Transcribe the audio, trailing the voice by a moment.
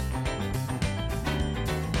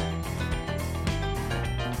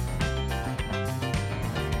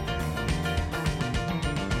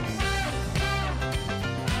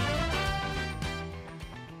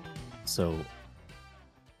So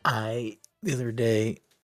the other day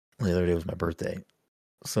was my birthday.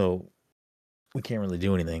 So we can't really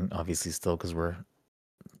do anything, obviously, still, because we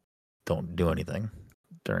don't do anything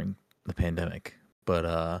during the pandemic.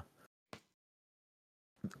 But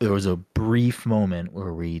there was a brief moment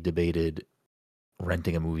where we debated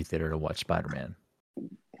renting a movie theater to watch Spider-Man.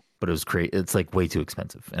 But it was it's like way too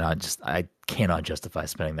expensive, and I cannot justify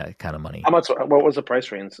spending that kind of money. How much? What was the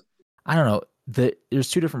price range? I don't know.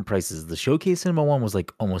 There's two different prices. The Showcase Cinema one was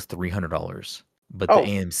like almost $300, but the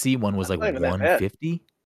AMC one was like $150.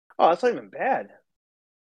 Oh, that's not even bad.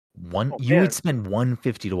 You would spend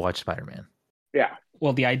 $150 to watch Spider-Man. Yeah.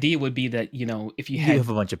 Well, the idea would be that, if you have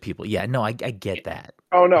a bunch of people. Yeah, no, I get that.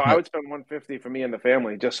 Oh no, I would spend $150 for me and the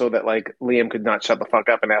family just so that like Liam could not shut the fuck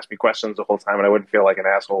up and ask me questions the whole time, and I wouldn't feel like an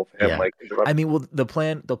asshole for him. Yeah. Like, I mean, well, the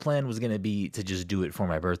plan was going to be to just do it for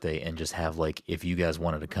my birthday and just have like, if you guys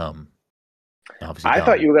wanted to come. Obviously, I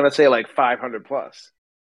thought you were going to say like 500 plus.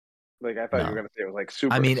 Like I thought you were going to say it was like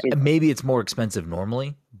super. I mean, super. Maybe it's more expensive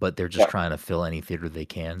normally, but they're just trying to fill any theater they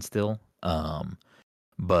can still.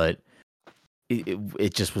 But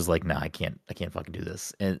it just was like, nah, I can't fucking do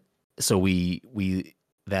this. And so we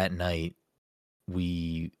that night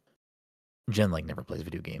Jen like never plays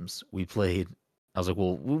video games. We played. I was like,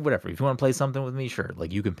 well, whatever. If you want to play something with me, sure.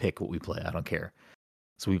 Like you can pick what we play. I don't care.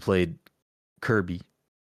 So we played Kirby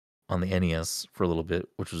on the NES for a little bit,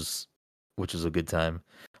 which was a good time.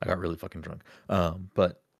 I got really fucking drunk.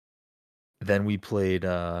 But then we played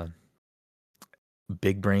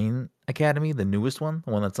Big Brain Academy, the newest one,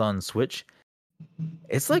 the one that's on Switch.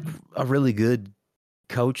 It's like a really good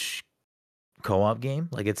couch co-op game.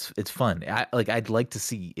 Like it's fun. I'd like to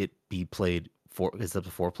see it be played it's up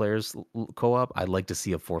to 4 players co-op. I'd like to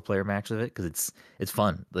see a 4-player match of it because it's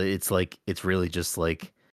fun. It's like it's really just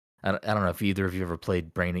like I don't know if either of you ever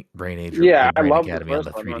played Brain Age or Brain Academy on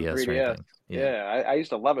the 3DS or anything. Yeah, I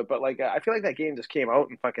used to love it, but like I feel like that game just came out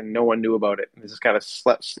and fucking no one knew about it. It just kind of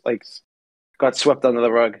got swept under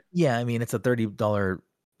the rug. Yeah, I mean it's a $30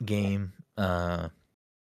 game. It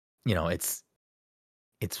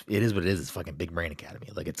is what it is. It's fucking Big Brain Academy.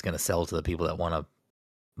 Like it's gonna sell to the people that want to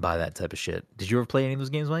buy that type of shit. Did you ever play any of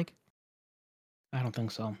those games, Mike? I don't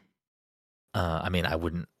think so. I mean, I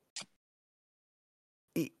wouldn't.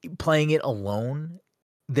 Playing it alone,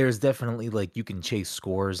 there's definitely like you can chase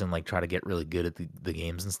scores and like try to get really good at the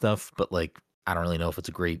games and stuff. But like, I don't really know if it's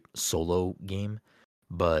a great solo game.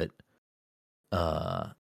 But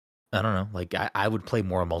I don't know. Like I would play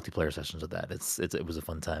more multiplayer sessions of that. It was a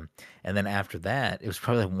fun time. And then after that, it was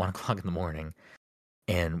probably like 1:00 in the morning,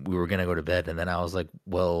 and we were gonna go to bed. And then I was like,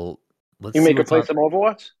 "Well, let's." You make her play some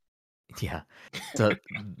Overwatch? Yeah. So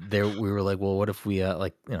we were like, "Well, what if we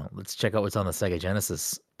let's check out what's on the Sega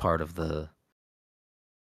Genesis part of the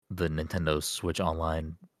Nintendo Switch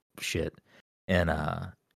Online shit." And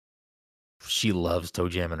she loves Toe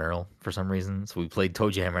Jam and Earl for some reason, so we played Toe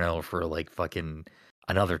Jam and Earl for like fucking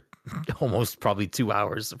another almost probably 2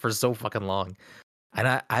 hours for so fucking long.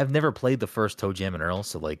 And I've never played the first Toe Jam and Earl,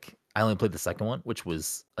 so like I only played the second one, which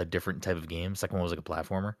was a different type of game. Second one was like a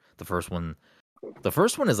platformer. The first one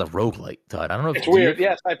is a roguelike, Todd. I don't know if it's weird.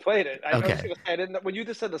 Yes, I played it. Okay. I didn't. When you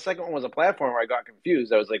just said the second one was a platformer, I got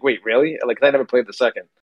confused. I was like, wait, really? Like I never played the second.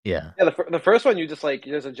 Yeah. Yeah, the first one you just like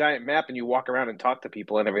there's a giant map and you walk around and talk to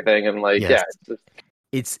people and everything and like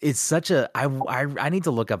it's such a I need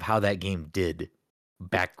to look up how that game did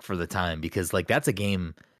back for the time because like that's a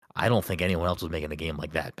game I don't think anyone else was making a game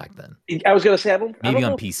like that back then. I was gonna say maybe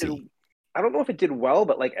on PC. I don't know if it did well,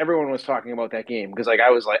 but like everyone was talking about that game because like I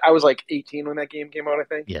was like 18 when that game came out. I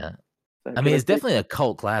think. Yeah, I mean it's definitely a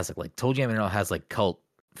cult classic. Like Toe Jam and Earl has like cult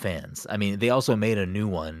fans. I mean they also made a new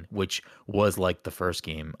one which was like the first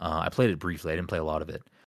game. I played it briefly. I didn't play a lot of it.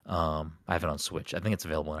 I have it on Switch. I think it's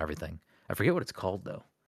available on everything. I forget what it's called though.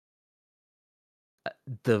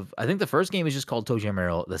 I think the first game is just called Toe Jam and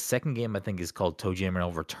Earl. The second game I think is called Toe Jam and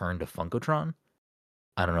Earl Return to Funkotron.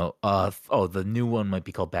 I don't know. The new one might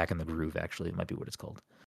be called Back in the Groove. Actually, it might be what it's called.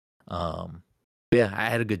 Yeah, I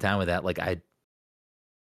had a good time with that. Like I'd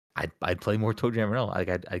play more Toe Jam and Earl. Like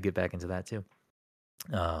I'd get back into that too.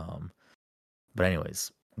 But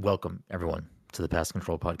anyways, welcome everyone to the Pass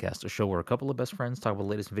Control Podcast, a show where a couple of best friends talk about the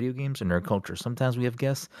latest video games and nerd culture. Sometimes we have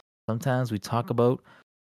guests. Sometimes we talk about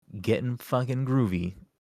getting fucking groovy.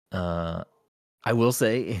 I will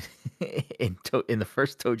say in the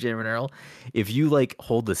first Toe Jam and Earl, if you like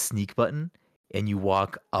hold the sneak button and you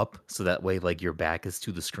walk up so that way like your back is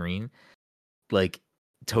to the screen, like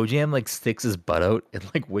Toe Jam like sticks his butt out and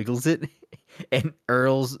like wiggles it, and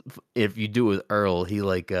if you do it with Earl, he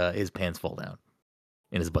like his pants fall down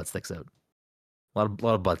and his butt sticks out. A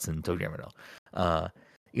lot of butts in Toe Jam and Earl.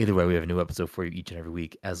 Either way, we have a new episode for you each and every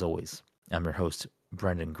week. As always, I'm your host,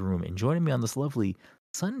 Brendan Groom, and joining me on this lovely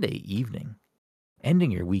Sunday evening,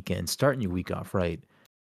 ending your weekend, starting your week off right,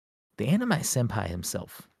 the anime senpai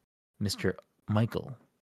himself, Mr. Michael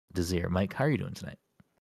Desir. Mike, how are you doing tonight?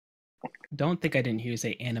 Don't think I didn't hear you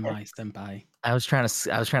say anime senpai. I was trying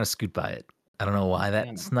to scoot by it. I don't know why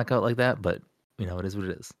that snuck out like that, but it is what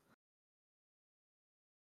it is.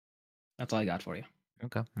 That's all I got for you.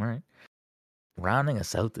 Okay, all right. Rounding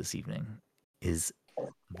us out this evening is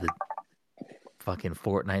the fucking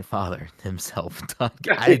Fortnite father himself.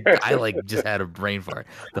 I like just had a brain fart.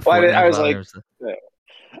 The Fortnite I was father like, himself.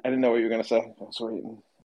 I didn't know what you were gonna say. I was waiting.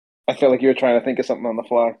 I feel like you were trying to think of something on the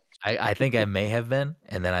fly. I think I may have been,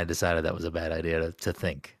 and then I decided that was a bad idea to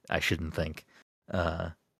think. I shouldn't think.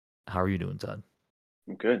 How are you doing, Todd?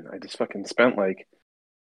 I'm good. I just fucking spent like,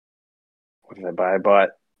 what did I buy?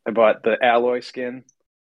 I bought the alloy skin.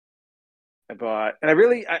 And I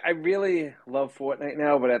really love Fortnite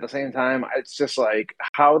now, but at the same time, it's just like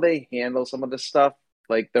how they handle some of this stuff,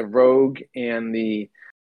 like the Rogue and the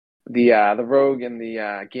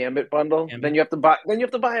Gambit bundle. Gambit? Then you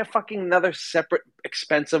have to buy a fucking another separate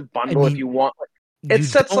expensive bundle if you want. You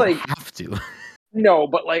don't have to. No,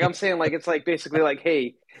 but like I'm saying, like it's like basically like,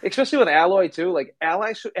 hey, especially with Alloy too. Like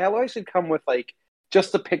Alloy should come with like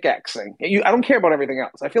just the pickaxe thing. I don't care about everything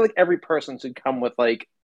else. I feel like every person should come with like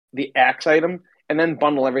the axe item and then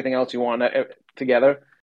bundle everything else you want together.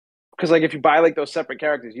 Because like if you buy like those separate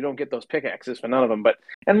characters, you don't get those pickaxes for none of them.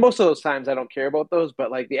 And most of those times I don't care about those.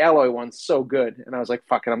 But like the Alloy one's so good, and I was like,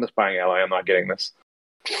 fuck it, I'm just buying Alloy. I'm not getting this.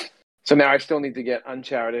 So now I still need to get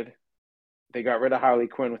Uncharted. They got rid of Harley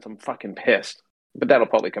Quinn, which I'm fucking pissed. But that'll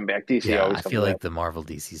probably come back. DC always I comes feel back. like the Marvel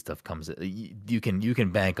DC stuff comes. You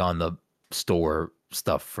can bank on the store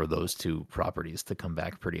stuff for those two properties to come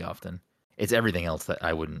back pretty often. It's everything else that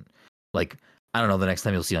I wouldn't like. I don't know the next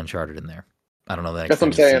time you'll see Uncharted in there. I don't know the next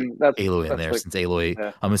time you'll see Aloy in there, since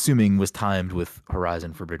Aloy, I'm assuming, was timed with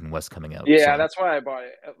Horizon Forbidden West coming out. Yeah, that's why I bought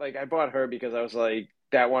it. Like I bought her because I was like,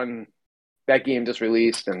 that game just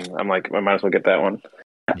released, and I'm like, I might as well get that one.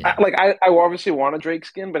 Yeah. I obviously want a Drake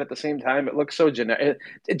skin, but at the same time, it looks so generic.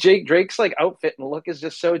 Drake's like outfit and look is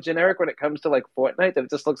just so generic when it comes to like Fortnite that it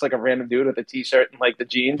just looks like a random dude with a t-shirt and like the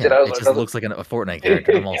jeans. Yeah, it just looks like a Fortnite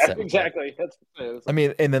character. I'm all set. Exactly. I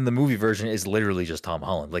mean, and then the movie version is literally just Tom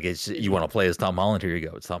Holland. Like you want to play as Tom Holland? Here you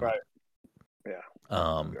go. It's Tom Holland. Yeah.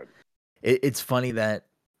 It's funny that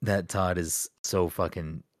Todd is so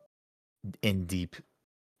fucking in deep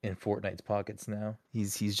in Fortnite's pockets now.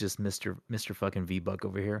 He's just Mr. fucking V-Buck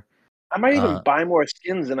over here. I might even buy more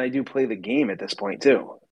skins than I do play the game at this point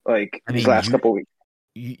too. Like these last couple weeks.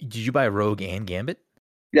 Did you buy Rogue and Gambit?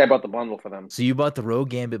 Yeah, I bought the bundle for them. So you bought the Rogue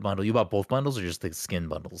Gambit bundle. You bought both bundles or just the skin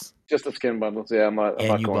bundles? Just the skin bundles. Yeah, I'm not you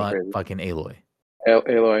going bought crazy. Fucking Aloy.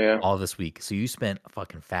 Aloy, yeah. All this week. So you spent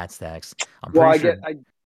fucking fat stacks. I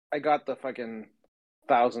got the fucking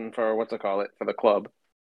 1,000 for for the club.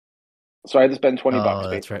 So I had to spend $20.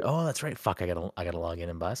 Oh, that's right. Oh, that's right. Fuck, I gotta log in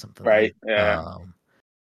and buy something. Right. Yeah.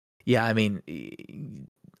 Yeah. I mean,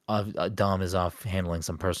 Dom is off handling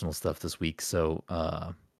some personal stuff this week, so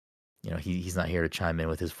he's not here to chime in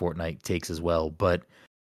with his Fortnite takes as well. But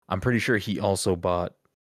I'm pretty sure he also bought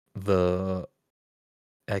the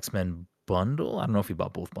X-Men bundle. I don't know if he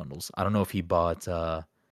bought both bundles. I don't know if he bought the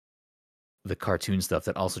cartoon stuff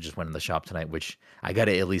that also just went in the shop tonight, which I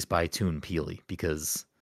gotta at least buy Toon Peely because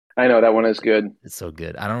I know that one is good. It's so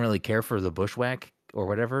good. I don't really care for the Bushwhack or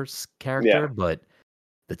whatever character, but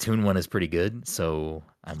the Toon one is pretty good, so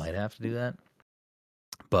I might have to do that.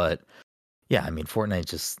 But yeah, I mean, Fortnite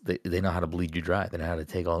just they know how to bleed you dry. They know how to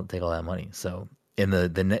take all that money. So in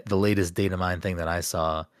the latest data mine thing that I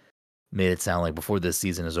saw made it sound like before this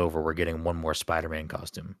season is over, we're getting one more Spider-Man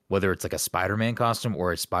costume. Whether it's like a Spider-Man costume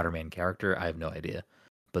or a Spider-Man character, I have no idea.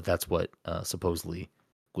 But that's what supposedly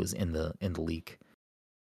was in the leak.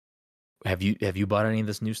 Have you bought any of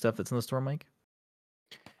this new stuff that's in the store, Mike?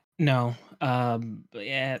 No. But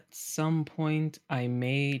at some point I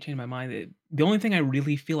may change my mind. The only thing I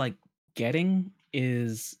really feel like getting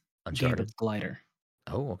is Gambit's glider.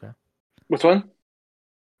 Oh, okay. Which one?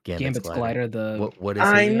 Gambit's glider. What is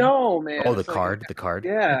I know, man. Oh, the card.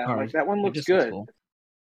 Yeah, like that one looks good. Cool.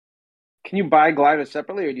 Can you buy glider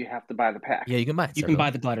separately, or do you have to buy the pack? Yeah, you can buy it. You can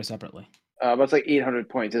buy the glider separately. But it's like 800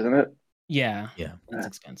 points, isn't it? Yeah. It's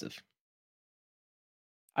expensive.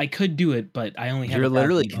 I could do it, but I only have. You're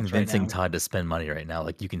literally convincing Todd to spend money right now.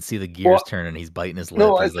 Like you can see the gears turn, and he's biting his lip.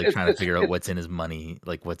 He's like trying to figure out what's in his money,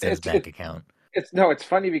 like what's in his bank account. It's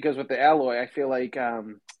funny because with the Alloy, I feel like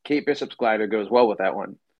Kate Bishop's glider goes well with that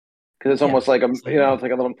one because it's almost like it's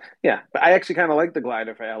like a little But I actually kind of like the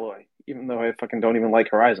glider for Alloy. even though I fucking don't even like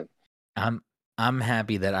Horizon. I'm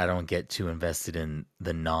happy that I don't get too invested in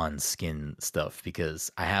the non-skin stuff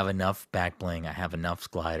because I have enough back bling, I have enough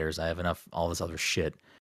gliders, I have enough all this other shit.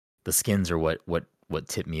 The skins are what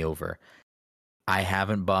tipped me over. I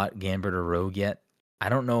haven't bought Gambit or Rogue yet. I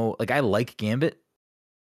don't know. Like, I like Gambit.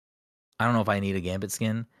 I don't know if I need a Gambit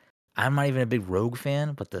skin. I'm not even a big Rogue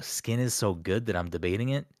fan, but the skin is so good that I'm debating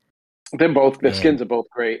it. The skins are both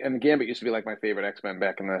great, and the Gambit used to be like my favorite X-Men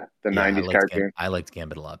back in the Yeah, 90s cartoon. I liked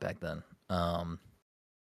Gambit a lot back then. I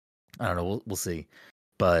don't know. We'll see.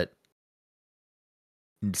 But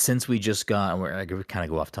since we just got, I could kind of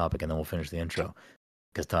go off topic, and then we'll finish the intro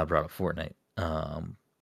because Todd brought up Fortnite.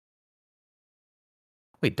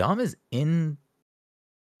 Wait, Dom is in.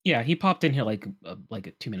 Yeah, he popped in here like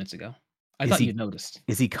 2 minutes ago. I thought you noticed.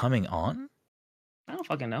 Is he coming on? I don't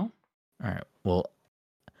fucking know. All right. Well,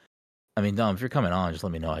 I mean, Dom, if you're coming on, just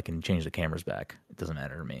let me know. I can change the cameras back. It doesn't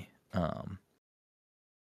matter to me.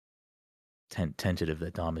 Tentative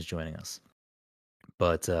that Dom is joining us.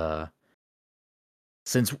 But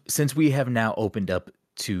since we have now opened up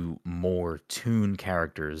to more Toon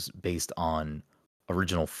characters based on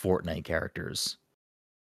original Fortnite characters,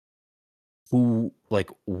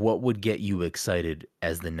 what would get you excited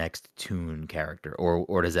as the next Toon character,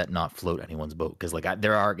 or does that not float anyone's boat? Because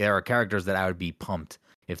there are characters that I would be pumped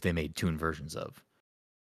if they made Toon versions of.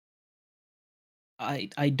 I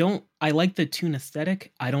like the Toon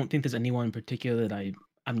aesthetic. I don't think there's anyone in particular that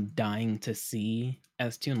I'm dying to see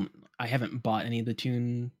as Toon. I haven't bought any of the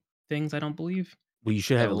Toon things, I don't believe. Well, you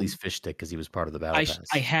should have at least Fish Stick because he was part of the battle pass.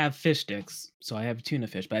 I have Fish Sticks, so I have Tuna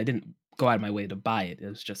Fish, but I didn't go out of my way to buy it. It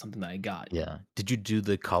was just something that I got. Yeah. Did you do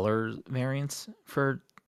the color variants for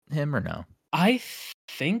him or no? I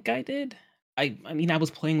think I did. I mean, I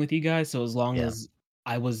was playing with you guys, so as long as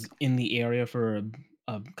I was in the area for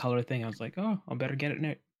a color thing, I was like, oh, I better get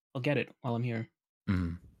it. I'll get it while I'm here.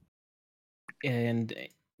 Mm-hmm. And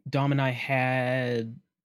Dom and I had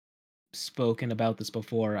spoken about this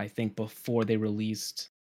before. I think before they released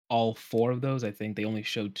all 4 of those, I think they only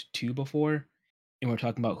showed 2 before, and we're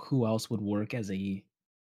talking about who else would work as a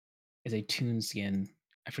Toon skin.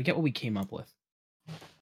 I forget what we came up with.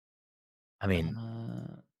 I mean,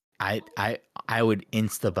 I would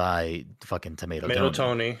insta buy fucking Tomato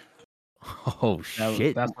Tony. Oh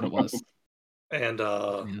shit, that's what it was. And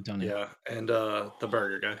yeah, and the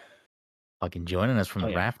burger guy. Fucking joining us from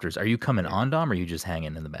the rafters. Are you coming on, Dom, or are you just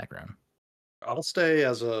hanging in the background? I'll stay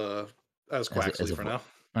as Quaxley for now.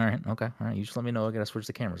 All right, okay, all right. You just let me know. I gotta switch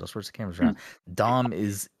the cameras. I'll switch the cameras around. Dom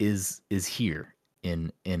is here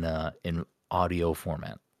in audio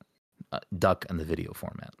format. Duck in the video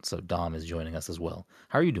format. So Dom is joining us as well.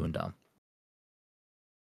 How are you doing, Dom?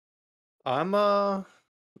 I'm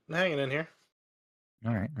hanging in here.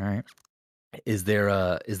 All right. Is there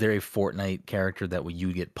a Fortnite character that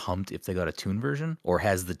you get pumped if they got a Toon version, or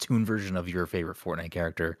has the Toon version of your favorite Fortnite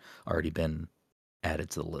character already been added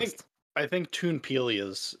to the list? I think Toon Peely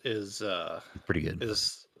is pretty good.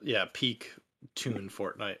 Is peak Toon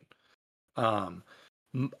Fortnite.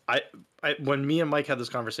 When me and Mike had this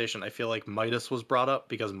conversation, I feel like Midas was brought up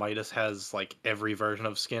because Midas has like every version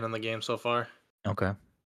of skin in the game so far. Okay.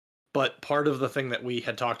 But part of the thing that we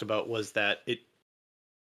had talked about was that it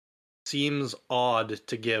seems odd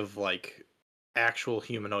to give like actual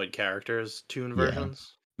humanoid characters Toon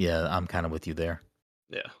versions. Yeah, I'm kind of with you there.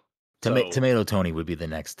 Yeah. Tomato Tony would be the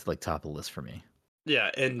next like top of the list for me. Yeah,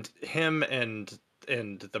 and him and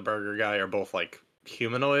the burger guy are both like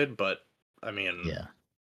humanoid, but I mean,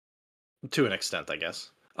 to an extent, I guess.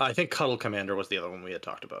 I think Cuddle Commander was the other one we had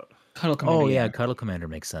talked about. Cuddle Commander. Oh yeah, Cuddle Commander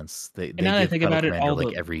makes sense. They give Cuddle Commander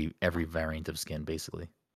like every variant of skin, basically.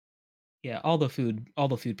 Yeah, all the food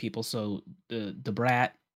people. So the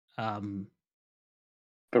Brat, the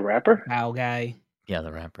rapper, Bow guy. Yeah,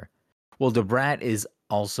 the rapper. Well, the Brat is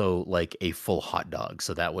also like a full hot dog,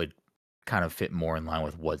 so that would kind of fit more in line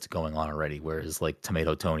with what's going on already. Whereas like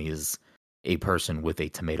Tomato Tony is a person with a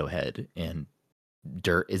tomato head, and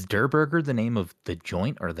is Burger the name of the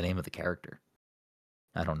joint or the name of the character?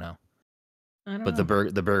 I don't know. But the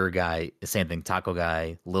burger guy, same thing. Taco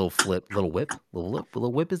guy, Little Whip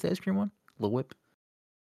is the ice cream one. Little Whip.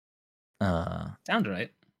 Sounds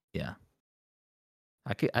right. Yeah,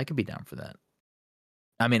 I could be down for that.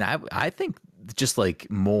 I mean, I think just like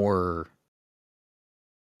more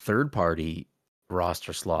third party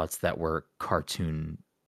roster slots that were cartoon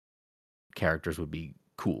characters would be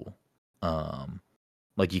cool.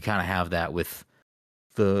 Like you kind of have that with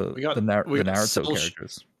the Naruto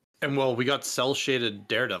characters. And well, we got cell shaded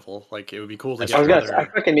Daredevil. Like it would be cool to That's get I was gonna. true. I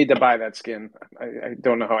fucking need to buy that skin. I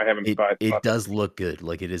don't know how I haven't bought It does that. look good.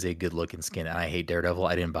 Like it is a good looking skin. And I hate Daredevil.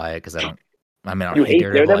 I didn't buy it because I don't. I mean, I You don't hate hate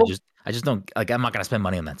Daredevil. Daredevil? I just don't like. I'm not gonna spend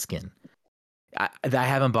money on that skin. I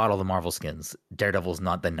haven't bought all the Marvel skins. Daredevil's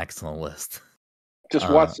not the next on the list. Just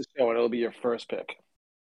watch the show and it'll be your first pick.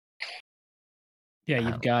 Yeah,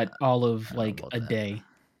 you've got all of like a that. day.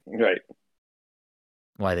 Right.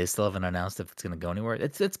 Why they still haven't announced if it's going to go anywhere?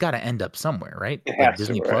 It's got to end up somewhere, right? It Like has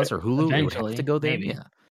Disney to, Plus right? or Hulu, it would have Eventually, to go there. maybe.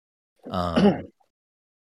 Yeah.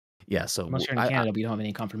 Yeah. So Unless you're in Canada, we don't have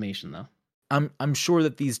any confirmation though. I'm sure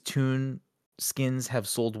that these Toon skins have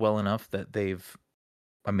sold well enough that they've.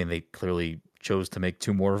 I mean, they clearly chose to make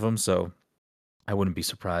 2 more of them, so I wouldn't be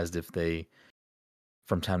surprised if they,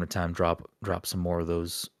 from time to time, drop some more of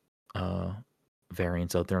those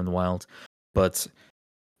variants out there in the wild. But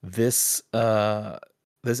this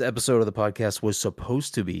episode of the podcast was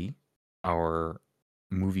supposed to be our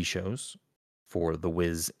movie shows for The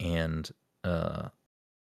Wiz and the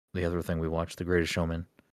other thing we watched, The Greatest Showman.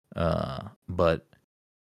 But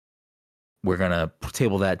we're gonna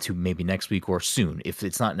table that to maybe next week or soon. If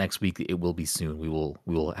it's not next week, it will be soon. We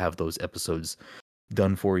will have those episodes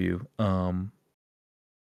done for you. But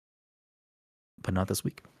not this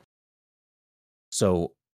week.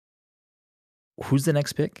 So who's the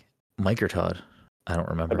next pick? Mike or Todd? I don't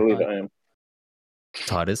remember. I believe I am.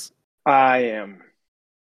 Todd is? I am.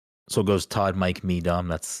 So it goes Todd, Mike, me, Dom.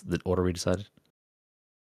 That's the order we decided?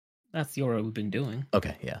 That's the order we've been doing.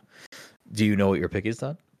 Okay, yeah. Do you know what your pick is,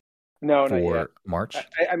 Todd? No, not for yet. March?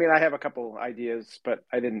 I mean, I have a couple ideas, but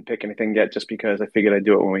I didn't pick anything yet just because I figured I'd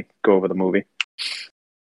do it when we go over the movie.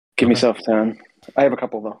 Give myself time. I have a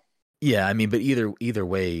couple, though. Yeah, I mean, but either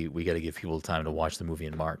way, we got to give people time to watch the movie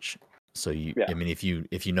in March. So I mean, if you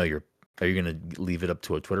know are you gonna leave it up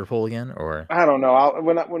to a Twitter poll again, or I don't know.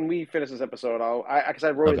 When we finish this episode, because I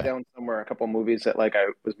wrote it down somewhere, a couple of movies that like I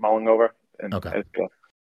was mulling over, and I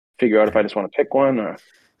figure out if I just want to pick one or.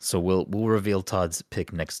 So we'll reveal Todd's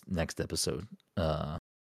pick next episode,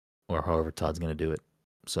 or however Todd's gonna do it.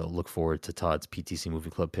 So look forward to Todd's PTC Movie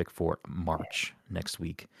Club pick for March next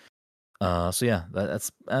week. So yeah,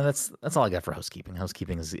 that's all I got for housekeeping.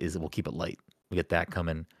 Housekeeping is we'll keep it light. We get that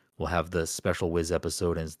coming. We'll have the special Wiz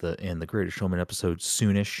episode and the Greatest Showman episode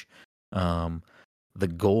soonish. The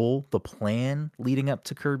goal, the plan leading up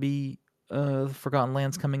to Kirby Forgotten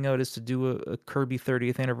Lands coming out is to do a Kirby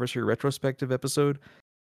 30th anniversary retrospective episode.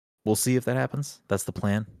 We'll see if that happens. That's the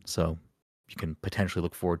plan. So you can potentially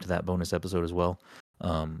look forward to that bonus episode as well.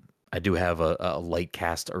 I do have a light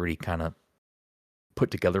cast already kind of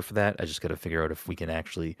put together for that. I just got to figure out if we can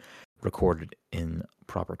actually record it in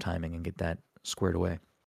proper timing and get that squared away.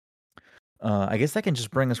 I guess that can just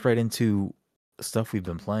bring us right into stuff we've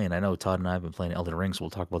been playing. I know Todd and I have been playing Elden Ring, so we'll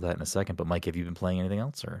talk about that in a second. But Mike, have you been playing anything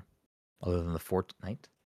else, or other than the Fortnite?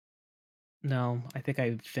 No, I think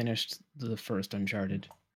I finished the first Uncharted.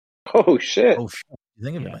 Oh shit! Oh shit! You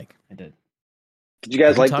think of it, Mike? I did. Did you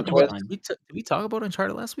guys like the twist? Did we talk about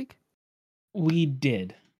Uncharted last week? We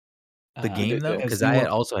did. The game though, because I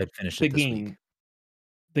had finished it this week.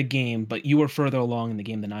 The game, but you were further along in the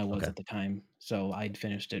game than I was at the time, so I'd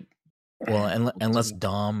finished it. Well, unless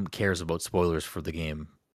Dom cares about spoilers for the game,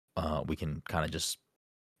 we can kind of just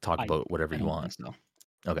talk about whatever you want. So.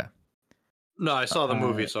 Okay. No, I saw the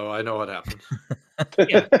movie, so I know what happened.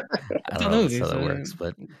 Yeah, I don't know how that works,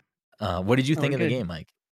 but what did you think of the game, Mike?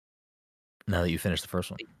 Now that you finished the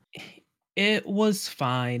first one, it was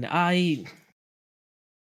fine.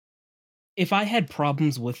 If I had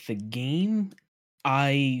problems with the game,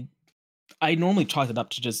 I normally chalk it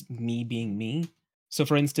up to just me being me. So,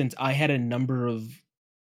 for instance, I had a number of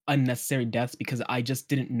unnecessary deaths because I just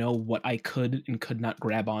didn't know what I could and could not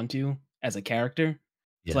grab onto as a character.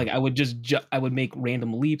 Yeah. So, like, I would I would make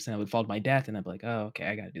random leaps and I would fall to my death, and I'd be like, "Oh, okay,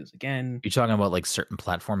 I got to do this again." You're talking about like certain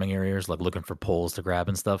platforming areas, like looking for poles to grab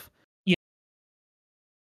and stuff.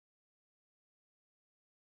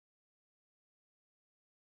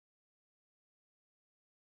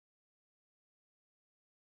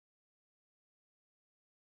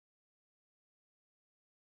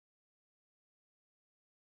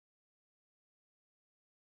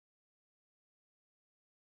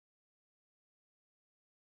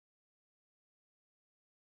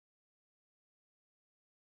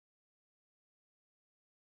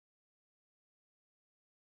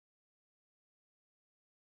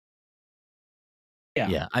 Yeah.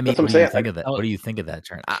 Yeah. I mean, what do you think of that? What do you think of that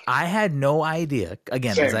turn? I had no idea.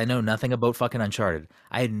 Again, because I know nothing about fucking Uncharted.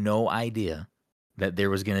 I had no idea that there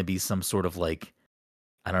was going to be some sort of like,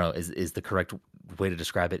 I don't know, is the correct way to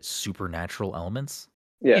describe it supernatural elements?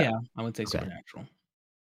 Yeah, I would say supernatural.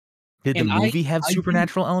 Did the And movie have I didn't-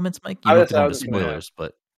 supernatural elements, Mike? I You don't was- have to go I into was gonna spoilers,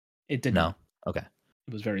 but It did no. not. Okay.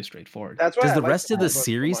 It was very straightforward. That's why Does I the liked rest of the first one so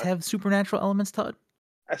series much. have supernatural elements, Todd?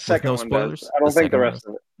 A second no one spoilers? does. I don't The think the second rest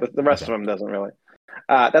of it. The rest Okay. of them doesn't really.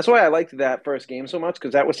 That's why I liked that first game so much,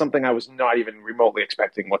 because that was something I was not even remotely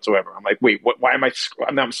expecting whatsoever. I'm like, wait, what? Why am I?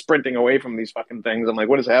 I'm sprinting away from these fucking things. I'm like,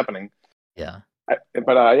 what is happening? Yeah. That's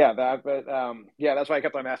why I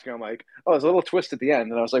kept on asking. I'm like, oh, there's a little twist at the end,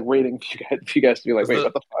 and I was like waiting for you guys to be like, wait,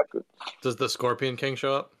 what the fuck? Does the Scorpion King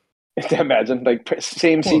show up? Imagine, like,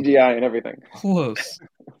 same Close. CGI and everything. Close.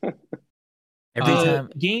 Every time.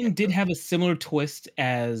 The game did have a similar twist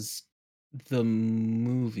as the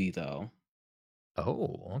movie, though.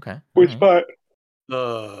 Oh, okay. Which Alright.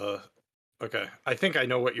 part? Okay, I think I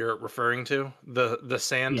know what you're referring to. The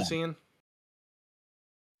sand Yeah. scene.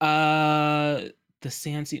 The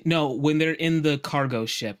sand scene. No, when they're in the cargo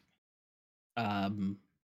ship.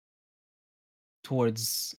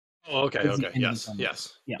 Towards. Oh, okay, Towards the okay, end of yes, the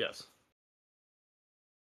yes, Yeah. yes.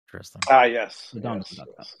 Interesting. Yes. The Dawn yes, got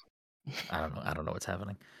that. yes. I don't know what's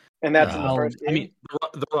happening. And that's in the Well, first game. I mean,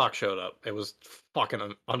 The Rock showed up. It was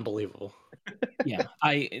fucking unbelievable. yeah.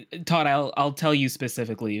 Todd, I'll tell you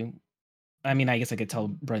specifically. I mean, I guess I could tell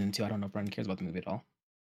Brendan too. I don't know if Brendan cares about the movie at all.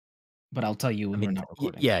 But I'll tell you when we're not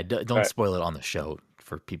recording. Yeah, don't Right. spoil it on the show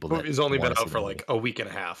for people The that movie's only wanna been see out the for movie. like a week and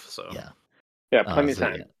a half, so Yeah. Yeah, plenty of so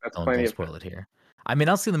time. yeah, That's don't plenty of spoil it here. I mean,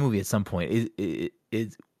 I'll see the movie at some point.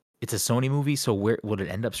 It's a Sony movie, so where would it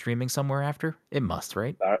end up streaming somewhere after? It must,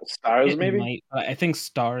 right? Stars, It maybe. might, I think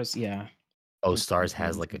Stars. Yeah. Oh, Let's Stars see.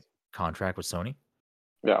 has like a contract with Sony.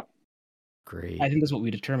 Yeah. Great. I think that's what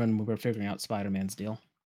we determined when we were figuring out Spider-Man's deal.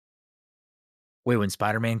 Wait, when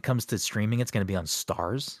Spider-Man comes to streaming, it's going to be on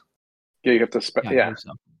Stars? Yeah, you have to spend. I Yeah. believe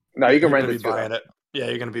so. No, you can you're rent gonna it be too. buying it. Yeah,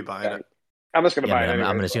 you're gonna be buying Yeah. it. I'm just gonna Yeah, buy it man, anyway.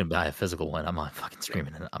 I'm just going to buy a physical one. I'm not fucking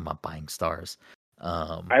streaming it. I'm not buying Stars.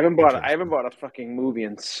 I haven't bought a fucking movie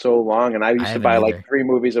in so long, and I used to buy either. like 3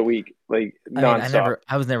 movies a week, like nonstop.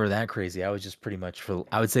 I was never that crazy. I was just pretty much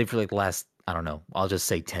I would say for like the last, I don't know, I'll just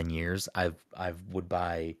say 10 years, I would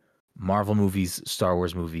buy Marvel movies, Star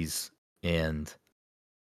Wars movies, and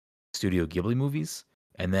Studio Ghibli movies.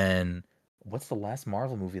 And then what's the last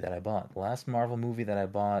Marvel movie that I bought? The last Marvel movie that I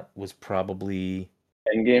bought was probably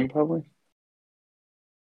Endgame, probably.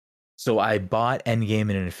 So I bought Endgame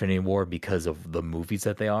and Infinity War because of the movies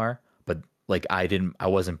that they are, but like I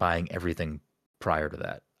wasn't buying everything prior to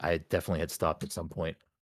that. I definitely had stopped at some point.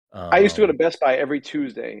 I used to go to Best Buy every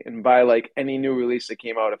Tuesday and buy like any new release that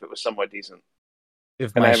came out if it was somewhat decent.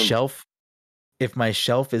 If And I my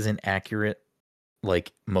shelf isn't accurate,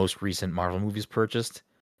 like most recent Marvel movies purchased,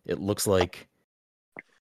 it looks like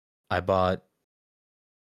I bought.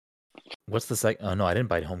 What's the second? Oh no, I didn't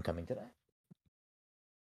buy Homecoming, did I?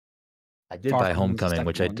 I did buy Homecoming,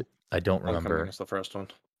 which I don't remember. Homecoming is the first one.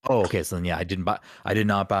 Oh, okay. So then, yeah, I did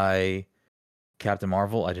not buy Captain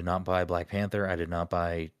Marvel. I did not buy Black Panther. I did not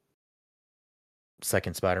buy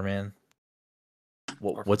second Spider-Man.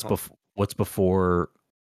 What's before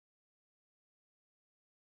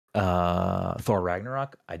Thor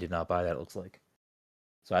Ragnarok? I did not buy that. It looks like.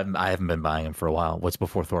 So I haven't been buying them for a while. What's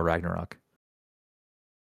before Thor Ragnarok?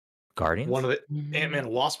 Guardians. One of the Ant-Man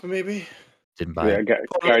and Wasp, maybe. Didn't buy. Yeah,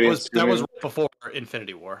 Guardians. That was right before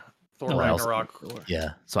Infinity War. Thor Ragnarok. Yeah,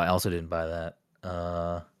 so I also didn't buy that.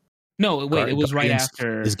 No, wait, it was right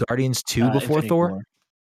after. Is Guardians 2 before Infinity Thor? War.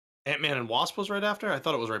 Ant-Man and Wasp was right after? I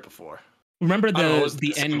thought it was right before. Remember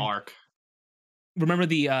the end arc. Remember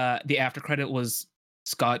the after credit was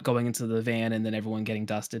Scott going into the van and then everyone getting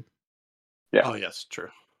dusted? Yeah. Oh yes, true.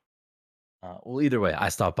 Well, either way, I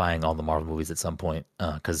stopped buying all the Marvel movies at some point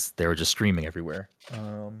because they were just streaming everywhere.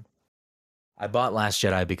 I bought Last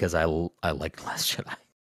Jedi because I liked Last Jedi.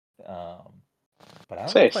 But I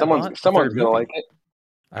don't know if someone's gonna like it.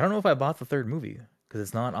 I don't know if I bought the third movie because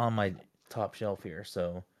it's not on my top shelf here.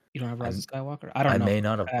 So you don't have Rise of Skywalker? I don't know. I may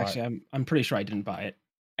not have. Actually, I'm pretty sure I didn't buy it.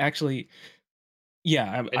 Actually,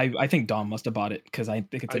 yeah, I think Dom must have bought it because I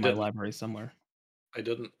think it's in my library somewhere. I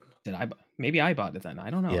didn't. Did I? Maybe I bought it then. I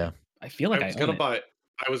don't know. Yeah. I feel like I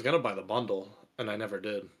was gonna buy the bundle, and I never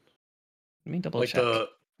did. Let me double check.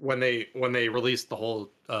 When they released the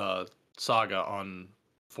whole saga on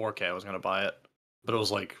 4K, I was gonna buy it, but it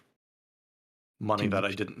was like money that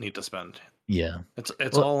I didn't need to spend. Yeah,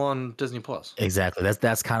 it's all on Disney Plus. Exactly.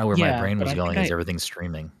 That's kind of where my brain was going. Is everything's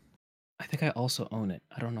streaming? I think I also own it.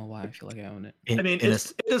 I don't know why I feel like I own it. I mean, it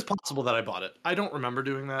is possible that I bought it. I don't remember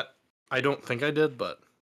doing that. I don't think I did, but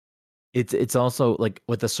it's also like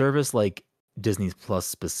with a service like Disney Plus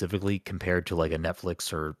specifically compared to like a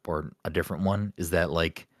Netflix or a different one, is that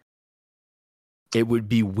like it would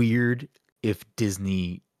be weird if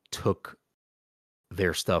Disney took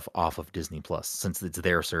their stuff off of Disney Plus since it's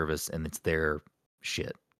their service and it's their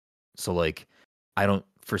shit. So like, I don't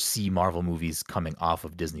foresee Marvel movies coming off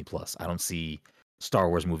of Disney Plus. I don't see Star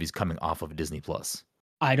Wars movies coming off of Disney Plus.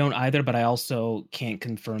 I don't either, but I also can't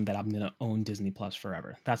confirm that I'm gonna own Disney Plus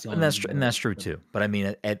forever. That's the only. And that's true too. But I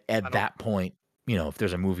mean, at that point, you know, if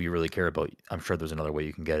there's a movie you really care about, I'm sure there's another way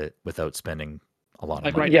you can get it without spending a lot of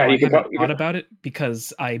like money. right now, I haven't thought about it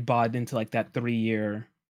because I bought into like that 3-year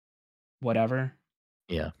whatever.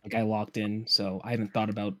 Yeah. Like I locked in, so I haven't thought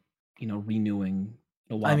about, you know, renewing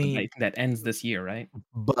a while. I mean, that ends this year, right?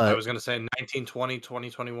 But I was going to say 19, 20,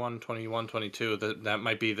 2021, 21, 22. That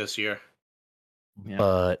might be this year. Yeah.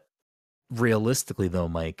 But realistically though,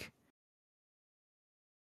 Mike,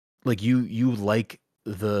 like you like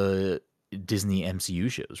the Disney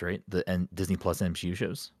MCU shows, right? And Disney Plus MCU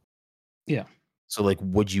shows? Yeah. So like,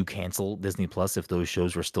 would you cancel Disney Plus if those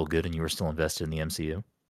shows were still good and you were still invested in the MCU?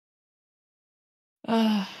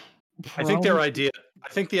 I think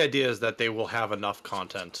the idea is that they will have enough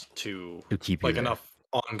content to keep you like there. Enough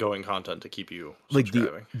ongoing content to keep you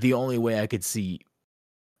subscribing. Like the only way I could see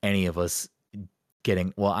any of us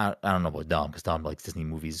getting, well, I don't know about Dom because Dom likes Disney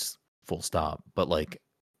movies full stop, but like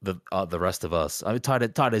the rest of us, I mean,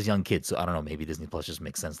 Todd is young kids, so I don't know, maybe Disney Plus just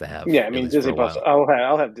makes sense to have. Yeah, I mean Disney Plus.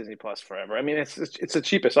 I'll have Disney Plus forever. I mean it's the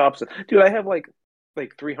cheapest option, dude. I have like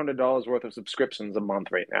 $300 worth of subscriptions a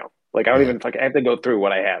month right now. Like I don't even I have to go through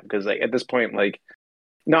what I have because like at this point, like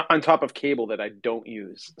not on top of cable that I don't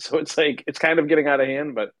use. So it's like it's kind of getting out of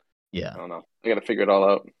hand, but yeah, I don't know. I got to figure it all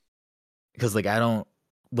out. Because like I'm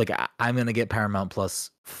gonna get Paramount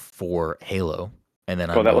Plus for Halo, and then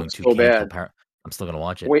I'm going to bad. I'm still gonna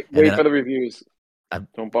watch it. Wait for the reviews.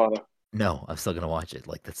 Don't bother. No, I'm still gonna watch it.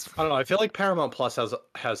 Like that's. I don't know. I feel like Paramount Plus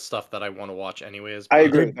has stuff that I want to watch anyways. I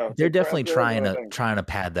agree. They're definitely trying to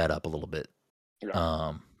pad that up a little bit.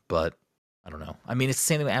 Yeah. But I don't know. I mean, it's the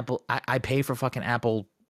same thing with Apple. I pay for fucking Apple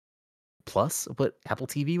Plus, but Apple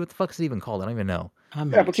TV. What the fuck is it even called? I don't even know.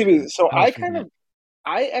 Apple TV. So I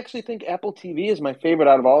actually think Apple TV is my favorite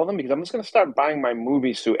out of all of them because I'm just gonna start buying my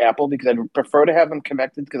movies through Apple because I'd prefer to have them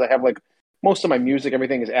connected because I have like most of my music,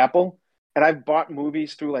 everything is Apple. And I've bought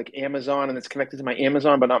movies through like Amazon and it's connected to my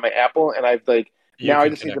Amazon, but not my Apple. And I've like, now I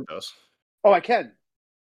just need to. Those. Oh, I can.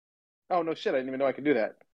 Oh, no shit. I didn't even know I could do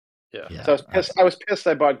that. Yeah. So I was pissed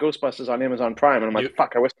I bought Ghostbusters on Amazon Prime. And I'm like,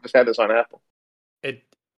 fuck, I wish I just had this on Apple.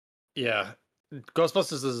 Yeah.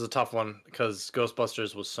 Ghostbusters is a tough one because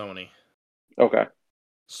Ghostbusters was Sony. Okay.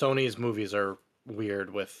 Sony's movies are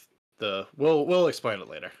weird with we'll explain it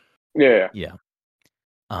later. Yeah.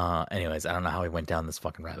 Anyways, I don't know how we went down this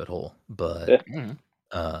fucking rabbit hole, but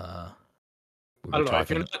I don't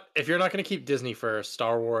know. If you're not going to keep Disney for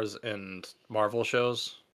Star Wars and Marvel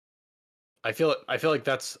shows, I feel like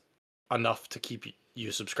that's enough to keep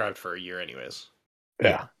you subscribed for a year, anyways.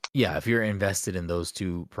 Yeah. If you're invested in those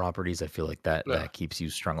two properties, I feel like that keeps you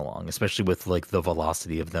strung along, especially with like the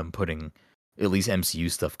velocity of them putting at least MCU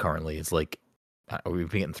stuff currently. It's like, are we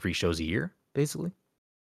getting 3 shows a year, basically?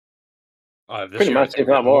 Pretty much, if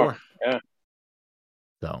not more. Yeah.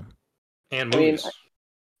 So. And movies.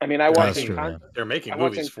 I mean, I watch they're making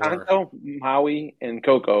movies for Encanto, Maui, and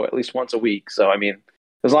Coco at least once a week. So I mean,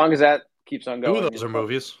 as long as that keeps on going. 2 of those are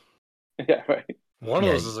movies. Yeah, right. One of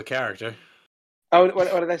those is a character. Oh,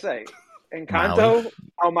 what did I say? Encanto?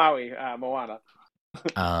 Maui, Moana.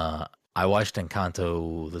 I watched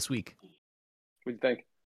Encanto this week. What do you think?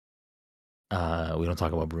 We don't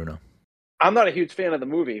talk about Bruno. I'm not a huge fan of the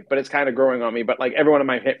movie, but it's kind of growing on me. But like everyone in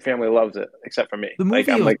my family loves it, except for me. The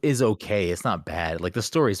movie is okay. It's not bad. Like the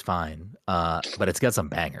story's fine. But it's got some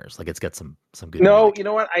bangers. Like it's got some good. No, music. You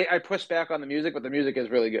know what? I push back on the music, but the music is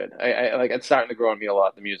really good. I like it's starting to grow on me a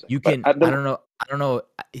lot. The music. You can. I don't know.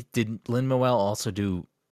 Did Lin-Manuel also do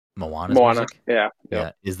Moana? Music?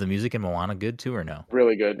 Yeah. Is the music in Moana good too, or no?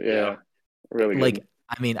 Really good. Yeah. Really good. Like,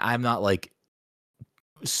 I mean, I'm not like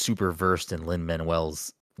super versed in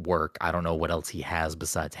Lin-Manuel's work. I don't know what else he has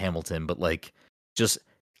besides Hamilton, but like just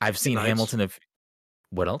I've seen Hamilton.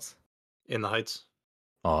 What else? In the Heights.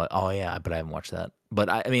 Oh yeah, but I haven't watched that. But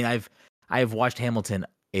I mean, I've watched Hamilton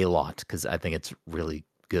a lot because I think it's really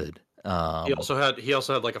good. He also had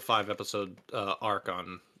like a 5-episode arc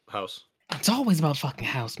on House. It's always about fucking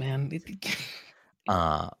House, man.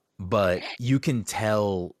 But you can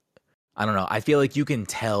tell. I don't know. I feel like you can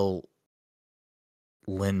tell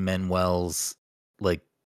Lin-Manuel's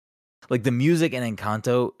like the music in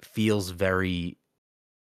Encanto feels very,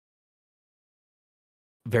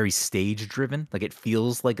 very stage driven. Like it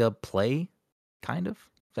feels like a play, kind of.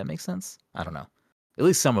 If that makes sense. I don't know. At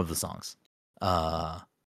least some of the songs,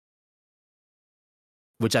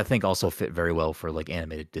 which I think also fit very well for like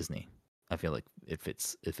animated Disney. I feel like it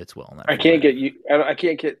fits well in that. I can't get you. I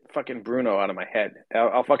can't get fucking Bruno out of my head.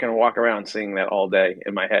 I'll fucking walk around singing that all day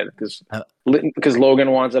in my head because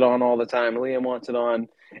Logan wants it on all the time. Liam wants it on,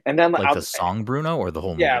 and then like the song Bruno or the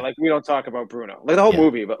whole movie. Yeah, like we don't talk about Bruno, like the whole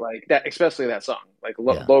movie, but like that, especially that song. Like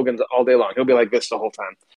Logan's all day long. He'll be like this the whole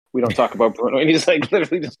time. We don't talk about Bruno, and he's like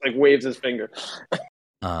literally just like waves his finger.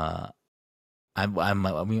 I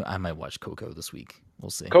might watch Coco this week. We'll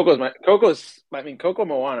see. Coco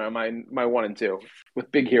Moana are my 1 and 2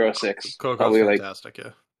 with Big Hero 6. Coco's probably fantastic,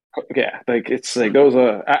 yeah, like it's like those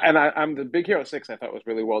are, and I'm the Big Hero 6. I thought was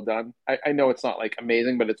really well done. I know it's not like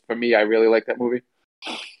amazing, but it's for me. I really like that movie.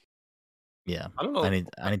 Yeah, I don't know. I need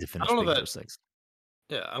to finish Big Hero 6.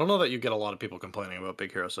 Yeah, I don't know that you get a lot of people complaining about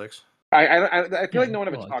Big Hero 6. I feel like no one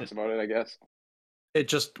ever talks about it. I guess it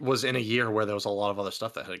just was in a year where there was a lot of other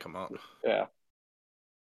stuff that had come out. Yeah.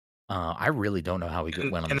 I really don't know how we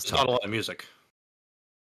went on this topic. Not a lot of music.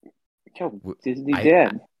 Yo, Disney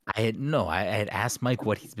dead. I had asked Mike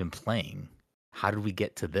what he's been playing. How did we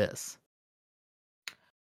get to this?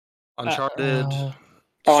 Uncharted, Sony,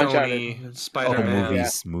 Uncharted. Spider-Man.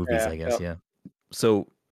 Movies, I guess, yeah. So,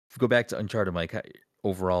 if we go back to Uncharted, Mike,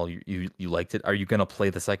 overall, you liked it. Are you going to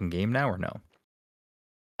play the second game now or no?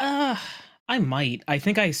 I might. I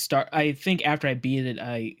think after I beat it,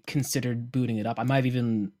 I considered booting it up. I might have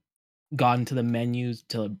even gotten to the menus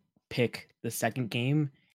to pick the second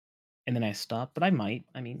game, and then I stopped. But I might.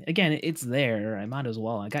 I mean, again, it's there. I might as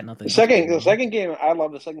well. I got nothing. The second game, I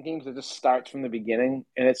love the second game because it just starts from the beginning,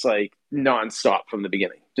 and it's like nonstop from the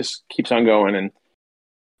beginning. Just keeps on going, and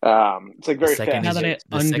it's like very fast. Now that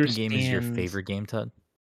the second game is your favorite game, Todd?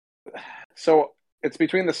 So it's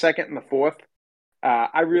between the second and the fourth.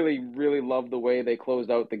 I really, really love the way they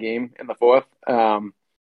closed out the game in the fourth. And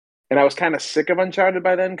I was kind of sick of Uncharted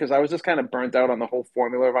by then because I was just kind of burnt out on the whole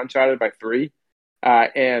formula of Uncharted by 3.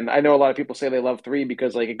 And I know a lot of people say they love 3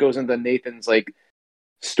 because like it goes into Nathan's like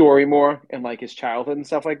story more and like his childhood and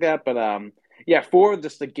stuff like that. But 4,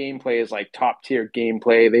 just the gameplay is like top tier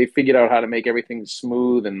gameplay. They figured out how to make everything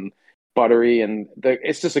smooth and buttery, and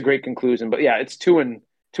it's just a great conclusion. But yeah, it's 2 and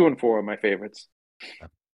 4 are my favorites.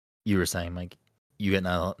 You were saying, Mike, you get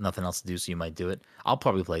nothing else to do, so you might do it. I'll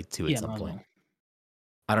probably play 2 at some point.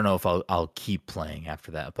 I don't know if I'll keep playing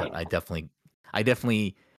after that, but I definitely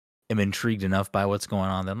am intrigued enough by what's going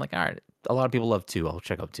on that I'm like, all right, a lot of people love 2. I'll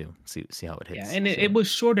check out 2, see how it hits. Yeah, and it was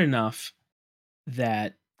short enough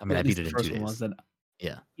that I beat it in 2 days.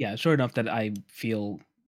 Yeah, short enough that I'd feel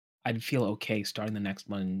okay starting the next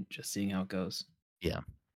one and just seeing how it goes. Yeah.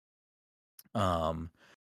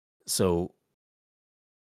 So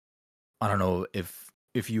I don't know if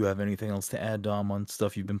you have anything else to add, Dom, on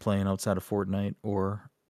stuff you've been playing outside of Fortnite, or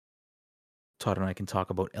Todd and I can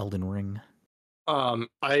talk about Elden Ring.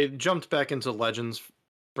 I jumped back into Legends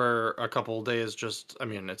for a couple of days.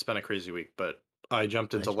 It's been a crazy week, but I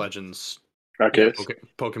jumped into Legends. Okay.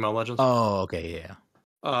 Pokemon Legends. Oh, okay, yeah.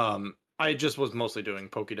 I just was mostly doing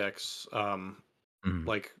Pokédex,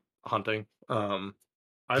 like hunting. I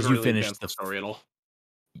haven't really advanced the story at all.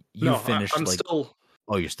 I'm still.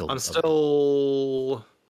 Oh, you're still. I'm still.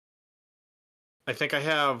 I think I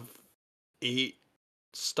have 8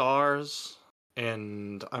 stars,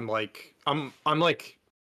 and I'm at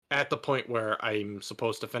the point where I'm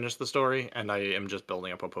supposed to finish the story, and I am just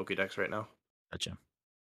building up a Pokédex right now. Gotcha.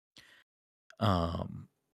 I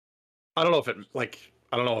don't know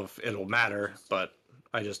if it'll matter, but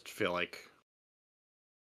I just feel like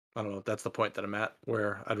I don't know. That's the point that I'm at,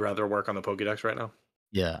 where I'd rather work on the Pokédex right now.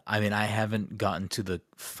 Yeah, I mean, I haven't gotten to the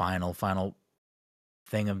final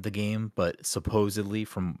thing of the game, but supposedly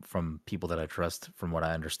from people that I trust, from what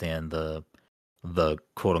I understand, the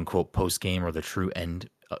quote unquote post game or the true end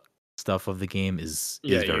stuff of the game is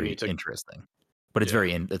very interesting. But it's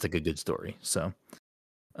it's a good story. So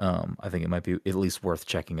I think it might be at least worth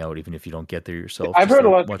checking out, even if you don't get there yourself. I've heard a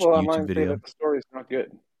lot of people online say that the story is not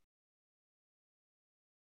good.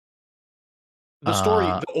 The story,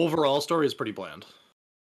 the overall story, is pretty bland.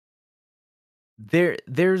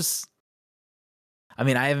 There's, I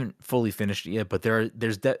mean, I haven't fully finished it yet, but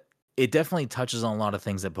it definitely touches on a lot of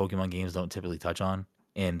things that Pokemon games don't typically touch on,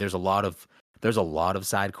 and there's a lot of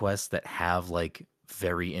side quests that have like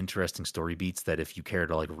very interesting story beats that if you care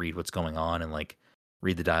to like read what's going on and like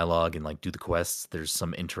read the dialogue and like do the quests, there's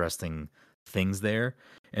some interesting things there.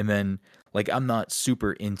 And then like I'm not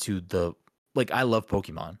super into I love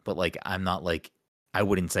Pokemon, but like I'm not like, I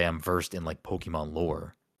wouldn't say I'm versed in like Pokemon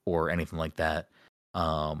lore or anything like that.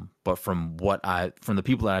 But from the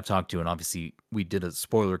people that I've talked to, and obviously we did a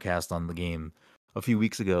spoiler cast on the game a few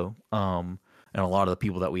weeks ago, and a lot of the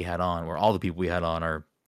people that we had on, or all the people we had on, are,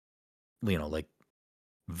 like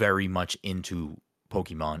very much into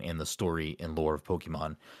Pokemon and the story and lore of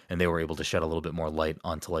Pokemon, and they were able to shed a little bit more light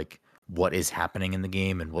onto like what is happening in the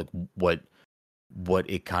game and what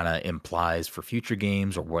it kind of implies for future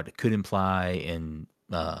games or what it could imply. And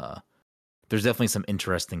there's definitely some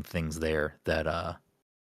interesting things there that I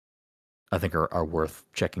think are worth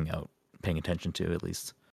checking out, paying attention to at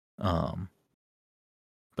least. But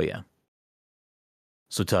yeah.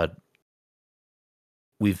 So Todd,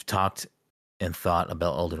 we've talked and thought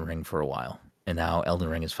about Elden Ring for a while, and now Elden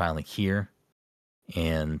Ring is finally here,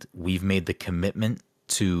 and we've made the commitment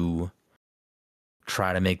to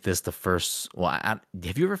try to make this the first. Well, have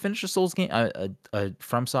you ever finished a Souls game, a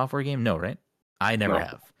From Software game? No, right? I never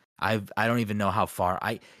have. I don't even know how far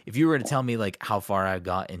if you were to tell me like how far I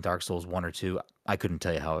got in Dark Souls 1 or 2, I couldn't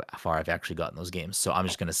tell you how far I've actually gotten those games. So I'm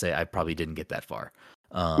just gonna say I probably didn't get that far.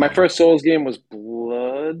 My first Souls game was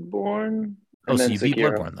Bloodborne. Oh, so you beat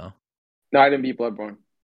Bloodborne though? No, I didn't beat Bloodborne.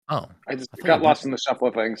 Oh, I just got lost in the shuffle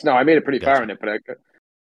of things. No, I made it pretty far in it, but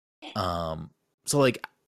so like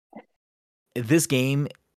this game,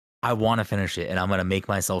 I want to finish it, and I'm gonna make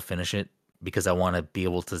myself finish it because I want to be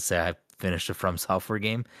able to say I finished a From Software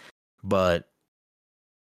game. But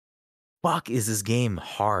fuck, is this game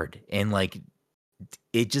hard? And like,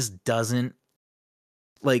 it just doesn't.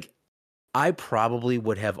 Like, I probably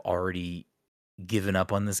would have already given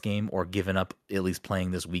up on this game or given up at least playing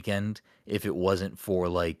this weekend if it wasn't for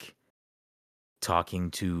like talking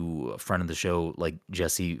to a friend of the show like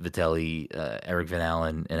Jesse Vitelli, Eric Van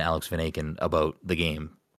Allen, and Alex Van Aken about the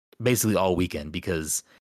game basically all weekend, because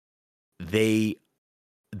they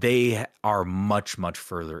are much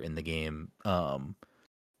further in the game.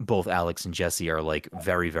 Both Alex and Jesse are like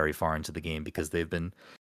very, very far into the game because they've been,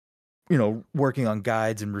 working on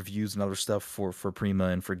guides and reviews and other stuff for Prima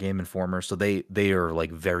and for Game Informer. So they are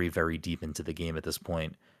like very, very deep into the game at this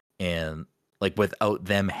point. And like without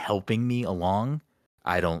them helping me along,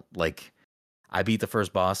 I beat the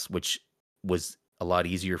first boss, which was a lot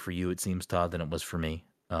easier for you, it seems, Todd, than it was for me.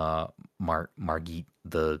 Margit,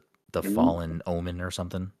 the Fallen Omen or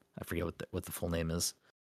something. I forget what the full name is.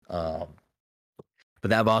 But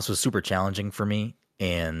that boss was super challenging for me,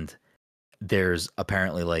 and there's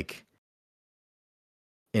apparently like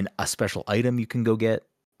a special item you can go get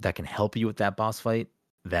that can help you with that boss fight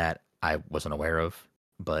that I wasn't aware of,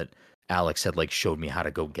 but Alex had like showed me how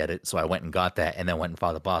to go get it, so I went and got that, and then went and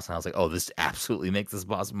fought the boss, and I was like, "Oh, this absolutely makes this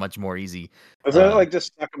boss much more easy." Was that like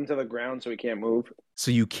just stuck him to the ground so he can't move?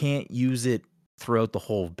 So you can't use it throughout the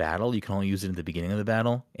whole battle. You can only use it at the beginning of the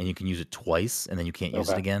battle, and you can use it twice, and then you can't use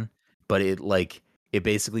it again. But it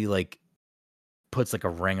basically like puts like a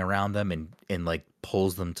ring around them and like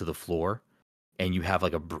pulls them to the floor, and you have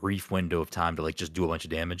like a brief window of time to like just do a bunch of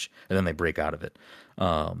damage, and then they break out of it.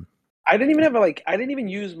 I didn't even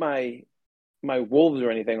use my wolves or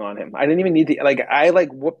anything on him. I didn't even need to I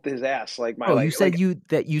whooped his ass. You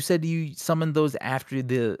said you summoned those after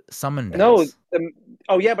the summon dice. No,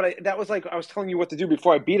 but that was like I was telling you what to do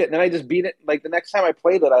before I beat it, and then I just beat it. Like the next time I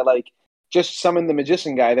played it, I just summoned the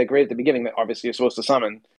magician guy that right at the beginning that obviously you're supposed to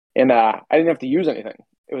summon, and I didn't have to use anything.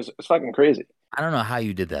 It's fucking crazy. I don't know how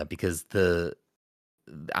you did that because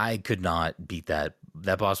I could not beat that.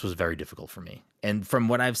 That boss was very difficult for me. And from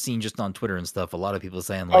what I've seen just on Twitter and stuff, a lot of people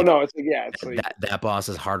saying that boss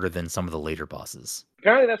is harder than some of the later bosses.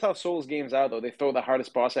 Apparently that's how Souls games are, though. They throw the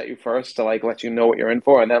hardest boss at you first to let you know what you're in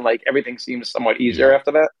for, and then everything seems somewhat easier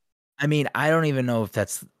after that. I mean, I don't even know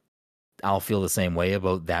if I'll feel the same way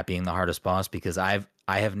about that being the hardest boss, because I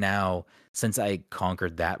have now, since I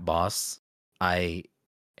conquered that boss, I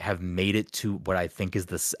have made it to what I think is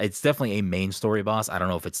it's definitely a main story boss. I don't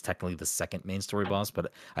know if it's technically the second main story boss,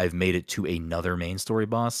 but I've made it to another main story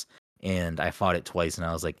boss, and I fought it twice, and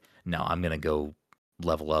I was like, no, I'm going to go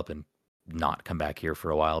level up and not come back here for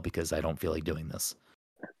a while because I don't feel like doing this.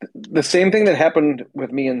 The same thing that happened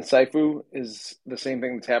with me in Saifu is the same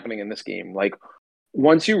thing that's happening in this game.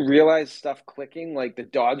 Once you realize stuff clicking, the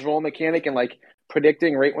dodge roll mechanic and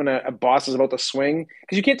predicting right when a boss is about to swing,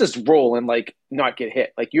 because you can't just roll and not get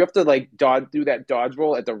hit. You have to do that dodge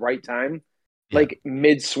roll at the right time,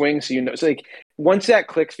 mid swing, so so once that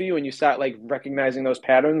clicks for you and you start recognizing those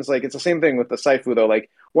patterns, it's the same thing with the Saifu though.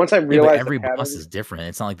 Once I realized every boss is different.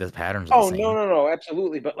 It's not like the patterns are the same. No,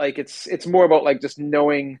 absolutely. But it's more about just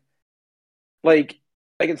knowing, in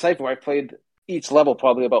Saifu, I played each level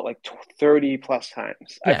probably about 30 plus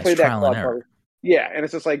times. Yeah, I played that trial and error. Yeah, and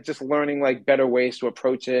it's just learning better ways to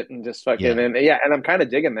approach it and just fucking and I'm kind of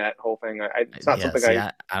digging that whole thing. It's not something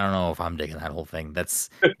I don't know if I'm digging that whole thing. It's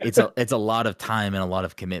a lot of time and a lot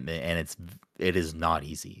of commitment, and it is not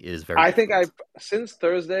easy. It is very. I think since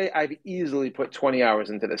Thursday I've easily put 20 hours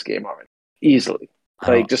into this game already. Easily.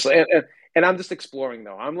 Like just and I'm just exploring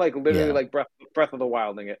though. I'm like literally like Breath of the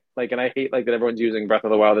Wilding it. Like, and I hate like that everyone's using Breath of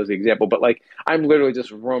the Wild as the example, but like I'm literally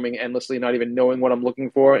just roaming endlessly, not even knowing what I'm looking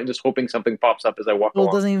for, and just hoping something pops up as I walk along.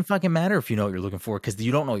 It doesn't even fucking matter if you know what you're looking for, because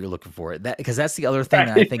you don't know what you're looking for. Because that's the other thing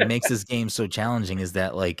that I think makes this game so challenging, is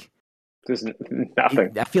that like there's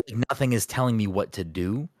nothing. I feel like nothing is telling me what to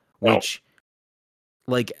do, which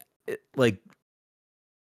like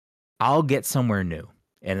I'll get somewhere new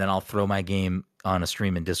and then I'll throw my game on a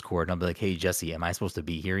stream in Discord and I'll be like, hey, Jesse, am I supposed to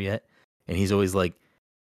be here yet? And he's always like,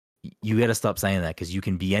 you got to stop saying that because you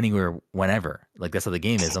can be anywhere whenever. Like, that's how the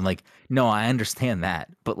game is. I'm like, no, I understand that.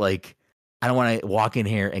 But like, I don't want to walk in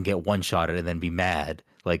here and get one-shotted and then be mad.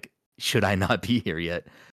 Like, should I not be here yet?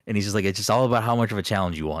 And he's just like, it's just all about how much of a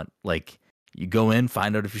challenge you want. Like, you go in,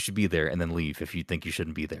 find out if you should be there, and then leave if you think you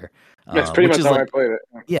shouldn't be there. That's pretty much how I played it.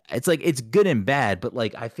 Yeah, it's like, it's good and bad, but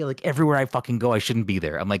like, I feel like everywhere I fucking go, I shouldn't be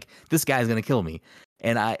there. I'm like, this guy's gonna kill me,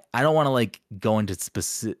 and I don't want to like go into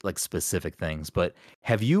specific things. But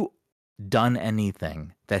have you done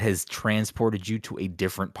anything that has transported you to a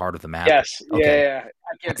different part of the map? Yes. Okay. Yeah.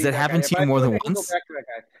 Has it happened to you more than once?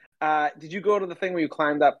 Did you go to the thing where you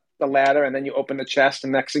climbed up the ladder and then you open the chest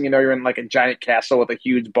and next thing you know you're in like a giant castle with a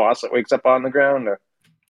huge boss that wakes up on the ground? Or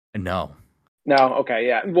no. Okay,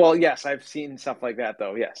 yeah. Well, yes, I've seen stuff like that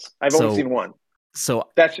though. Yes, I've only seen one. So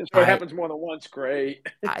that's just what happens more than once. Great.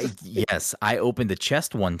 I opened the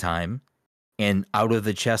chest one time, and out of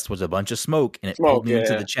the chest was a bunch of smoke, and it pulled me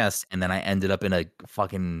into the chest, and then I ended up in a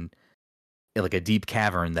fucking like a deep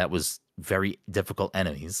cavern that was very difficult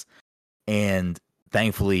enemies, and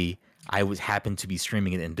thankfully I happened to be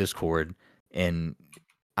streaming it in Discord, and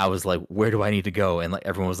I was like, where do I need to go? And like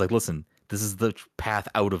everyone was like, listen, this is the path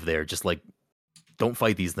out of there. Just like, don't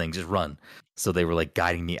fight these things, just run. So they were like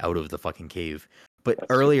guiding me out of the fucking cave. But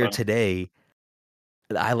earlier today,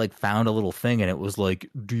 I like found a little thing and it was like,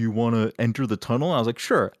 do you want to enter the tunnel? And I was like,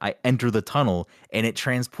 sure. I enter the tunnel and it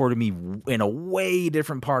transported me in a way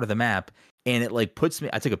different part of the map. And it like puts me,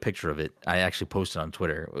 I took a picture of it. I actually posted on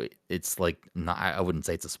Twitter. It's like, not, I wouldn't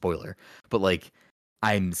say it's a spoiler, but like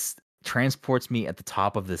transports me at the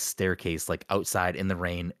top of this staircase, like outside in the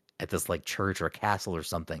rain at this like church or castle or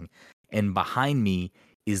something. And behind me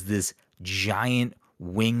is this giant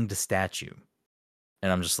winged statue.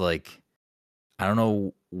 And I'm just like, I don't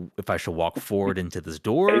know if I should walk forward into this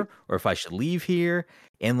door or if I should leave here.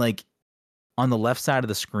 And like on the left side of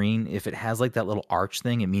the screen, if it has like that little arch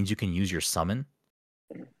thing, it means you can use your summon.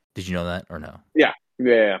 Did you know that or no? Yeah.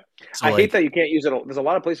 So I hate that you can't use it. There's a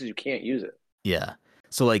lot of places you can't use it. Yeah.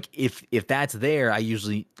 So like if that's there, I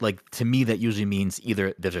usually like, to me that usually means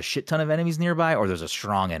either there's a shit ton of enemies nearby or there's a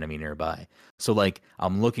strong enemy nearby. So like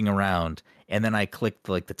I'm looking around and then I click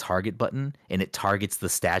like the target button and it targets the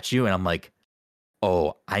statue and I'm like,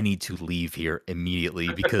 oh, I need to leave here immediately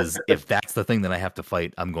because if that's the thing that I have to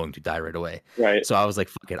fight, I'm going to die right away. Right. So I was like,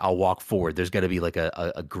 fuck it, I'll walk forward. There's got to be like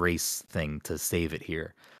a grace thing to save it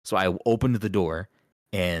here. So I opened the door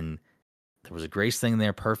and there was a grace thing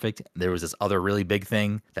there, perfect. There was this other really big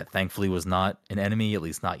thing that thankfully was not an enemy, at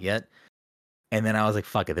least not yet. And then I was like,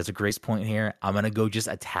 fuck it, there's a grace point here. I'm going to go just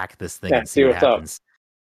attack this thing and see what happens.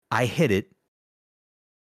 I hit it.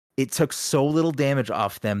 It took so little damage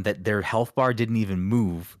off them that their health bar didn't even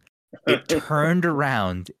move. It turned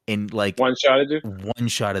around and like one-shotted you?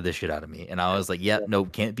 One-shotted the shit out of me. And I was like, yep,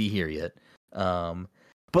 nope, can't be here yet. But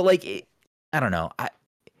like, I don't know.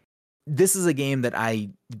 This is a game that I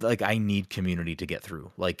need community to get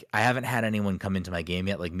through. Like I haven't had anyone come into my game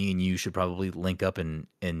yet. Like me and you should probably link up and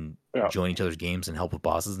join each other's games and help with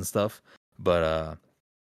bosses and stuff. But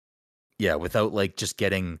yeah, without like just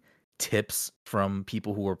getting tips from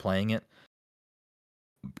people who are playing it,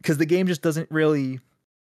 because the game just doesn't really.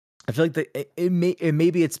 I feel like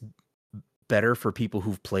maybe it's better for people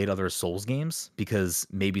who've played other Souls games because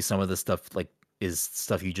maybe some of the stuff like is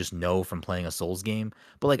stuff you just know from playing a Souls game.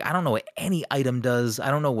 But like, I don't know what any item does. I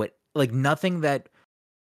don't know what, like nothing that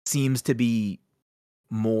seems to be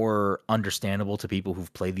more understandable to people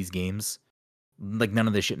who've played these games. Like none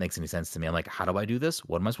of this shit makes any sense to me. I'm like, how do I do this?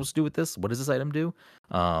 What am I supposed to do with this? What does this item do?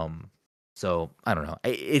 So I don't know.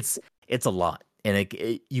 It's a lot. And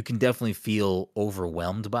you can definitely feel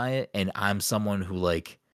overwhelmed by it. And I'm someone who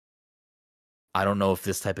like, I don't know if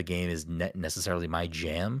this type of game is necessarily my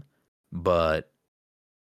jam, but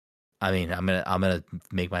I mean, I'm gonna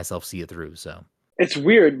make myself see it through. So it's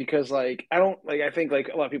weird because like I think like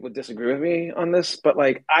a lot of people disagree with me on this, but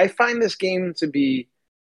like I find this game to be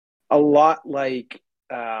a lot like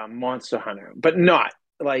Monster Hunter, but not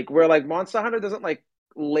like where like Monster Hunter doesn't like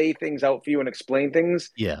lay things out for you and explain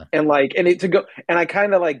things. Yeah. And like, and I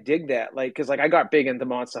kind of like dig that, like, because like I got big into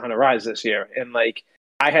Monster Hunter Rise this year, and like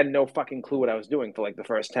I had no fucking clue what I was doing for like the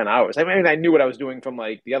first 10 hours. I mean, I knew what I was doing from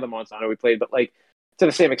like the other Monster Hunter we played, but like to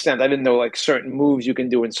the same extent, I didn't know like certain moves you can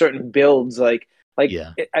do in certain builds, in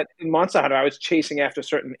Monster Hunter, I was chasing after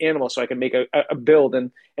certain animals so I could make a build.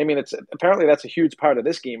 And I mean, apparently that's a huge part of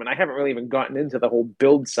this game. And I haven't really even gotten into the whole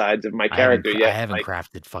build sides of my character yet. I haven't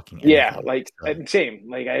crafted fucking anything. Yeah, like same.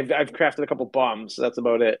 Like I've crafted a couple bombs. So that's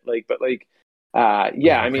about it. Like, but like,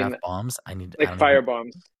 I mean, bombs. Fire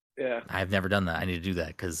bombs. Yeah, I've never done that. I need to do that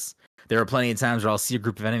because there are plenty of times where I'll see a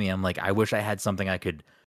group of enemy. I'm like, I wish I had something I could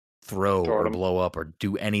throw or blow up or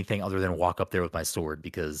do anything other than walk up there with my sword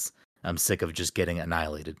because I'm sick of just getting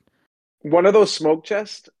annihilated. One of those smoke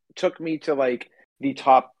chests took me to like the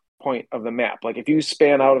top point of the map. Like if you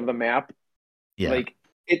span out of the map, like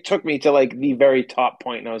it took me to like the very top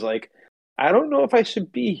point, and I was like, I don't know if I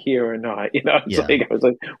should be here or not. You know, like I was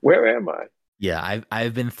like, where am I? Yeah,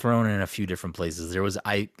 I've been thrown in a few different places. There was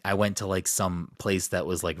I went to like some place that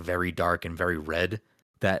was like very dark and very red.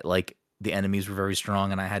 That like the enemies were very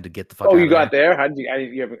strong, and I had to get the fuck. Oh, you got there? How did you? I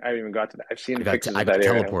haven't even got to that. I've seen pictures I of got that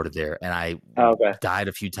teleported there, and I died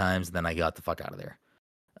a few times, and then I got the fuck out of there.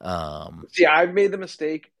 See, I've made the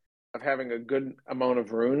mistake of having a good amount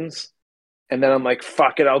of runes, and then I'm like,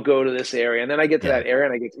 fuck it, I'll go to this area, and then I get to that area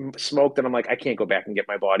and I get smoked, and I'm like, I can't go back and get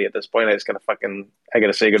my body at this point. I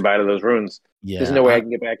gotta say goodbye to those runes. Yeah, there's no way I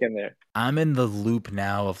can get back in there. I'm in the loop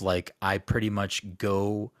now of like I pretty much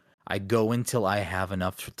go until I have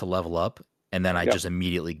enough to level up, and then I just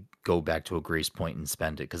immediately go back to a grace point and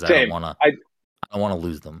spend it because I don't want to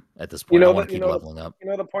lose them at this point. I want to keep leveling up. You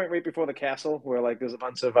know the point right before the castle where like there's a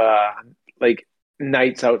bunch of like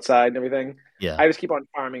knights outside and everything? Yeah. I just keep on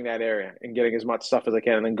farming that area and getting as much stuff as I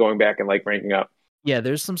can and then going back and like ranking up. Yeah,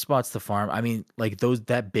 there's some spots to farm. I mean, like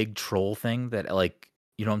that big troll thing that like,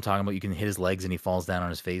 you know what I'm talking about? You can hit his legs and he falls down on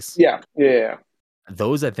his face. Yeah.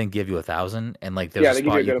 Those I think give you 1,000, and like there's a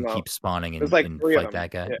spot you can keep spawning and fight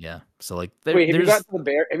that guy. Yeah. So like, wait, have you got to the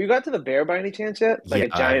bear? Have you got to the bear by any chance yet? Like a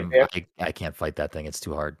giant bear? I can't fight that thing. It's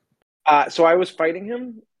too hard. So I was fighting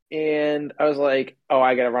him, and I was like, "Oh,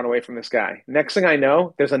 I gotta run away from this guy." Next thing I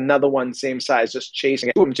know, there's another one same size just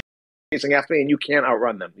chasing after me, and you can't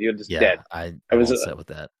outrun them. You're just dead. I was upset with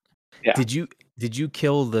that. Yeah. Did you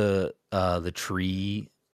kill the tree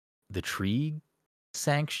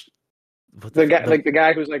sanction? The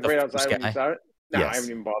guy who's like right outside when you saw it? No, yes. I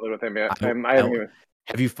haven't even bothered with him yet. I haven't even.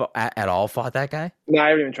 Have you at all fought that guy? No, I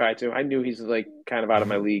haven't even tried to. I knew he's like kind of out of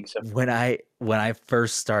my league. So when I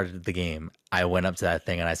first started the game, I went up to that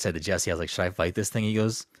thing and I said to Jesse, I was like, "Should I fight this thing?" He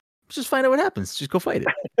goes, "Just find out what happens. Just go fight it."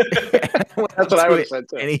 That's what I would have said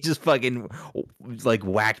too. And he just fucking like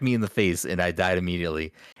whacked me in the face, and I died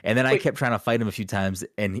immediately. And then I kept trying to fight him a few times,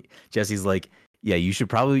 and Jesse's like, "Yeah, you should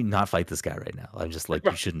probably not fight this guy right now." I'm just like,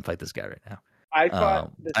 "You shouldn't fight this guy right now." I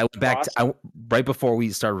thought I went back right before we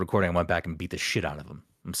started recording. I went back and beat the shit out of him.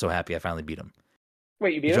 I'm so happy I finally beat him.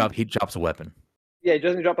 Wait, you beat him? He drops a weapon. Yeah, he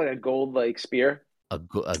doesn't drop like a gold like spear. A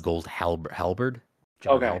gold halberd.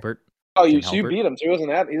 Okay. Halbert. Oh, you beat him. So he was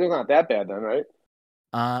not that bad then, right?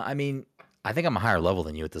 I mean, I think I'm a higher level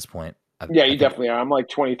than you at this point. You definitely are. I'm like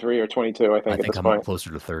 23 or 22, I think at this point. I'm closer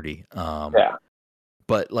to 30. Yeah.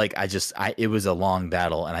 But like it was a long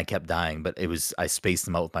battle and I kept dying, but I spaced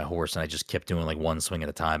them out with my horse and I just kept doing like one swing at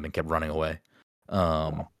a time and kept running away.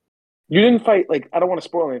 You didn't fight, like, I don't want to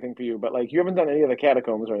spoil anything for you, but like you haven't done any of the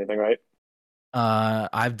catacombs or anything, right?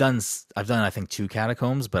 I've done I think 2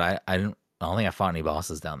 catacombs, but I don't think I fought any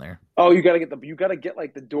bosses down there. Oh, you gotta get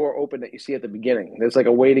like the door open that you see at the beginning. There's like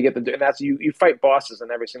a way to get the door, and that's you fight bosses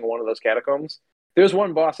in every single one of those catacombs. There's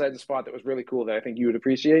one boss I just fought that was really cool that I think you would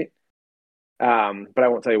appreciate. But I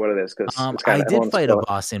won't tell you what it is because I did fight a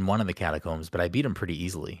boss in one of the catacombs, but I beat him pretty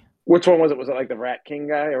easily. Which one was it? Was it like the Rat King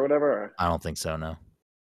guy or whatever? Or? I don't think so. No.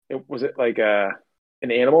 Was it like an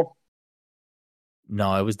animal?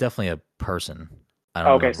 No, it was definitely a person. I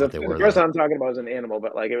don't know so the person I'm talking about is an animal,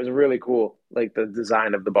 but like it was really cool, like the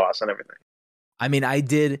design of the boss and everything. I mean,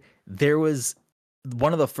 there was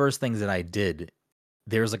one of the first things that I did.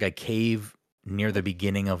 There was like a cave near the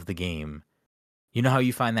beginning of the game. You know how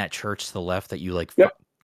you find that church to the left that you like? Yep.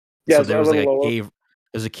 Yeah. So there was like a cave.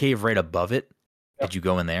 There's a cave right above it. Yep. Did you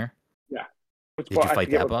go in there? Yeah. Did you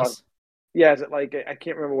fight that boss? Yeah. Is it like I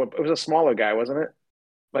can't remember what it was? A smaller guy, wasn't it?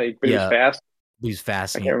 Like, but he was fast. He was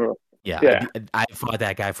fast. I can't remember. Yeah. I fought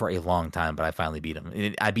that guy for a long time, but I finally beat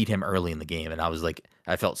him. I beat him early in the game, and I was like,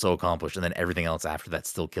 I felt so accomplished. And then everything else after that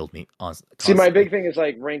still killed me. See, my big thing is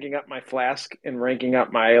like ranking up my flask and ranking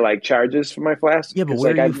up my like charges for my flask. Yeah, but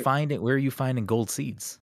where are you finding gold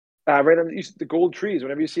seeds? Right on the gold trees.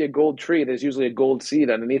 Whenever you see a gold tree, there's usually a gold seed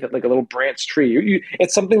underneath it, like a little branch tree.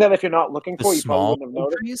 It's something that if you're not looking The for, you probably small wouldn't have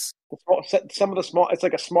noticed. trees? Some of the small, it's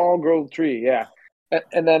like a small gold tree, yeah.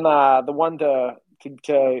 And then the one to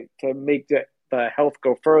make the health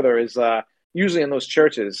go further is usually in those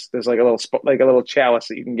churches. There's like a little chalice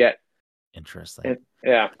that you can get. Interesting.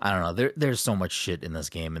 Yeah. I don't know. There's so much shit in this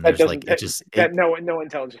game, and there's like no one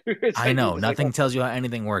tells you. I know nothing tells you how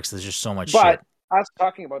anything works. There's just so much shit. But us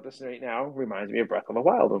talking about this right now reminds me of Breath of the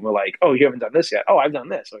Wild, and we're like, "Oh, you haven't done this yet? Oh, I've done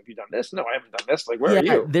this. Oh, have you done this? No, I haven't done this. Like, where are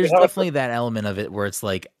you?" There's definitely that element of it where it's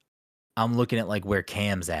like I'm looking at like where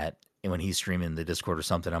Cam's at, and when he's streaming the Discord or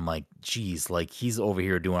something, I'm like, "Geez, like he's over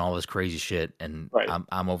here doing all this crazy shit, and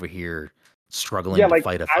I'm over here." Struggling to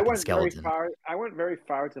fight a fucking skeleton. I went very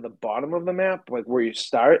far to the bottom of the map, like where you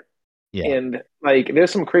start. Yeah. And like,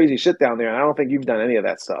 there's some crazy shit down there, and I don't think you've done any of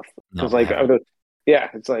that stuff. Because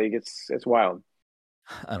it's like it's wild.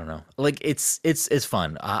 I don't know. Like it's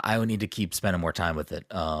fun. I would need to keep spending more time with it.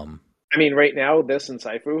 I mean, right now, this and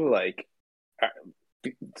Saifu, like,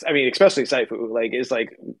 especially Saifu, like, is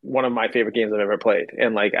like one of my favorite games I've ever played,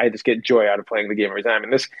 and like I just get joy out of playing the game every time.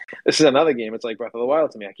 And this is another game. It's like Breath of the Wild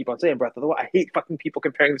to me. I keep on saying Breath of the Wild. I hate fucking people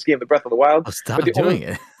comparing this game to Breath of the Wild. Oh, stop doing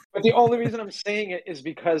it. But the only reason I'm saying it is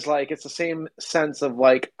because like it's the same sense of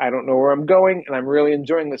like I don't know where I'm going, and I'm really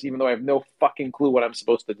enjoying this, even though I have no fucking clue what I'm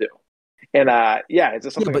supposed to do. And it's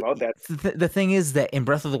just something about that. The thing is that in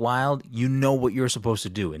Breath of the Wild, you know what you're supposed to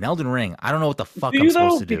do. In Elden Ring, I don't know what the fuck I'm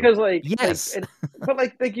supposed to do. Because like yes, but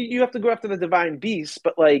like you have to go after the divine beasts,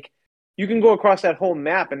 but like you can go across that whole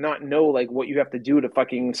map and not know like what you have to do to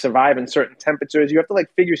fucking survive in certain temperatures. You have to like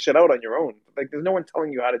figure shit out on your own. Like there's no one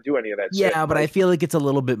telling you how to do any of that shit. Yeah, but I feel like it's a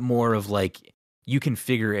little bit more of like you can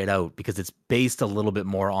figure it out because it's based a little bit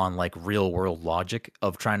more on like real world logic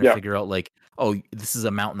of trying to figure out like, oh, this is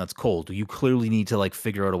a mountain that's cold. You clearly need to like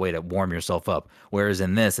figure out a way to warm yourself up. Whereas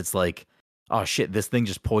in this, it's like, oh shit, this thing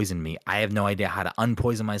just poisoned me. I have no idea how to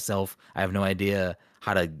unpoison myself. I have no idea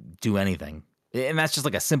how to do anything. And that's just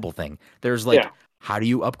like a simple thing. There's like, how do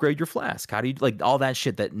you upgrade your flask? How do you like all that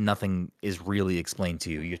shit that nothing is really explained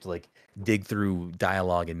to you? You have to like dig through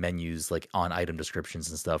dialogue and menus like on item descriptions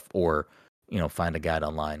and stuff, or find a guide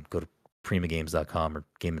online. Go to primagames.com or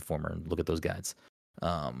Game Informer and look at those guides,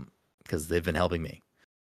 because they've been helping me.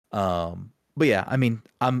 But yeah, I mean,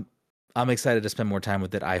 I'm excited to spend more time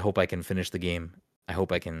with it. I hope I can finish the game. I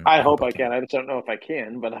hope I can. I hope I can. I just don't know if I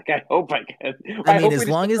can, but like I hope I can. I mean, as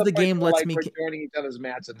long as the game lets me joining each other's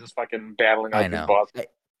mats and just fucking battling. I know.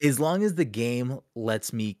 As long as the game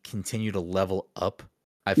lets me continue to level up,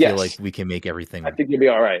 I feel like we can make everything. I think you'll be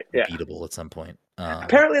all right. Yeah, beatable at some point.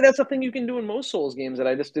 Apparently, that's a thing you can do in most Souls games that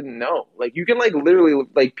I just didn't know. Like you can like literally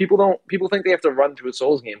like people think they have to run through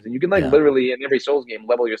Souls games, and you can like literally in every Souls game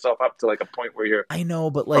level yourself up to like a point where you're. I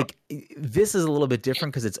know, but like this is a little bit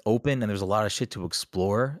different because it's open and there's a lot of shit to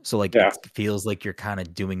explore. So like it feels like you're kind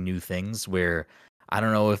of doing new things. Where I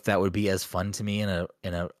don't know if that would be as fun to me in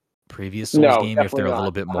a previous Souls game if they're a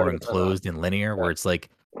little bit more enclosed and linear, where it's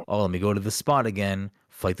like, oh, let me go to the spot again,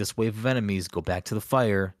 fight this wave of enemies, go back to the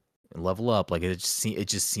fire. And level up. Like it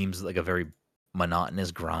just seems like a very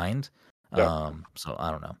monotonous grind. So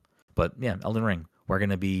I don't know, but yeah, Elden Ring. We're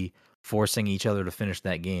gonna be forcing each other to finish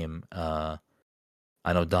that game. I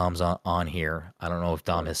know Dom's on here. I don't know if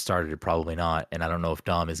Dom has started it. Probably not. And I don't know if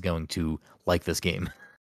Dom is going to like this game.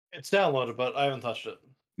 It's downloaded, but I haven't touched it.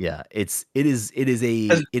 Yeah, it is a.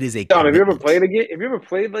 Dom, have you ever played a game? Have you ever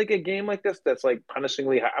played like a game like this that's like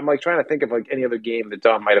punishingly hard? I'm like trying to think of like any other game that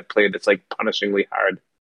Dom might have played that's like punishingly hard.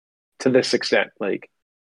 To this extent, like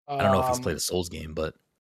I don't know if he's played a Souls game, but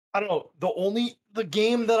I don't know. The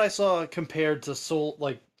game that I saw compared to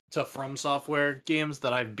to From Software games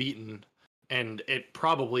that I've beaten, and it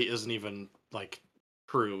probably isn't even like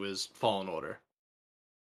true, is Fallen Order.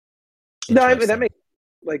 No, I mean that makes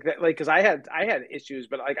like that because I had issues,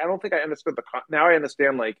 but like I don't think I understood now I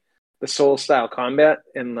understand like the Souls style combat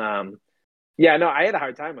and I had a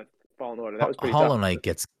hard time with Fallen Order. That was pretty Hollow tough. Knight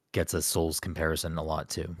gets a Souls comparison a lot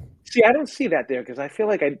too. See, I don't see that there because I feel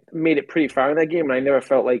like I made it pretty far in that game, and I never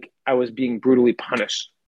felt like I was being brutally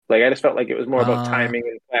punished. Like I just felt like it was more about timing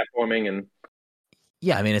and platforming and.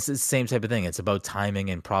 Yeah, I mean it's the same type of thing. It's about timing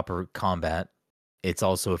and proper combat. It's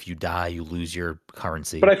also if you die, you lose your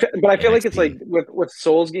currency. But I feel like it's like with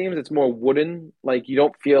Souls games, it's more wooden. Like you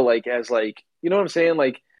don't feel like as like you know what I'm saying.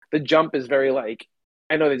 Like the jump is very like.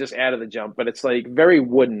 I know they just added the jump, but it's like very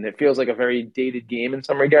wooden. It feels like a very dated game in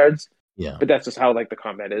some regards. Yeah. But that's just how like the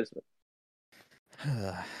combat is.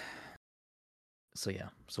 So yeah.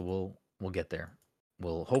 So we'll get there.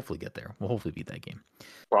 We'll hopefully get there. We'll hopefully beat that game.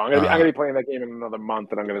 Well, I'm gonna be playing that game in another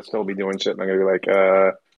month, and I'm gonna still be doing shit. And I'm gonna be like,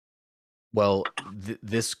 Well,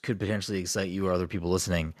 this could potentially excite you or other people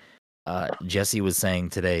listening. Jesse was saying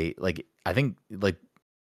today, like, I think like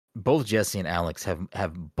both Jesse and Alex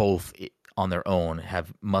have both on their own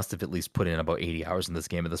must have at least put in about 80 hours in this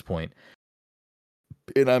game at this point.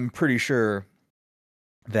 And I'm pretty sure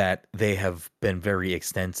that they have been very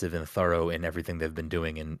extensive and thorough in everything they've been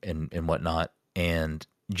doing and whatnot. And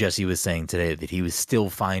Jesse was saying today that he was still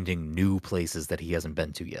finding new places that he hasn't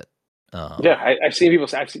been to yet. I've seen people.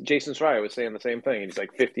 Jason Schreier was saying the same thing. He's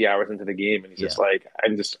like 50 hours into the game, and he's just like,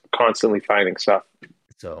 I'm just constantly finding stuff.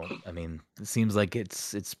 So, I mean, it seems like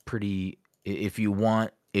it's pretty. If you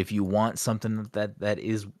want something that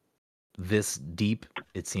is this deep,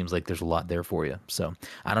 it seems like there's a lot there for you. So,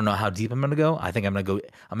 I don't know how deep I'm gonna go. I think I'm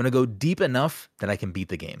gonna go deep enough that I can beat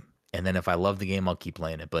the game. And then if I love the game, I'll keep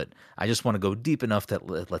playing it. But I just want to go deep enough that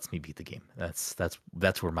it lets me beat the game. That's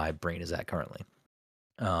where my brain is at currently.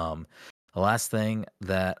 The last thing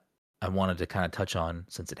that I wanted to kind of touch on,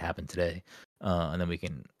 since it happened today, and then we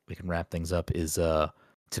can wrap things up, is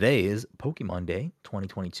today is Pokemon Day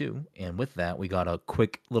 2022, and with that we got a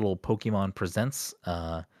quick little Pokemon Presents.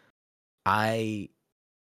 I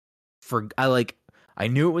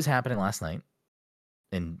knew it was happening last night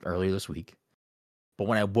and earlier this week, but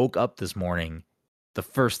when I woke up this morning, the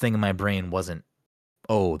first thing in my brain wasn't,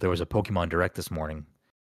 oh, there was a Pokemon Direct this morning.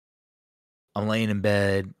 I'm laying in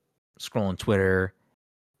bed, scrolling Twitter,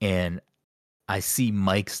 and I see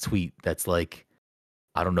Mike's tweet that's like,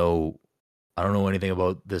 I don't know anything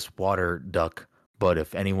about this water duck, but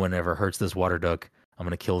if anyone ever hurts this water duck, I'm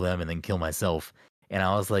gonna kill them and then kill myself. And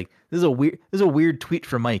I was like, this is a weird tweet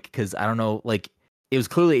from Mike, because I don't know, like, it was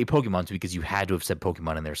clearly a Pokemon tweet because you had to have said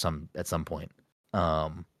Pokemon in there at some point.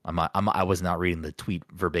 I was not reading the tweet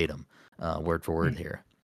verbatim, word for word here,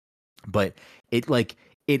 but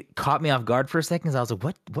it caught me off guard for a second. I was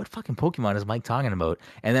like, what fucking Pokemon is Mike talking about?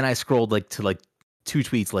 And then I scrolled to 2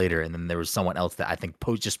 tweets later, and then there was someone else that I think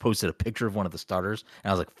just posted a picture of one of the starters,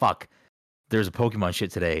 and I was like, fuck, there's a Pokemon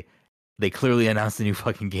shit today. They clearly announced a new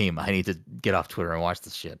fucking game. I need to get off Twitter and watch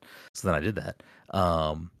this shit. So then I did that.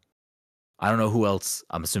 I don't know who else.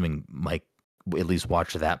 I'm assuming Mike at least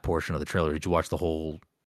watched that portion of the trailer. Did you watch the whole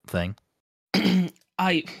thing?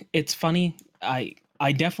 It's funny. I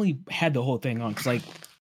definitely had the whole thing on, because, like,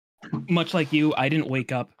 much like you, I didn't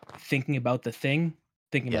wake up thinking about the thing,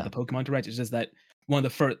 thinking about the Pokemon Direct. It's just that one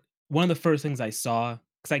of the first things I saw,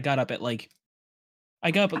 because I got up at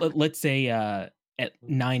let's say at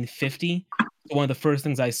 9:50. One of the first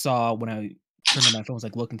things I saw when I turned on my phone, was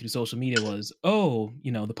like looking through social media, was, oh,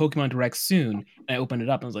 the Pokemon Direct soon. And I opened it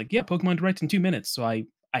up and I was like, yeah, Pokemon Direct in 2 minutes. So I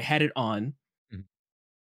had it on, and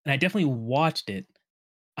I definitely watched it.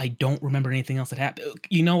 I don't remember anything else that happened.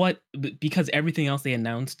 You know what? Because everything else they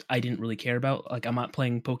announced, I didn't really care about. Like, I'm not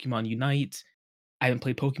playing Pokemon Unite. I haven't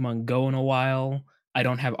played Pokemon Go in a while. I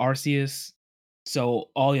don't have Arceus. So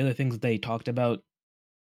all the other things they talked about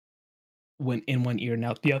went in one ear and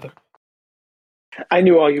out the other. I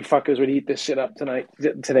knew all you fuckers would eat this shit up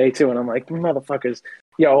today too, and I'm like, motherfuckers,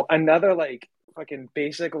 another fucking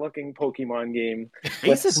basic looking Pokemon game.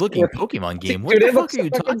 Pokemon game. What Dude, the fuck are you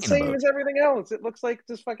talking about? Same as everything else. It looks like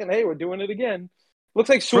just fucking, hey, we're doing it again. Looks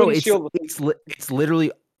like Sword and Shield. It's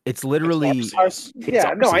literally.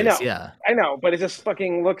 Yeah, no, I know. Yeah, I know, but it just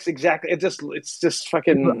fucking looks exactly. It's just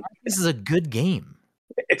fucking. This is a good game.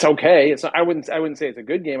 It's okay. It's not, I wouldn't say it's a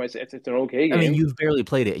good game. It's an okay game. I mean, you've barely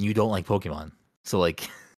played it, and you don't like Pokemon, so like.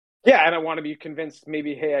 Yeah, and I want to be convinced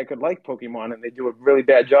maybe, hey, I could like Pokemon, and they do a really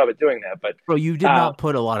bad job at doing that. But bro, you did not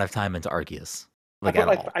put a lot of time into Arceus. I've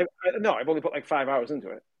only put 5 hours into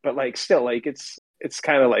it. But still, it's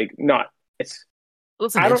kind of not. It's.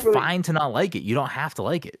 Listen, it's fine to not like it. You don't have to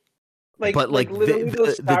like it. But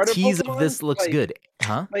the tease Pokemon, of this looks good,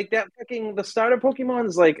 huh? Like that fucking the starter Pokemon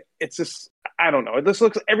is it's just, I don't know.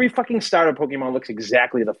 Every fucking starter Pokemon looks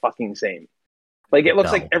exactly the fucking same. Like, it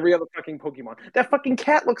looks like every other fucking Pokemon. That fucking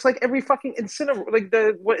cat looks like every fucking Incineroar. Like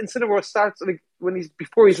what Incineroar starts when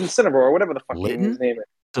before he's Incineroar or whatever the fuck his name is.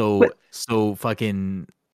 So fucking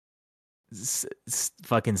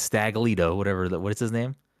Stagalito, whatever. What is his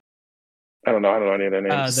name? I don't know any of their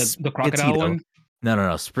names. The crocodile one. No.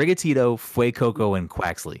 Sprigatito, Fuecoco, and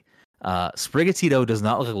Quaxley. Sprigatito does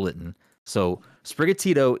not look like Litten. So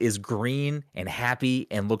Sprigatito is green and happy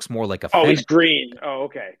and looks more like a. Oh, he's green. Oh,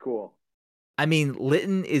 okay, cool. I mean,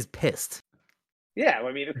 Litten is pissed. Yeah,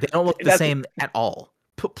 I mean, they don't look the same at all.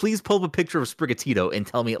 Please pull up a picture of Sprigatito and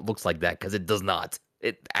tell me it looks like that, because it does not.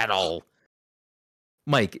 It at all.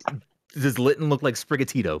 Mike, does Litten look like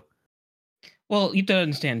Sprigatito? Well, you have to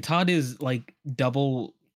understand, Todd is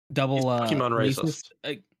double Pokemon racist.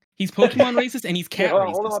 He's Pokemon racist, and he's cat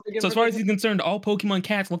racist. So as far as he's concerned, all Pokemon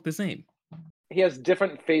cats look the same. he has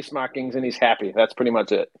different face markings and he's happy. That's pretty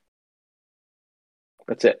much it.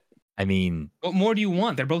 That's it. I mean, what more do you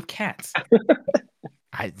want? They're both cats.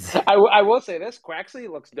 I will say this: Quaxley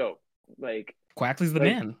looks dope. Like Quaxley's the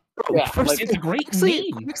man. Yeah, first, like, it's a great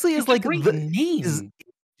name. Quaxley is like the name.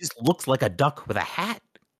 Just looks like a duck with a hat.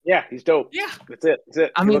 Yeah, he's dope. Yeah, that's it. That's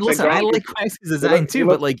it. I mean, listen, I like Quaxley's design too,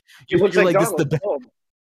 but like, he looks like this is the best. Donald.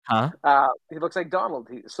 Huh? He looks like Donald.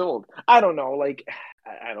 He's sold. I don't know. Like,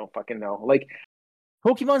 I don't fucking know. Like,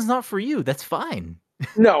 Pokemon's not for you. That's fine.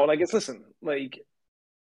 No, like listen, like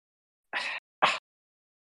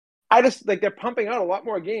I just like they're pumping out a lot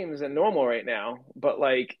more games than normal right now, but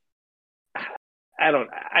like I don't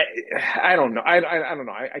know. I don't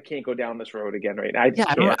know. I can't go down this road again right now. I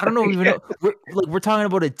don't know. Even know. We're talking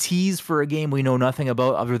about a tease for a game we know nothing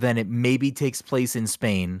about, other than it maybe takes place in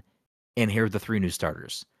Spain, and here are the 3 new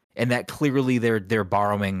starters, and that clearly they're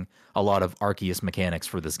borrowing a lot of Arceus mechanics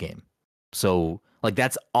for this game. So like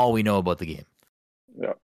that's all we know about the game.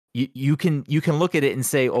 Yeah. You can look at it and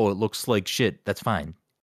say, oh, it looks like shit. That's fine.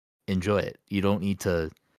 Enjoy it. You don't need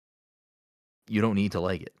to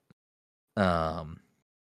like it. I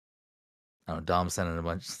don't know, Dom sending a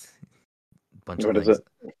bunch what of is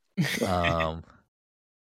things. It?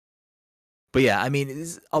 But yeah, I mean,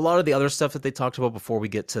 a lot of the other stuff that they talked about before we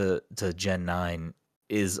get to Gen 9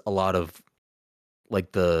 is a lot of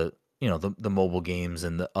like the mobile games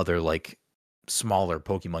and the other like smaller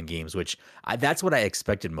Pokemon games, which that's what I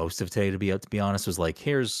expected most of today to be honest, was like,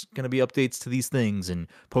 here's going to be updates to these things and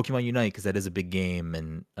Pokemon Unite, because that is a big game,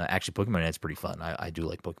 and actually Pokemon Unite's pretty fun. I do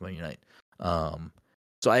like Pokemon Unite.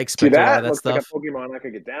 So I expect a lot of that stuff. Like a Pokemon I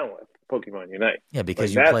could get down with. Pokemon Unite. Yeah,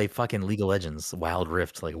 because like you play fucking League of Legends, Wild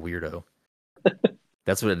Rift, like a weirdo.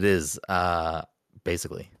 That's what it is.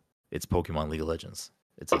 Basically, it's Pokemon League of Legends.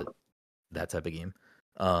 It's that type of game.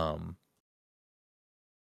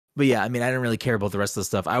 But yeah, I mean, I didn't really care about the rest of the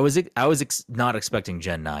stuff. I was not expecting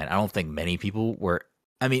Gen 9. I don't think many people were.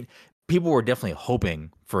 I mean, people were definitely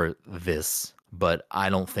hoping for this, but I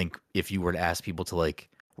don't think if you were to ask people to like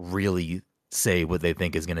really say what they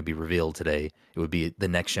think is going to be revealed today, it would be the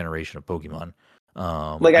next generation of Pokemon.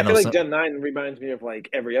 Like I feel like Gen 9 reminds me of like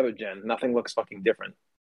every other gen. Nothing looks fucking different.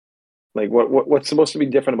 Like what's supposed to be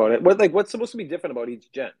different about it? What's supposed to be different about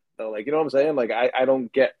each gen? So like, you know what I'm saying? Like I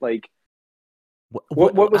don't get like.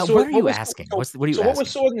 What are you asking? What are you asking? What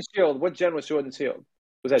was Sword and Shield? What gen was Sword and Shield?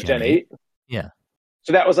 Was that Gen 8? Yeah.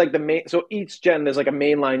 So that was like the main. So each gen, there's like a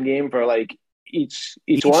mainline game for like each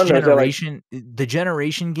one. Generation, the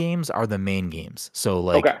generation games are the main games. So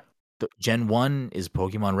like, Gen 1 is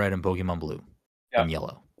Pokemon Red and Pokemon Blue and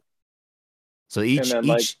Yellow. So each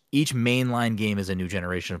mainline game is a new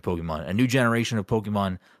generation of Pokemon. A new generation of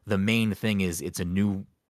Pokemon. The main thing is it's a new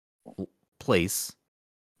place.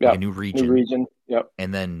 Like a new region. Yep.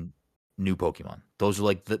 And then new Pokemon. Those are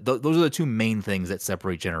like those are the 2 main things that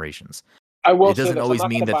separate generations. It doesn't always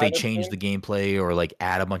mean that they change the gameplay or like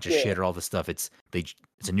add a bunch of shit or all this stuff. It's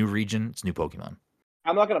a new region, it's new Pokemon.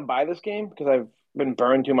 I'm not going to buy this game because I've been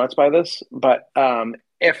burned too much by this. But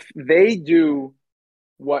if they do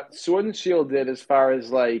what Sword and Shield did, as far as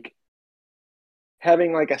like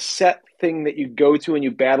having like a set thing that you go to and you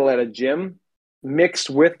battle at a gym mixed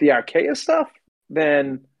with the Arceus stuff,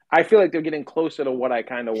 then I feel like they're getting closer to what I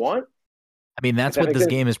kind of want. I mean, that's what this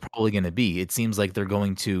game is probably going to be. It seems like they're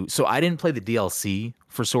going to. So I didn't play the DLC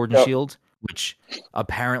for Sword and Shield, which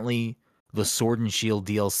apparently the Sword and Shield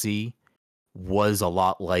DLC was a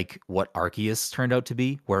lot like what Arceus turned out to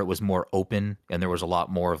be, where it was more open and there was a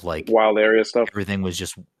lot more of like wild area stuff. Everything was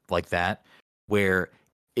just like that. Where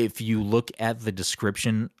if you look at the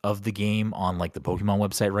description of the game on like the Pokemon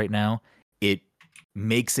website right now, it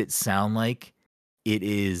makes it sound like it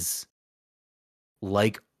is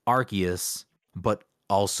like Arceus, but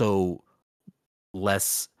also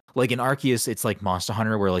less like in Arceus. It's like Monster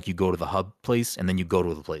Hunter, where like you go to the hub place and then you go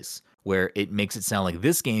to the place. Where it makes it sound like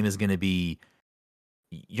this game is going to be,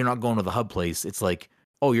 you're not going to the hub place. It's like,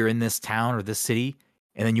 oh, you're in this town or this city,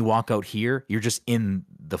 and then you walk out here. You're just in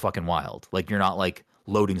the fucking wild. Like you're not like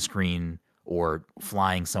loading screen or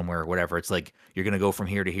flying somewhere or whatever. It's like you're going to go from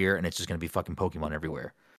here to here, and it's just going to be fucking Pokemon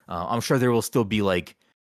everywhere. I'm sure there will still be like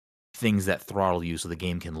things that throttle you so the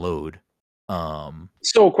game can load.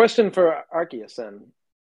 So question for Arceus then.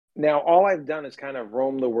 Now, all I've done is kind of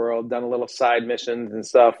roam the world, done a little side missions and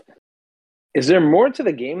stuff. Is there more to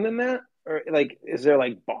the game than that? Or like, is there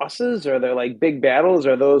like bosses? Or are there like big battles?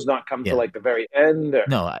 Or those not come to like the very end? Or...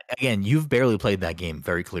 No, again, you've barely played that game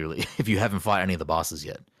very clearly if you haven't fought any of the bosses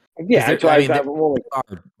yet. Yeah, there are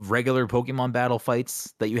regular Pokemon battle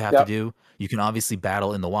fights that you have to do. You can obviously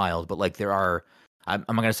battle in the wild, but like there are, I'm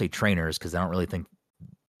not going to say trainers because I don't really think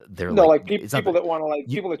they're No, like people that want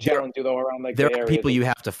to people that challenge you though around like there the are area. people you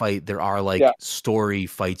have to fight. There are like story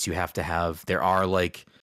fights you have to have. There are like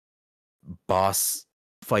boss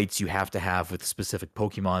fights you have to have with specific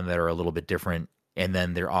Pokemon that are a little bit different, and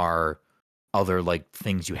then there are other like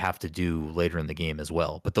things you have to do later in the game as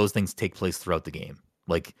well. But those things take place throughout the game.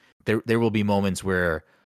 Like there will be moments where,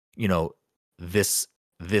 you know, this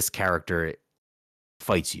character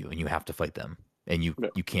fights you and you have to fight them, and you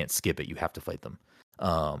can't skip it. You have to fight them.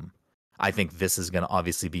 I think this is going to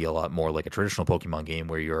obviously be a lot more like a traditional Pokemon game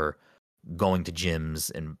where you're going to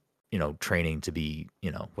gyms and, you know, training to be,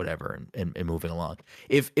 you know, whatever and moving along.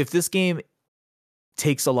 If this game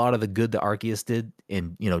takes a lot of the good that Arceus did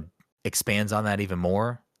and, you know, expands on that even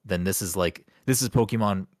more, then this is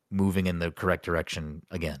Pokemon moving in the correct direction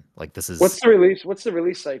again. Like this is what's the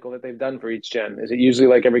release cycle that they've done for each gen? Is it usually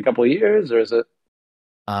like every couple of years, or is it?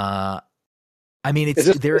 I mean, is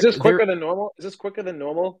this quicker than normal? Is this quicker than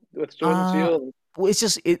normal with Sword and Shield? Well, it's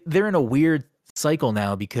just they're in a weird cycle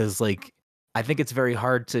now because, like, I think it's very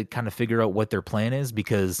hard to kind of figure out what their plan is,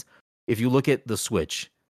 because if you look at the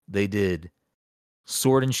Switch, they did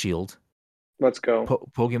Sword and Shield, Let's Go,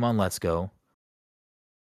 Pokemon Let's Go,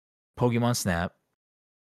 Pokemon Snap,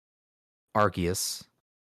 Arceus.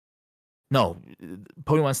 No,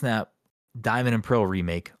 Pokemon Snap, Diamond and Pearl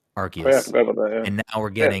remake, Arceus. Oh, yeah, I forgot about that, yeah. And now we're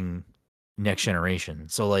getting next generation.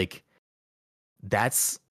 So like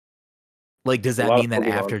that's like, does that mean that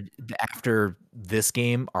after this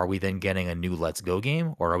game, are we then getting a new Let's Go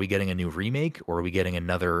game, or are we getting a new remake, or are we getting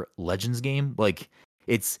another Legends game? Like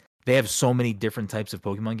they have so many different types of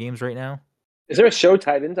Pokemon games right now. Is there a show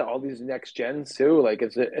tied into all these next gens too? Like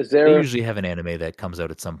is there They usually have an anime that comes out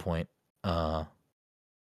at some point. Right,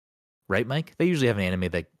 Mike? They usually have an anime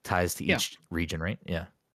that ties to each region, right? Yeah.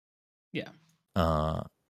 Yeah.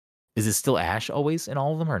 Is it still Ash always in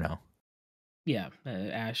all of them, or no? Yeah,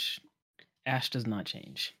 Ash does not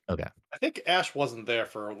change. Okay. I think Ash wasn't there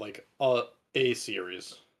for like a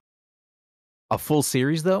series. A full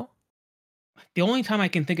series, though? The only time I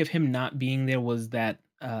can think of him not being there was that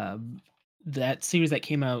that series that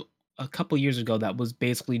came out a couple years ago that was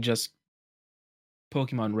basically just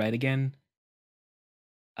Pokemon Red again.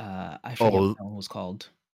 I forget what that one was called.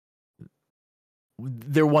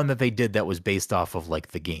 They're one that they did that was based off of like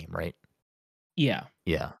the game, right? Yeah.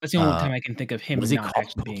 Yeah. That's the only time I can think of him was not it called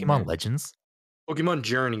actually being Pokemon there. Legends? Pokemon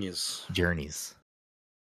Journeys.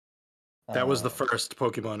 That was the first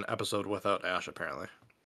Pokemon episode without Ash, apparently.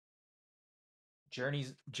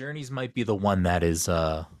 Journeys might be the one that is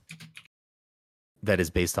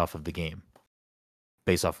based off of the game.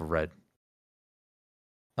 Based off of Red.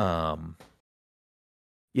 Yeah,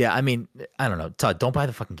 I mean, I don't know. Todd, don't buy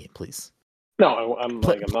the fucking game, please. No, I'm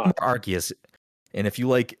not. Arceus, and if you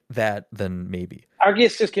like that, then maybe.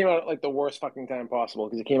 Arceus just came out at like the worst fucking time possible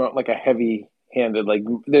because it came out like a heavy-handed. Like,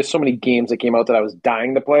 there's so many games that came out that I was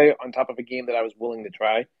dying to play on top of a game that I was willing to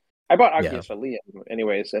try. I bought Arceus for Liam,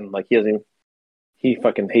 anyways, and like he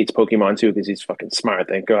fucking hates Pokemon too because he's fucking smart,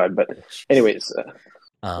 thank God. But anyways,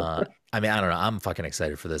 I mean, I don't know. I'm fucking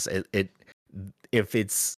excited for this.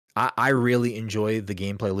 I really enjoy the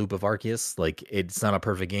gameplay loop of Arceus. Like, it's not a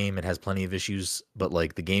perfect game. It has plenty of issues, but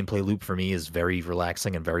like the gameplay loop for me is very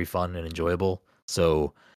relaxing and very fun and enjoyable.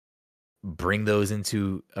 So bring those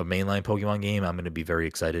into a mainline Pokemon game. I'm going to be very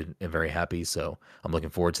excited and very happy. So I'm looking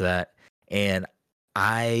forward to that. And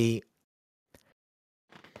I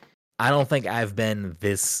don't think I've been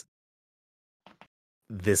this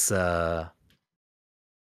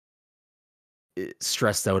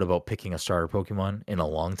stressed out about picking a starter Pokemon in a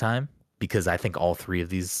long time, because I think all three of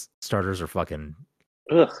these starters are fucking.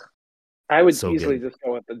 Ugh. I would easily just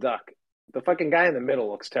go with the duck. The fucking guy in the middle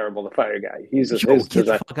looks terrible. The fire guy. He's just get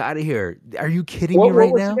the fuck out of here. Are you kidding me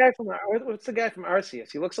right now? What's the guy from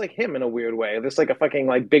Arceus? He looks like him in a weird way. There's like a fucking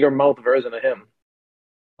like bigger mouth version of him.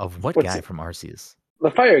 Of what guy from Arceus? The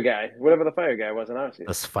fire guy. Whatever the fire guy was in Arceus.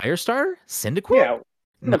 The fire starter? Cyndaquil? Yeah.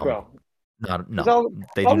 Cyndaquil. No.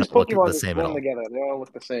 They do not look the same at all. Together. They all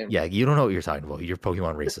look the same. Yeah, you don't know what you're talking about. You're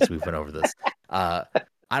Pokemon racist. We've been over this. I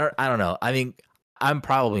don't know. I mean, I'm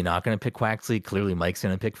probably not going to pick Quaxly. Clearly, Mike's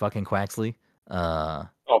going to pick fucking Quaxly.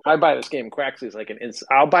 If I buy this game, Quaxly's like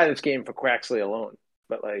I'll buy this game for Quaxly alone.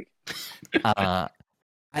 But like, I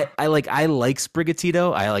like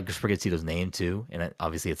Sprigatito. I like Sprigatito's name too, and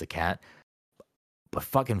obviously it's a cat. But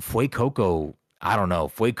fucking Fuecoco, I don't know.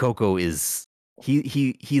 Fuecoco is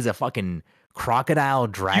he's a fucking crocodile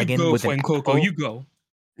dragon with an apple. You go.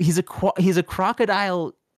 He's a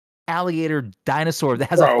crocodile alligator dinosaur that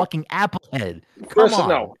has a fucking apple head. Come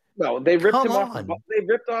on. No, they ripped Come him off. on. They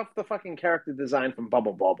ripped off the fucking character design from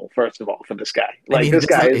Bubble Bobble. First of all, for this guy, I like mean, this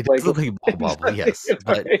guy it is like does look like Bubble Bobble, yes,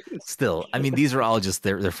 but it's- still, I mean, these are all just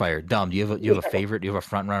they're fired. Dom, do you have a favorite? Do you have a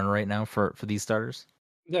front runner right now for these starters?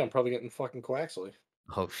 Yeah, I'm probably getting fucking Quaxley.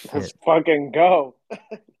 Oh Let's shit! fucking go.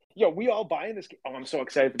 Yo, we all buying this game. Oh, I'm so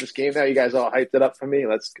excited for this game now. You guys all hyped it up for me.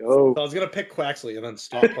 Let's go. So I was gonna pick Quaxley and then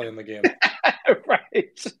stop playing the game.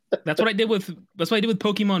 Right. That's what I did with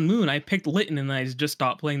Pokemon Moon. I picked Litten and I just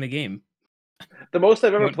stopped playing the game. The most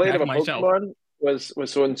I've ever Went played back of a on my shelf. Pokemon was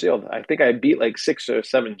Sword and Shield. I think I beat like 6 or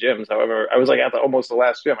 7 gyms. However, I was like at almost the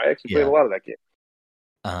last gym. I actually played Yeah. a lot of that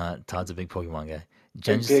game. Todd's a big Pokemon guy.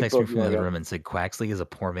 Jen just Big texted me from the Pokemon other guy. room and said Quaxley is a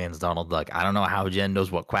poor man's Donald Duck. I don't know how Jen knows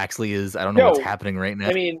what Quaxley is. I don't know what's No, happening right now.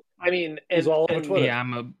 I mean, He's all over Twitter. Yeah,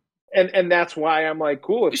 I'm a. and that's why I'm like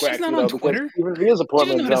cool with She's Quaxley not though, on because Twitter. even if he is a poor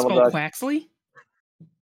She doesn't know man's how to Donald spell Duck. Quaxley.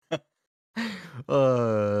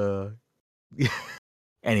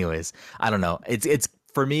 Anyways, I don't know. It's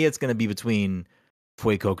for me. It's gonna be between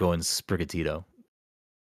Fuecoco and Sprigatito.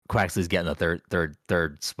 Quaxley's getting the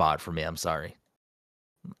third spot for me. I'm sorry.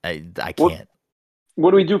 I can't.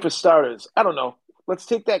 What do we do for starters? I don't know. Let's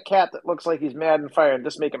take that cat that looks like he's mad and fire and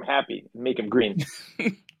just make him happy and make him green.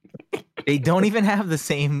 They don't even have the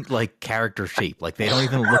same like character shape. Like they don't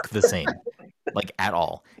even look the same, like at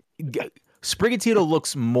all. Sprigatito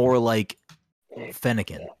looks more like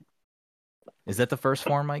Fennekin. Is that the first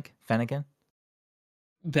form, Mike? Fennekin?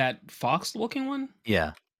 That fox-looking one?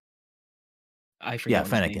 Yeah. I forget.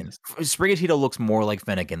 Yeah, Fennekin. Sprigatito looks more like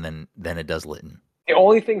Fennekin than it does Litten. The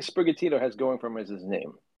only thing Sprigatito has going for him is his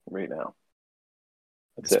name right now.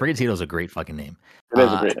 That's Sprigatito's a great fucking name. It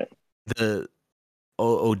is a great name. The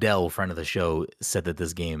Odell, friend of the show, said that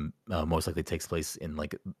this game most likely takes place in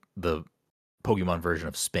like the Pokemon version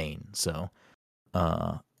of Spain. So,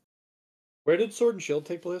 Where did Sword and Shield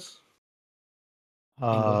take place?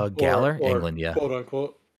 Galar, Or England, yeah, quote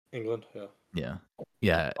unquote England,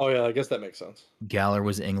 yeah. Oh yeah, I guess that makes sense. Galar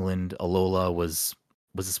was England. Alola was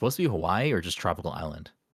it supposed to be Hawaii or just tropical island?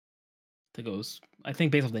 I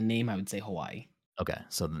think based on the name, I would say Hawaii. Okay,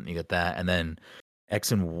 so then you get that, and then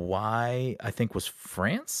X and Y, I think was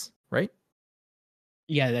France, right?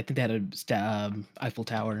 Yeah, I think they had a Eiffel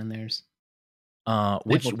Tower in theirs.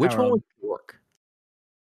 Which Eiffel one Tower. was New York?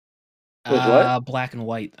 Was what? Black and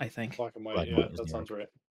white, I think. Black and white, Black and yeah, white is that New sounds right.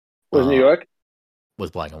 Was New York?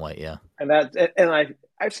 Was black and white, yeah. And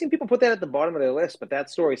I've seen people put that at the bottom of their list, but that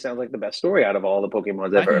story sounds like the best story out of all the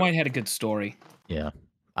Pokemon Black ever. and white had a good story. Yeah,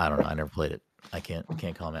 I don't know. I never played it. I can't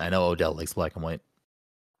comment. I know Odell likes black and white.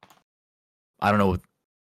 I don't know.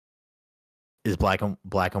 Is black and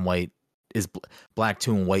white is Black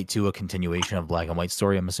 2 and White 2 a continuation of Black and White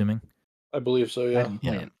story? I'm assuming. I believe so. I Yeah. didn't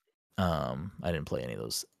play it. I didn't play any of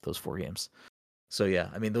those 4 games. So yeah,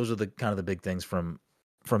 I mean those are the kind of the big things from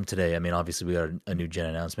today. I mean obviously we got a new gen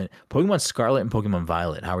announcement. Pokemon Scarlet and Pokemon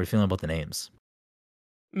Violet. How are we feeling about the names?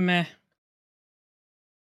 Meh. I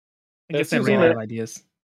That guess I seems ran alright. out of ideas.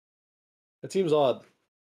 It seems odd.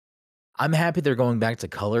 I'm happy they're going back to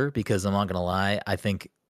color because I'm not gonna lie. I think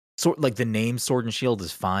like the name Sword and Shield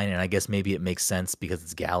is fine, and I guess maybe it makes sense because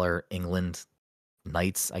it's Galar, England,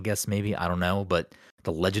 Knights. I guess maybe I don't know, but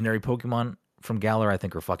the legendary Pokemon from Galar I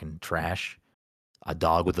think are fucking trash. A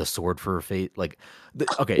dog with a sword for a face, like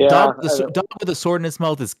Yeah, dog with a sword in its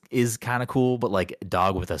mouth is kind of cool, but like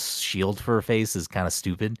dog with a shield for a face is kind of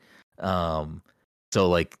stupid. So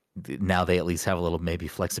like now they at least have a little maybe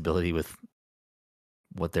flexibility with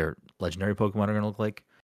what their legendary Pokemon are going to look like.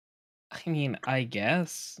 I mean, I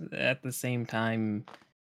guess at the same time,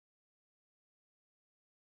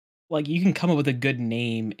 like you can come up with a good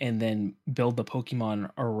name and then build the Pokemon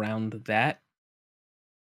around that.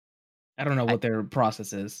 I don't know what their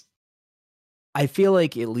process is. I feel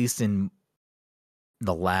like at least in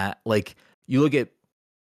the like you look at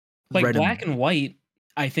Like Red Black and White,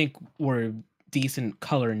 I think were decent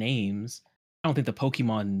color names. I don't think the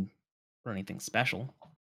Pokemon were anything special.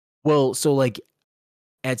 Well, so like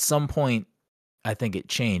at some point, I think it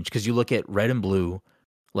changed because you look at Red and Blue,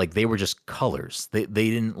 like they were just colors. They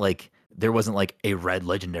didn't like there wasn't like a red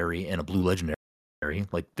legendary and a blue legendary.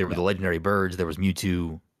 Like there were the legendary birds. There was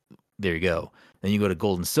Mewtwo. There you go. Then you go to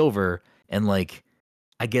Gold and Silver, and like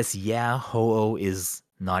I guess Ho-Oh is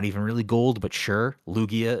not even really gold, but sure.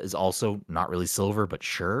 Lugia is also not really silver, but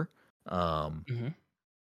sure. You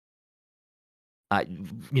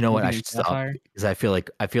know what? I should stop because I feel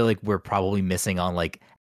like we're probably missing on like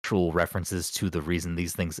actual references to the reason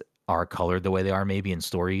these things are colored the way they are, maybe in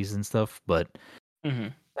stories and stuff. But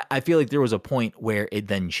I feel like there was a point where it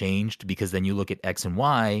then changed because then you look at X and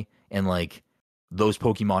Y and like those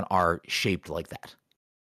Pokemon are shaped like that,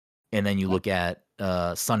 and then you look at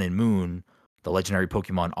Sun and Moon, the legendary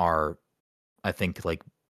Pokemon are, I think, like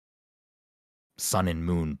Sun and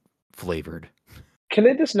Moon flavored. Can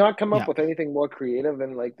they just not come up Yeah. with anything more creative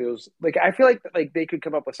than like those? Like, I feel like they could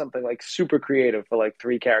come up with something like super creative for like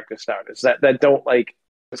 3-character starters that don't like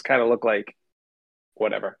just kind of look like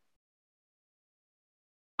whatever.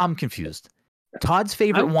 I'm confused. Todd's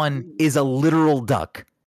favorite one is a literal duck.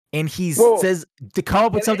 And he Whoa. says to come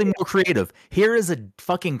up with something more creative. Here is a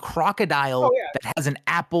fucking crocodile that has an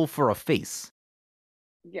apple for a face.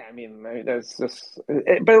 Yeah, I mean that's just.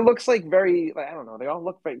 But it looks like very. I don't know. They all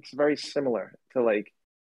look very similar to like.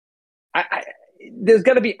 There's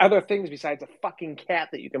got to be other things besides a fucking cat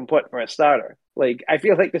that you can put for a starter. Like I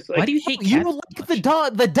feel like this. Like, why do you hate cats? You like the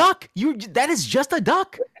duck? That is just a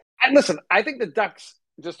duck. And listen, I think the duck's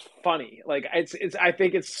just funny. Like it's I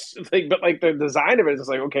think it's like, but like the design of it is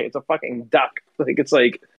just like, okay, it's a fucking duck. Like it's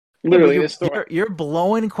like literally this story. You're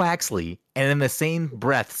blowing Quaxley and in the same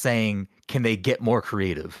breath saying, can they get more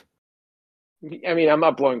creative? I mean, I'm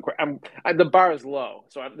not blowing. The bar is low,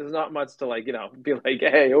 so there's not much to like, be like,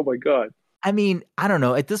 hey, oh my god. I mean, I don't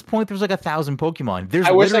know. At this point, there's like 1,000 Pokemon.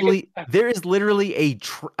 There is literally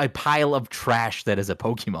a pile of trash that is a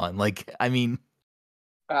Pokemon. Like, I mean.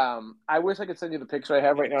 I wish I could send you the picture I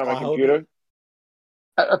have right now on my computer.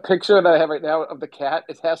 A picture that I have right now of the cat.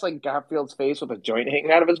 It has like Garfield's face with a joint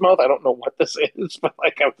hanging out of his mouth. I don't know what this is, but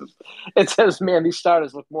like it says, "Man, these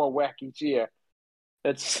starters look more wacky each year."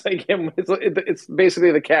 It's like him. It's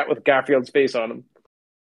basically the cat with Garfield's face on him.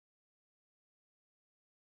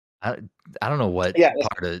 I don't know what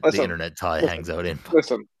part of the internet Todd hangs out in.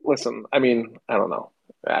 Listen. I mean, I don't know.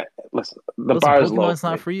 The bar is low. Pokemon's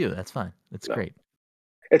not for you. That's fine. It's great.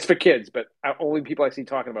 It's for kids, but only people I see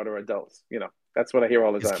talking about are adults. That's what I hear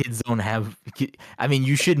all the time. Kids don't have. I mean,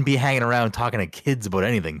 you shouldn't be hanging around talking to kids about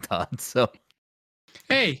anything, Todd. So,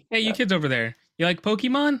 hey, you kids over there, you like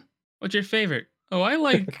Pokemon? What's your favorite? Oh, I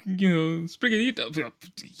like Sprigatito.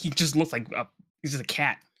 He just looks like he's just a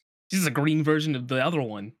cat. He's just a green version of the other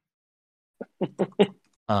one.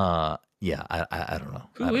 Yeah, I don't know.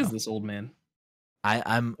 Who is this old man?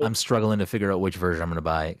 I'm struggling to figure out which version I'm gonna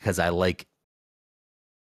buy because I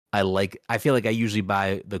feel like I usually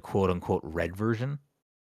buy the quote unquote red version,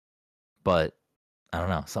 but I don't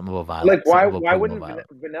know, something about Violet. Like why wouldn't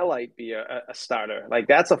Vanillite be a starter? Like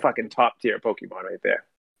that's a fucking top tier Pokemon right there.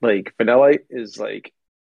 Like Vanillite is like.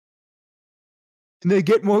 Can they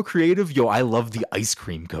get more creative? Yo, I love the ice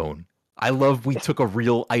cream cone. I love we took a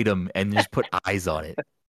real item and just put eyes on it.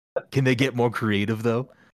 Can they get more creative though?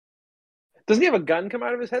 Doesn't he have a gun come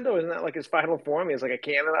out of his head though? Isn't that like his final form? He has like a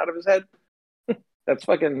cannon out of his head. That's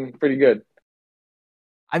fucking pretty good.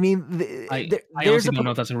 I mean, I honestly don't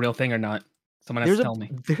know if that's a real thing or not. Someone has to tell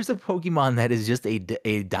me. There's a Pokemon that is just a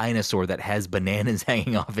dinosaur that has bananas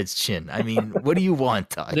hanging off its chin. I mean, what do you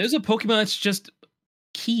want, Todd? There's a Pokemon that's just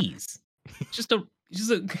keys. He's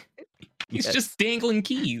just dangling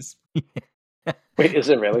keys. Wait, is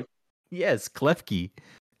it really? Yes, Klefki.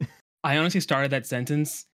 I honestly started that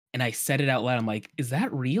sentence and I said it out loud. I'm like, is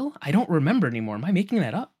that real? I don't remember anymore. Am I making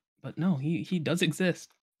that up? But no, he does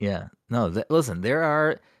exist. Yeah. No, listen, there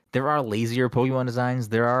are lazier Pokemon designs.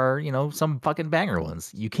 There are, some fucking banger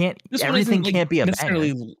ones. You can't. Everything can't be a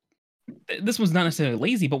banger. This one's not necessarily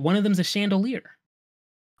lazy, but one of them's a Chandelier.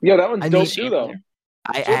 Yo, that one's dope too, though.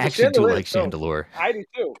 I actually do like Chandelure. I do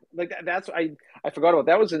too. Like that's I forgot about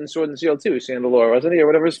that. Was in Sword and Shield too. Chandelure, wasn't he, or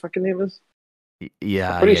whatever his fucking name is?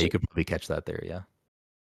 Yeah, you could probably catch that there. Yeah.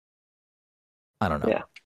 I don't know. Yeah.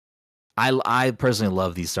 I personally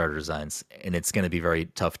love these starter designs, and it's going to be very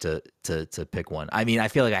tough to pick one. I mean, I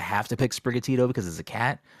feel like I have to pick Sprigatito because it's a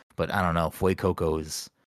cat, but I don't know. Fuecoco is.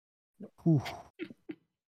 Whew.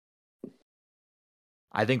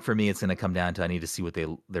 I think for me, it's going to come down to I need to see what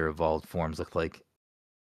their evolved forms look like.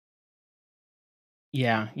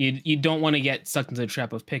 Yeah, you don't want to get sucked into the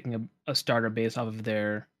trap of picking a starter based off of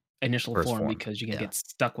their initial form because you can get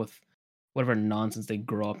stuck with whatever nonsense they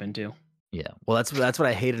grow up into. Yeah, well, that's what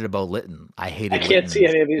I hated about Litten. I can't see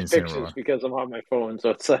any of these pictures because I'm on my phone,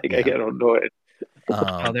 so it's like I get annoyed.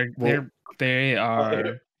 They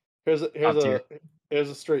are. Here's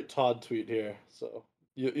a straight Todd tweet here. So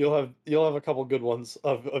you'll have a couple good ones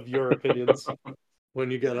of your opinions when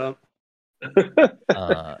you get up.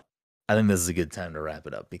 I think this is a good time to wrap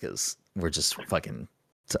it up because we're just fucking.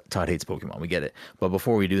 Todd hates Pokemon. We get it. But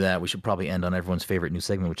before we do that, we should probably end on everyone's favorite new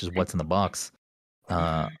segment, which is What's in the Box.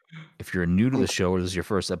 If you're new to the show or this is your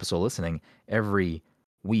first episode listening, every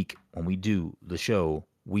week when we do the show,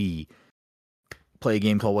 we play a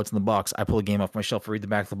game called What's in the Box. I pull a game off my shelf, read the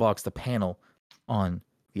back of the box. The panel on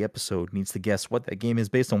the episode needs to guess what that game is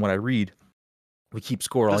based on what I read. We keep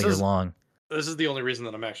score all year long. This is the only reason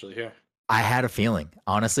that I'm actually here. I had a feeling,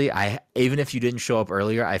 honestly. Even if you didn't show up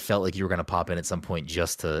earlier, I felt like you were going to pop in at some point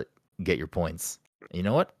just to get your points. You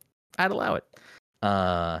know what? I'd allow it.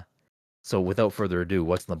 So without further ado,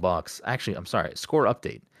 what's in the box? Actually, I'm sorry. Score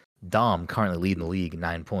update. Dom currently leading the league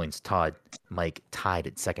 9 points. Mike tied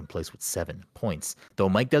at second place with 7 points. Though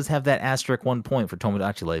Mike does have that asterisk 1 point for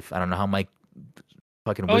Tomodachi Life. I don't know how Mike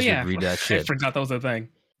fucking wizard read that shit. I forgot that was a thing.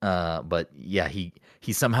 But yeah, he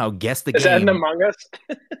somehow guessed the Is game. that in Among Us?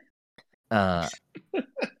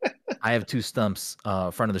 I have 2 stumps.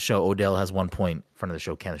 Front of the show, Odell has 1 point. Front of the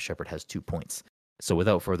show, Kenneth Shepard has 2 points. So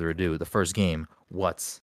without further ado, the first game,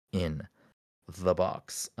 what's in the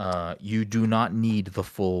box? You do not need the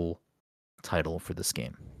full title for this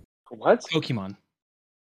game. What? Pokemon.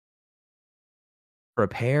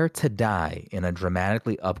 Prepare to die in a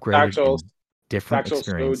dramatically Dark upgraded Souls. and different Dark Souls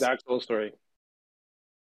 2, experience. Dark Souls 3.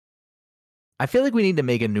 I feel like we need to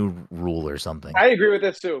make a new rule or something. I agree with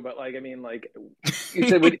this too, but like, I mean, like, you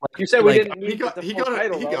said we didn't need He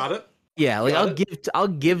got it. Yeah, like I'll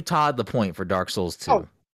give Todd the point for Dark Souls 2. Oh,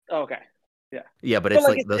 okay. Yeah, but it's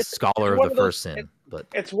like the it's scholar one of the first sin. But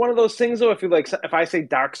it's one of those things though. If I say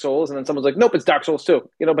Dark Souls and then someone's like, nope, it's Dark Souls 2,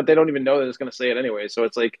 but they don't even know that it's going to say it anyway. So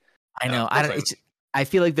it's like, I know. I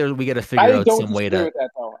feel like we got to figure out some way to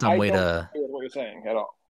agree with what you're saying at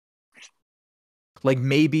all. Like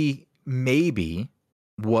maybe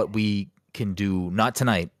what we can do, not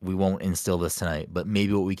tonight, we won't instill this tonight, but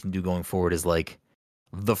maybe what we can do going forward is like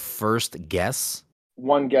the first guess.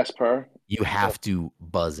 1 guess per. You have to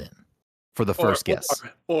buzz in for the first guess.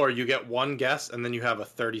 Or you get 1 guess and then you have a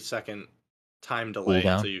 30-second time delay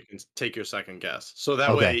so you can take your second guess. So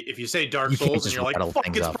that way, if you say Dark Souls and you're like,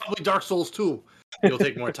 fuck, it's probably Dark Souls 2, you'll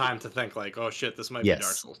take more time to think like, oh shit, this might be Dark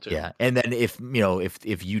Souls 2. Yeah, and then if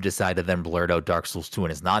you decide to then blurt out Dark Souls 2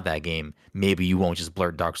 and it's not that game, maybe you won't just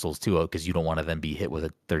blurt Dark Souls 2 out because you don't want to then be hit with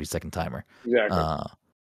a 30-second timer. Exactly.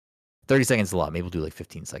 30 seconds is a lot. Maybe we'll do like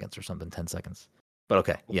 15 seconds or something, 10 seconds. But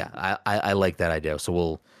okay, yeah, I like that idea.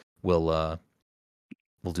 So we'll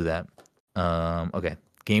do that. Okay,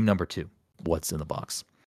 game number 2. What's in the box?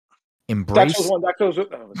 Embrace. Dark Souls 1.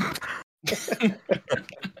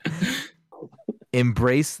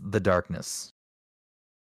 Embrace the darkness.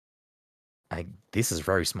 This is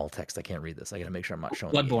very small text. I can't read this. I gotta make sure I'm not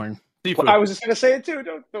showing. Bloodborne. Well, I was just gonna say it too.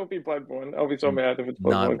 Don't be Bloodborne. I'll be so mad if it's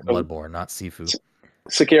Bloodborne. Not Bloodborne. Not Sifu.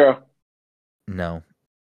 Sekiro. No.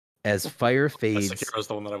 As fire fades, Sekiro's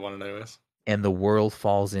the one that I wanted anyways. And the world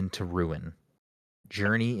falls into ruin.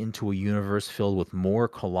 Journey into a universe filled with more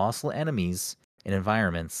colossal enemies and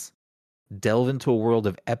environments. Delve into a world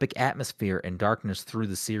of epic atmosphere and darkness through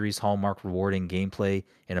the series' hallmark rewarding gameplay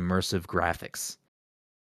and immersive graphics.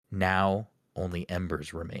 Now, only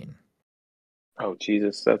embers remain. Oh,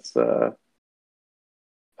 Jesus. That's, that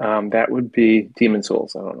would be Demon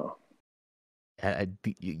Souls. I don't know.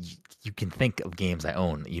 You can think of games I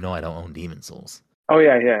own. You know I don't own Demon Souls. Oh,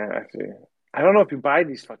 yeah, actually. I don't know if you buy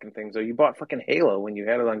these fucking things, though. You bought fucking Halo when you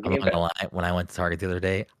had it on Game Pass. When I went to Target the other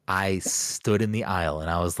day, I stood in the aisle and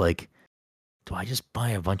I was like, do I just buy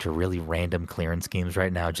a bunch of really random clearance games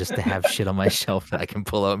right now just to have shit on my shelf that I can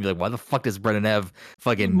pull out and be like, why the fuck does Brennan have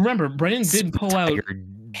fucking... Remember, Brennan did pull out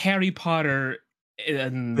Harry Potter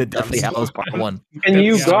and... The Deathly Hallows Part 1. And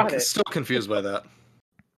you got I'm it. Still confused by that.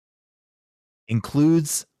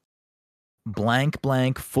 Includes blank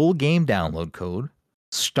full game download code,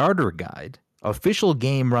 starter guide, official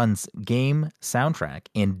game runs game soundtrack,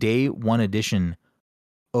 and day 1 edition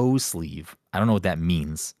O sleeve. I don't know what that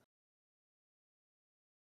means.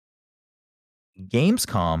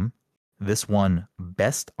 Gamescom, this one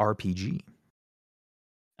best RPG.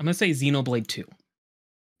 I'm gonna say Xenoblade 2.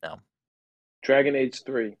 No. Dragon Age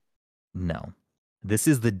 3. No. This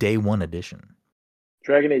is the day 1 edition.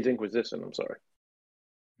 Dragon Age Inquisition, I'm sorry.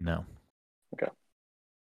 No. Okay.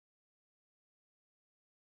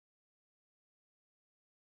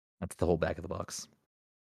 That's the whole back of the box.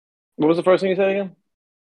 What was the first thing you said again?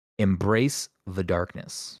 Embrace the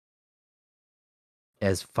darkness.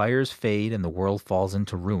 As fires fade and the world falls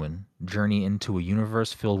into ruin, journey into a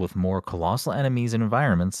universe filled with more colossal enemies and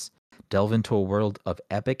environments. Delve into a world of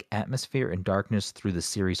epic atmosphere and darkness through the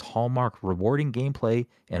series' hallmark rewarding gameplay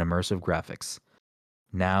and immersive graphics.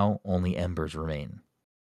 Now only embers remain.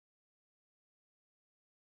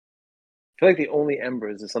 I feel like the only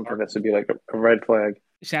embers is something that should be like a red flag.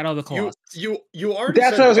 Shadow of the Colossus. You already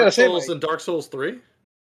That's said what I was Dark gonna say, Souls Mike. and Dark Souls 3?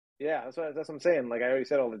 Yeah, that's what I'm saying. Like I already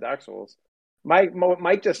said all the Dark Souls. Mike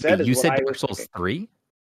just said You is what said I Dark was Souls thinking. 3?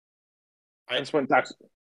 I just went Dark.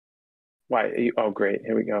 Why? Oh, great.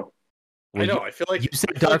 Here we go. I know. I feel like you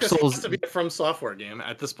said Dark Dark Souls Souls has to be a From Software game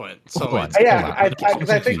at this point. So Hold on. it's, Yeah, I Dark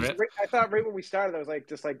Souls think I thought right when we started, I was like,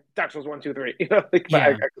 just like Dark Souls 1, 2, 3. You know, like, Yeah,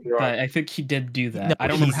 I could be wrong. but I think he did do that. No, I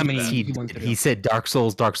don't remember how he- many he, he went through. he said Dark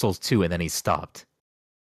Souls 2, and then he stopped.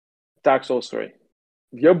 Dark Souls 3.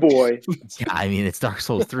 Your boy. Yeah, I mean it's Dark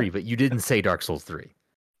Souls 3, but you didn't say Dark Souls 3.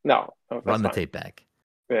 No, that's Run the fine. tape back.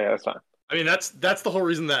 Yeah, that's fine. I mean, that's the whole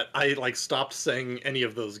reason that I like stopped saying any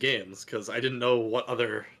of those games because I didn't know what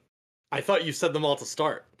other. I thought you said them all to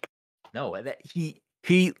start. No, he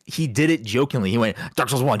did it jokingly. He went Dark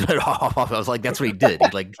Souls 1. I was like, that's what he did.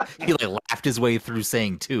 He laughed his way through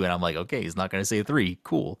saying 2, and I'm like, okay, he's not going to say 3.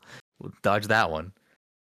 Cool, we'll dodge that one.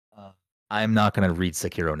 I'm not going to read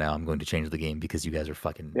Sekiro now. I'm going to change the game because you guys are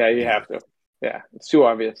fucking. Yeah, you have to. Yeah, it's too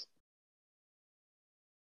obvious.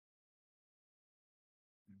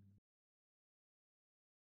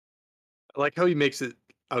 I like how he makes it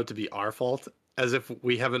out to be our fault, as if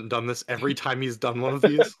we haven't done this every time he's done one of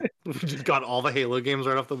these. We just got all the Halo games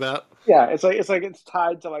right off the bat. Yeah, it's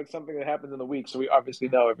tied to like something that happens in the week, so we obviously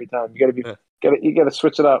know every time. You gotta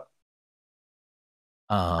switch it up.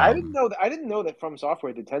 I didn't know that From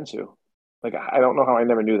Software did Tensu. Like, I don't know how I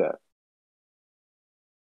never knew that.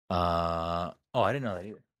 I didn't know that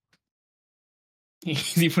either.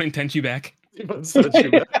 Is he putting Tenchu back?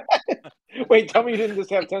 Wait, tell me you didn't just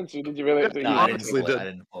have Tensu. Did you really? No, I honestly did. I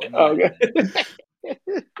didn't pull it. Oh, okay.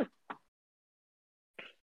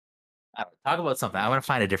 Talk about something. I want to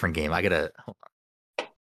find a different game. I gotta. Hold on.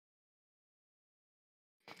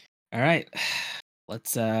 All right,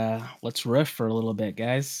 let's riff for a little bit,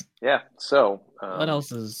 guys. Yeah. So, What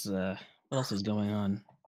else is going on?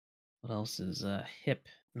 What else is hip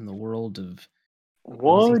in the world of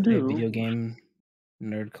video game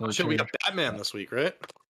nerd culture? Shit, we got Batman this week, right?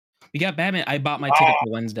 We got Batman. I bought my ticket for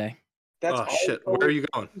Wednesday. Oh shit! Where are you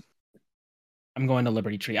going? I'm going to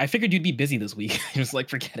Liberty Tree. I figured you'd be busy this week. Just like,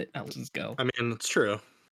 forget it. I'll just go. I mean, it's true.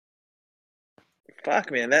 Fuck,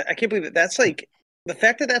 man. I can't believe that's like the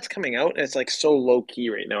fact that that's coming out. It's like so low key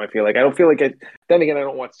right now. I feel like I don't feel like it. Then again, I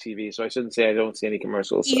don't watch TV, so I shouldn't say I don't see any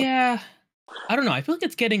commercials. So. Yeah, I don't know. I feel like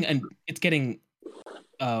it's getting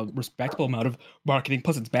a respectable amount of marketing.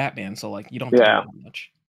 Plus, it's Batman, so like you don't have to do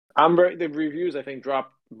much. The reviews I think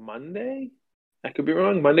dropped Monday. I could be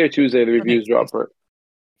wrong. Monday or Tuesday, the reviews drop for it.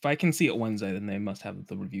 If I can see it Wednesday, then they must have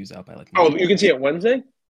the reviews out by like. Oh, you can see it Wednesday?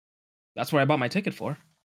 That's where I bought my ticket for.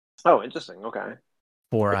 Oh, interesting. Okay.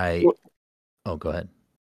 Go ahead.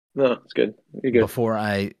 No, it's good. You're good. Before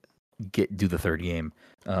I do the third game,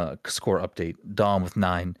 score update. Dom with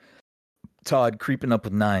 9. Todd creeping up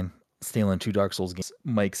with 9. Stealing 2 Dark Souls games.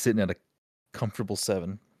 Mike sitting at a comfortable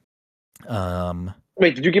 7.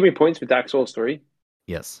 Wait, did you give me points for Dark Souls 3?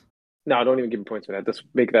 Yes. No, don't even give me points for that. Just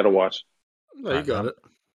make that a watch. No, you got it.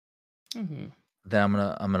 Mm-hmm. Then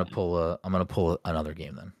I'm gonna pull another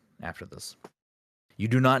game then after this. You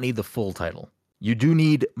do not need the full title. You do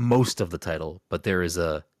need most of the title, but there is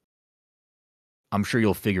I'm sure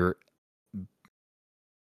you'll figure.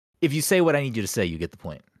 If you say what I need you to say, you get the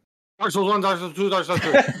point. Dark Souls 1, Dark Souls 2, Dark Souls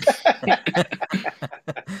 3.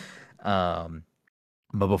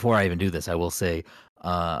 But before I even do this, I will say,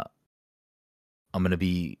 we're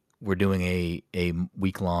doing a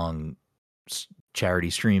week-long charity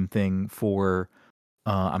stream thing for,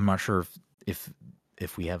 I'm not sure if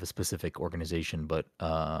we have a specific organization, but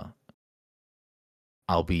I'll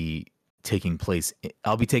be taking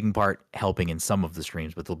part helping in some of the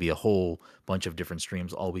streams, but there'll be a whole bunch of different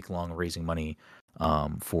streams all week long raising money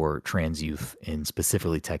for trans youth in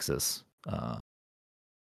specifically Texas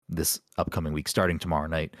this upcoming week, starting tomorrow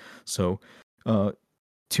night. So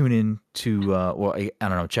tune in to I don't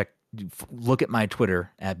know, look at my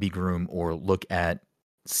Twitter at BGroom or look at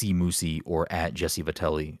C Moosey or at Jesse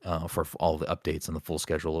Vitelli for all the updates and the full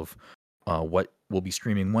schedule of what we'll be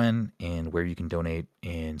streaming when and where you can donate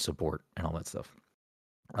and support and all that stuff.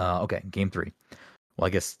 Okay, game 3. Well, I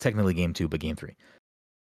guess technically game 2, but game 3.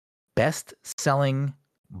 Best selling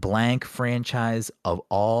blank franchise of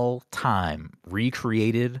all time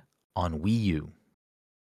recreated on Wii U.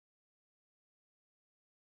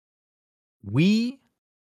 We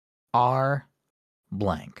are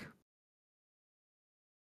blank.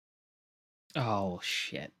 Oh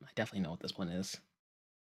shit! I definitely know what this one is.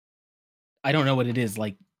 I don't know what it is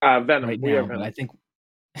like Venom. right We now, are but Venom. I think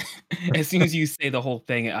as soon as you say the whole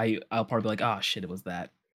thing, I'll probably be like, oh shit, it was that.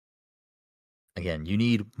 Again, you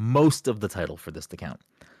need most of the title for this to count.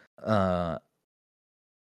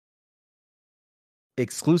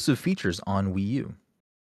 Exclusive features on Wii U.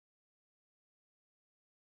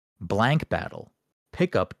 Blank battle.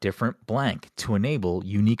 Pick up different blank to enable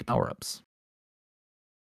unique power-ups.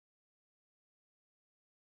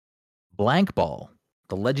 Blank Ball.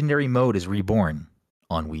 The legendary mode is reborn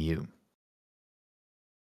on Wii U.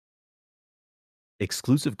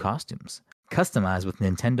 Exclusive costumes. Customized with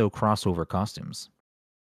Nintendo crossover costumes.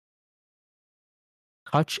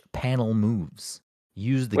 Touch panel moves.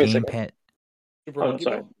 Use the Wait a second. gamepad. Super Oh, Monkey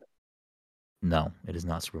sorry. Ball? No, it is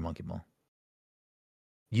not Super Monkey Ball.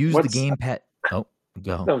 Use What's- the gamepad. Oh,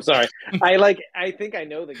 go. No, I'm sorry. I think I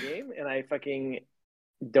know the game, and I fucking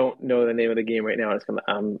don't know the name of the game right now.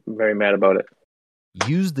 I'm very mad about it.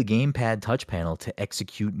 Use the gamepad touch panel to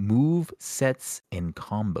execute move sets and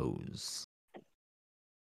combos.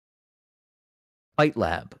 Fight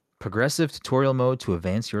Lab. Progressive tutorial mode to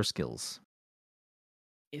advance your skills.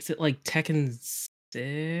 Is it like Tekken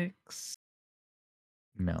 6?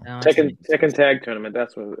 No. Tekken Tag Tournament.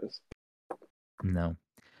 That's what it is. No.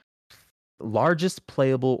 Largest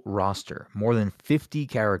playable roster. More than 50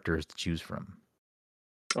 characters to choose from.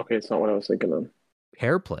 Okay, it's not what I was thinking of.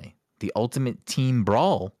 Pair play. The ultimate team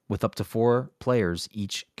brawl with up to 4 players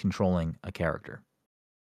each controlling a character.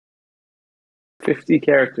 50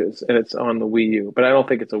 characters, and it's on the Wii U, but I don't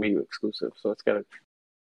think it's a Wii U exclusive, so it's got to.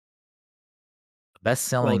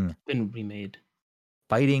 Best-selling Well, it's been remade.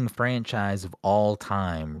 fighting franchise of all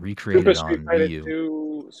time, recreated on Wii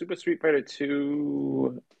U. Super Street Fighter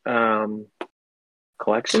 2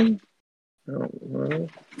 collection? I don't know.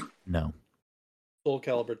 No. Soul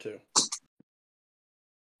Calibur 2.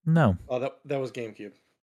 No. Oh, that was GameCube.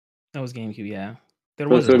 That was GameCube, yeah. There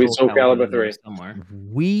So was it'll be a Soul Calibur in there 3. somewhere.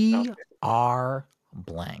 We Okay. are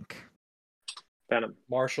blank. Venom.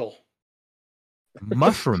 Marshall.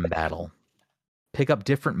 Mushroom battle. Pick up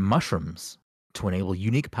different mushrooms to enable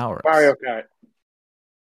unique power-ups. Mario Kart.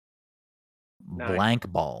 Nice.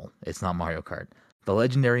 Blank Ball. It's not Mario Kart. The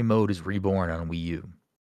legendary mode is reborn on Wii U.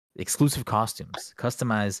 Exclusive costumes.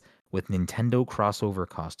 Customized with Nintendo crossover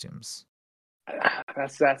costumes.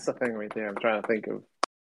 That's the thing right there. I'm trying to think of.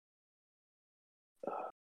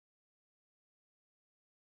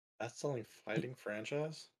 Best-selling fighting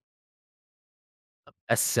franchise?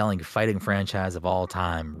 Best-selling fighting franchise of all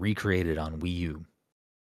time, recreated on Wii U.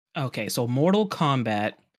 Okay, so Mortal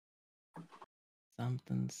Kombat.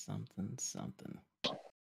 Something.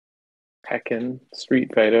 Tekken,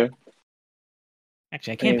 Street Fighter.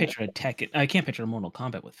 Actually, I can't Yeah. picture a Tekken. I can't picture a Mortal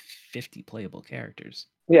Kombat with 50 playable characters.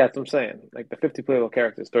 Yeah, that's what I'm saying. Like the 50 playable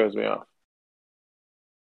characters throws me off.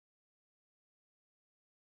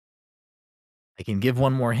 I can give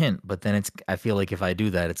one more hint, but then I feel like if I do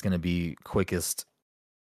that, it's going to be quickest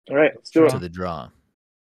All right, let's do to it. the draw.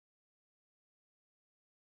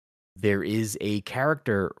 There is a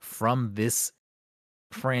character from this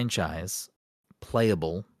franchise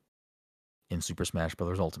playable in Super Smash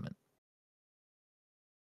Bros. Ultimate.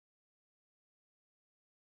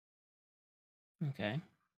 Okay.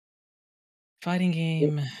 Fighting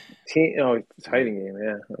game. It's hiding game.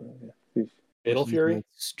 Yeah. Fatal Fury?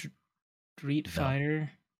 Street No.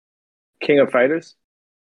 Fighter. King of Fighters.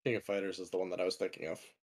 King of Fighters is the one that I was thinking of.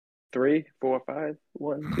 3, 4, 5,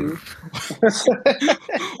 1, 2.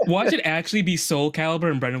 Watch it actually be Soul Calibur,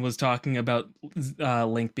 and Brendan was talking about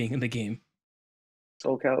Link being in the game.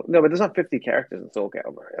 Soul Calibur. No, but there's not 50 characters in Soul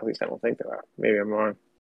Calibur. At least I don't think there are. Maybe I'm wrong.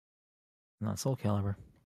 Not Soul Calibur.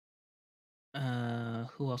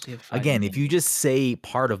 Who else do you have? Again, if you just say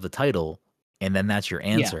part of the title and then that's your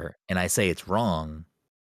answer, and I say it's wrong,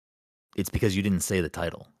 it's because you didn't say the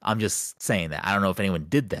title. I'm just saying that. I don't know if anyone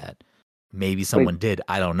did that. Maybe someone did.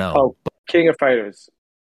 I don't know. Oh, King of Fighters.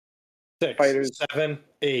 6, Fighters. 7,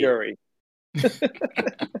 8. Fury.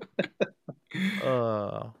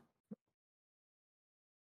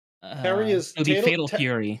 Terry is it'll be Fatal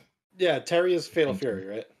Fury. Yeah, Terry is Fatal Fury,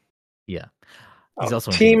 right? Yeah. He's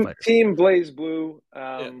also in King of Fighters. Team Blaze Blue.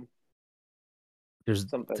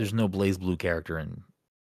 There's no Blaze Blue character in.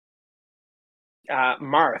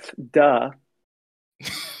 Marth. Duh.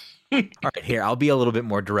 All right, here I'll be a little bit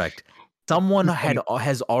more direct. Someone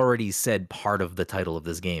has already said part of the title of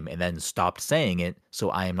this game and then stopped saying it, so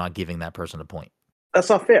I am not giving that person a point. That's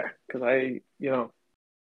not fair because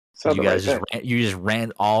said You the guys right thing. just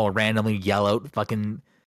randomly yell out fucking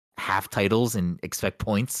half titles and expect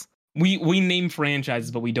points. We name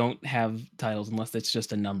franchises, but we don't have titles unless it's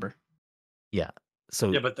just a number. Yeah.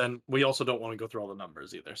 So yeah, but then we also don't want to go through all the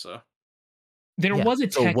numbers either. So there was a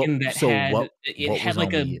Tekken had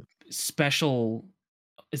like a special.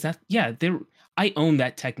 Is that I own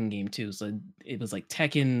that Tekken game too. So it was like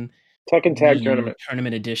Tekken Tag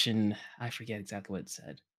Tournament Edition. I forget exactly what it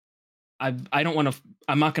said. I don't want to.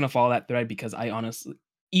 I'm not going to follow that thread because I honestly,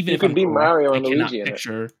 even if I'm correct, Mario and I cannot Luigi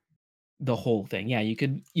picture the whole thing. Yeah, you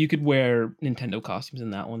could wear Nintendo costumes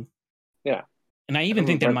in that one. Yeah, and I even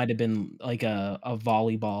think there might have been like a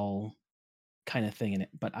volleyball kind of thing in it,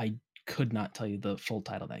 but I could not tell you the full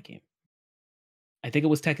title of that game. I think it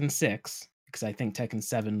was Tekken 6 because I think Tekken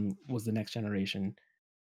 7 was the next generation.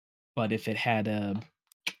 But if it had a,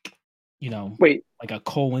 Wait, like a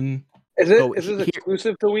colon, is this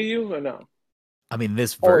exclusive to Wii U or no? I mean,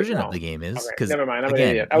 this version of the game is because never mind. I'm again, an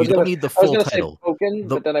idiot. you don't need the full title. Say Pokken,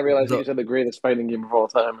 but then I realized you said the greatest fighting game of all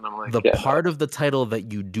time, and I'm like, the part of the title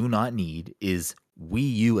that you do not need is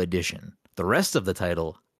Wii U edition. The rest of the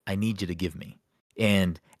title, I need you to give me.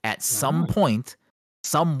 And at some point,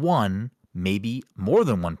 someone, maybe more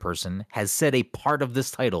than one person, has said a part of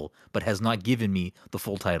this title, but has not given me the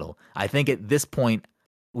full title. I think at this point,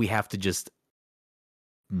 we have to just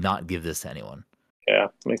not give this to anyone. Yeah,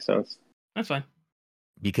 makes sense. That's fine.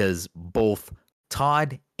 Because both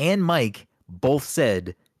Todd and Mike both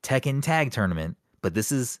said Tekken Tag Tournament, but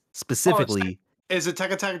this is specifically... Is it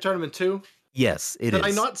Tekken Tag Tournament 2? Yes, it is. Did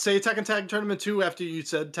I not say Tekken Tag Tournament 2 after you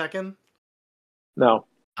said Tekken? No.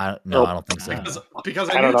 I don't think so. Because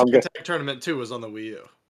I knew Tekken Tag Tournament 2 was on the Wii U.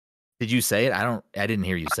 Did you say it? I didn't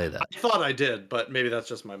hear you say that. I thought I did, but maybe that's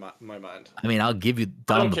just my mind. I mean, I'll give you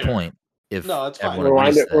the point. No, it's fine.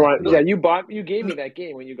 Rewind it. Yeah, you gave me that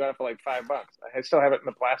game when you got it for like $5. I still have it in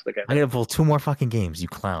the plastic. I gotta pull 2 more fucking games, you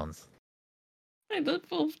clowns. Hey,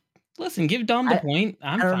 listen, give Dom the point.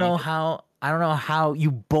 I don't know how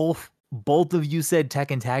you both of you said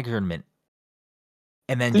Tekken Tag Tournament.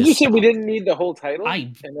 And then did you say we didn't need the whole title?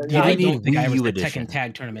 I don't think I was the Tekken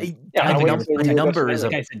Tag Tournament. The number is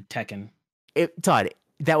I said Tekken. Todd,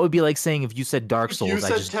 that would be like saying if you said Dark Souls, I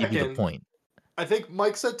just give you the point. I think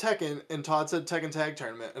Mike said Tekken and Todd said Tekken Tag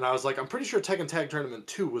Tournament, and I was like, I'm pretty sure Tekken Tag Tournament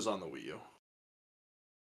 2 was on the Wii U.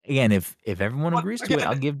 Again, if everyone agrees to it,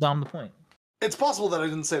 I'll give Dom the point. It's possible that I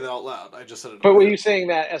didn't say that out loud. I just said it. But were you saying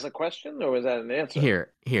that as a question, or was that an answer?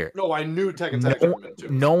 Here. No, I knew Tekken Tag Tournament 2.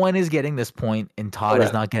 No one is getting this point, and Todd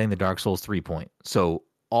is not getting the Dark Souls 3 point. So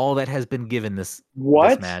all that has been given this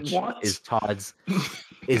match is Todd's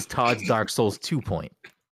Dark Souls 2 point.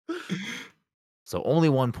 So only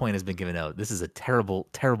 1 point has been given out. This is a terrible,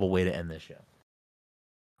 terrible way to end this show.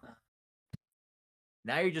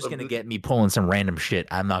 Now you're just going to get me pulling some random shit.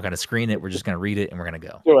 I'm not going to screen it. We're just going to read it, and we're going to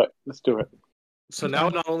go. Do it. Let's do it. So now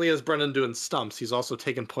not only is Brendan doing stumps, he's also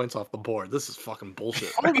taking points off the board. This is fucking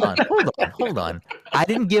bullshit. Hold on. I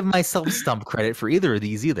didn't give myself stump credit for either of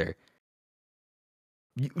these either.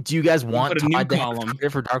 Do you guys want Todd to have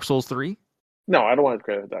credit for Dark Souls 3? No, I don't want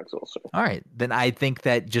credit for Dark Souls 3. All right. Then I think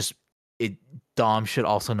that Dom should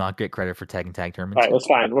also not get credit for Tekken Tag Tournament. All right, that's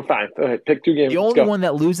fine. We're fine. Go ahead. Pick 2 games. The only one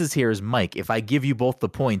that loses here is Mike. If I give you both the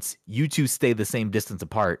points, you two stay the same distance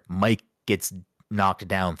apart. Mike gets knocked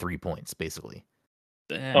down 3 points, basically.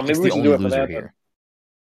 Maybe we should do it for that here.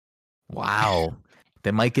 Wow.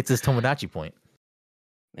 Then Mike gets his Tomodachi point.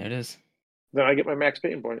 There it is. Then I get my Max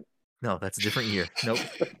Payne point. No, that's a different year. Nope.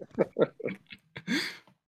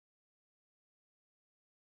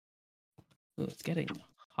 Oh, it's getting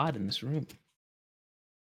hot in this room.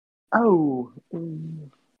 Oh.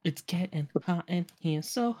 It's getting hot in here,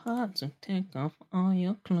 so hot, so take off all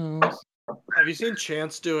your clothes. Have you seen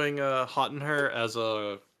Chance doing Hot in Her as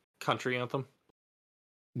a country anthem?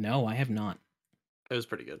 No, I have not. It was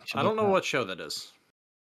pretty good. I don't know what show that is.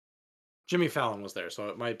 Jimmy Fallon was there, so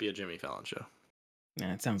it might be a Jimmy Fallon show.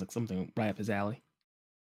 Yeah, it sounds like something right up his alley.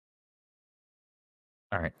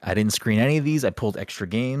 All right. I didn't screen any of these. I pulled extra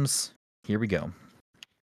games. Here we go.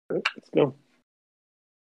 Let's go.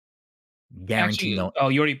 Guarantee no. Oh,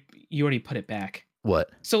 you already put it back. What?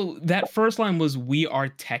 So that first line was "We are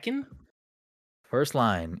Tekken." First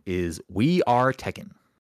line is "We are Tekken."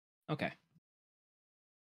 Okay.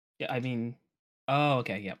 Yeah, I mean, oh,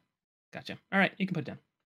 okay, yep, gotcha. All right, you can put it down.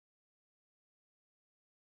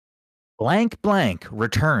 Blank Blank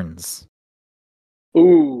returns.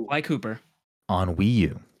 Ooh. Sly Cooper on Wii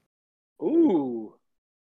U. Ooh.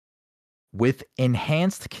 With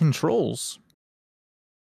enhanced controls.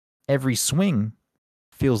 Every swing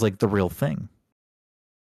feels like the real thing.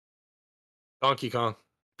 Donkey Kong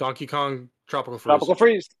Tropical Freeze. Tropical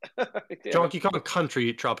Freeze. Donkey Kong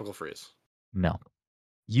Country Tropical Freeze. No.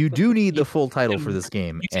 You do need the full title for this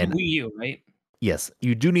game. And Wii U, right? Yes,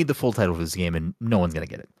 you do need the full title for this game, and no one's going to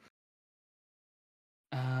get it.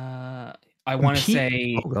 I want to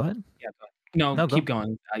say... Oh, go ahead. Yeah, go ahead. No, keep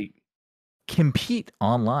going. Compete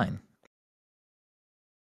online.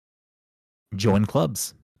 Join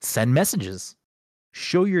clubs. Send messages.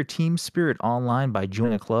 Show your team spirit online by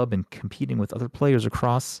joining a club and competing with other players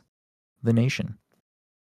across the nation.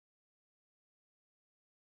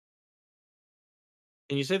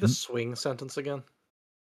 Can you say the swing sentence again?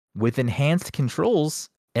 With enhanced controls,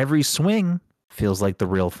 every swing feels like the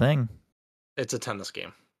real thing. It's a tennis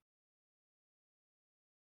game.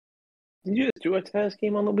 Did you just do a tennis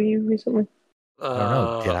game on the Wii U recently? I don't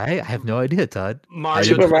know. Did I? I have no idea, Todd. Mario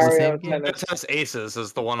Super Tennis, Mario game? Tennis. Tennis Aces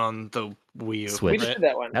is the one on the Wii U. Switch. We just did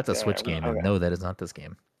that one. That's a Switch game, and no, that is not this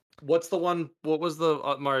game. What's the one? What was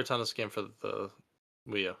the Mario Tennis game for the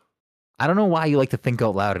Wii U? I don't know why you like to think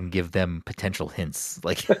out loud and give them potential hints.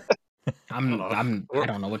 Like, I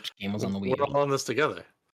don't know which game was on the Wii U. We're all on this together.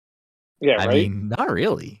 Yeah, right. I mean, not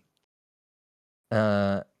really.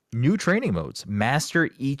 New training modes.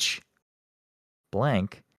 Master each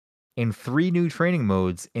blank in 3 new training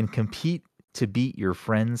modes and compete to beat your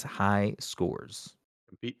friends' high scores.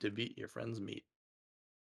 Compete to beat your friends' meat.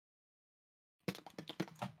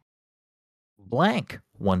 Blank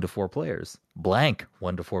 1 to 4 players. Blank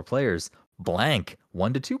 1 to 4 players. Blank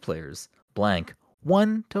 1 to 2 players. Blank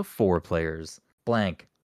 1 to 4 players. Blank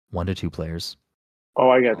 1 to 2 players. Oh,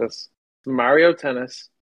 I get this. Mario Tennis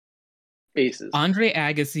Aces. Andre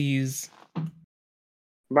Agassi's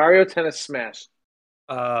Mario Tennis Smash.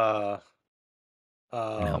 I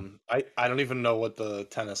don't even know what the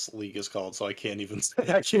tennis league is called, so I can't even say.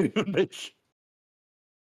 I can't even make.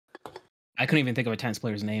 I couldn't even think of a tennis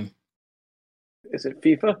player's name. Is it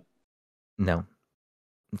FIFA? No.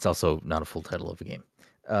 It's also not a full title of a game.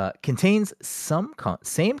 Contains some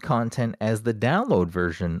same content as the download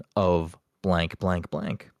version of blank blank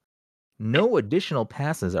blank. No additional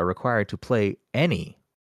passes are required to play any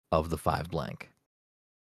of the 5 blank.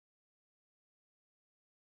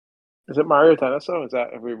 Is it Mario Tennis? Though? Is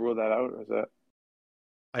that, have we ruled that out, or is that?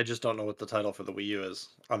 I just don't know what the title for the Wii U is.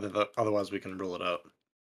 Otherwise, we can rule it out.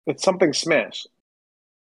 It's something Smash.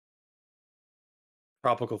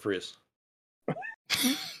 Tropical Freeze.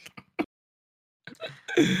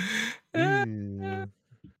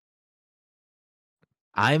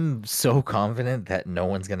 I'm so confident that no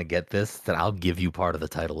one's gonna get this that I'll give you part of the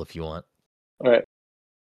title if you want. All right.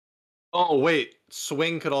 Oh wait,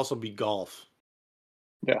 swing could also be golf.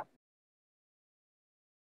 Yeah.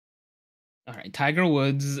 All right, Tiger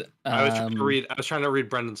Woods. I was trying to read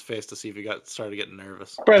Brendan's face to see if he started getting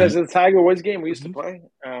nervous. Brett, is it the Tiger Woods game we used to play?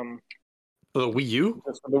 For the Wii U?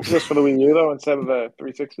 Just for the Wii U though, instead of the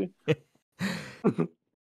 360.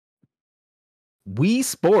 Wii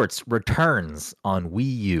Sports returns on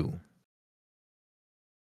Wii U.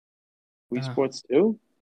 Wii Sports 2?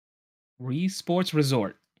 Wii Sports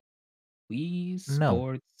Resort. Wii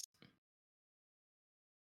Sports.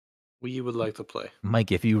 We would like to play.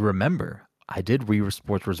 Mike, if you remember, I did Wii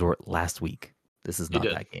Sports Resort last week. This is not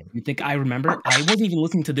that game. You think I remember? I wasn't even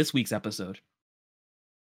listening to this week's episode.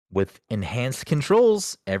 With enhanced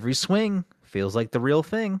controls, every swing feels like the real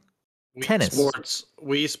thing.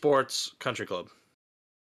 Wii Sports Country Club.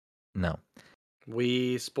 No.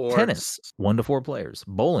 Wii Sports. Tennis, 1 to 4 players.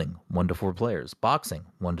 Bowling, 1 to 4 players. Boxing,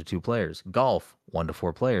 1 to 2 players. Golf, 1 to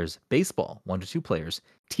 4 players. Baseball, 1 to 2 players.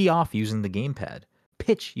 Tee off using the gamepad.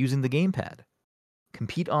 Pitch using the gamepad.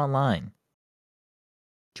 Compete online.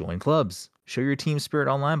 Join clubs. Show your team spirit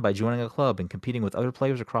online by joining a club and competing with other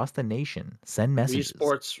players across the nation. Send messages.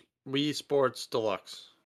 Wii Sports Deluxe.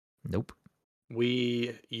 Nope.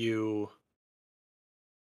 Wii U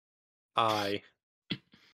I.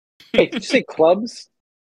 Hey, did you say clubs?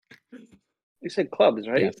 You said clubs,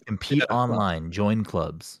 right? Yes. Compete online. Join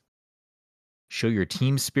clubs. Show your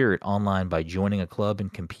team spirit online by joining a club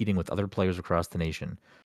and competing with other players across the nation.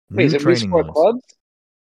 Wait, is it Wii Sport Clubs?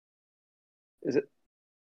 Is it?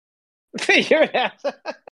 You're an ass.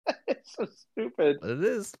 It's so stupid. It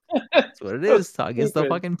is. That's what it is. I guess the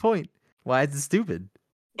fucking point. Why is it stupid?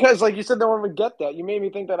 Because, like you said, no one would get that. You made me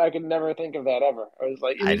think that I could never think of that ever. I was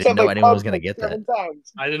like, I didn't know anyone was going to get that.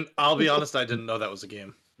 Times. I'll be honest, I didn't know that was a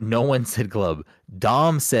game. No one said club.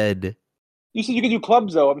 Dom said. You said you could do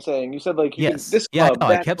clubs, though. I'm saying you said like you yes. could, this club. Yeah,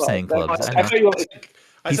 I kept saying clubs. I thought you were like,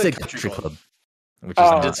 he said country club, which is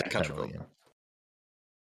not a country club.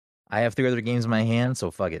 I have 3 other games in my hand, so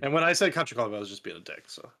fuck it. And when I said country club, I was just being a dick.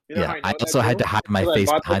 So yeah, I also had to hide my face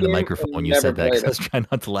behind the microphone when you said that because I was trying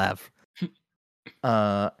not to laugh.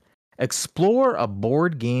 Explore a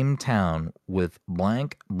board game town with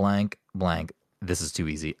blank, blank, blank. This is too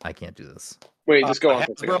easy. I can't do this. Wait, just go on.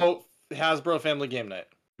 Hasbro Family Game Night.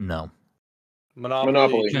 No.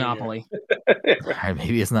 Monopoly. Alright,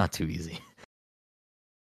 maybe it's not too easy.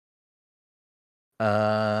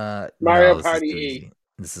 Mario Party 8.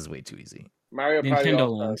 This is way too easy. Mario Party Nintendo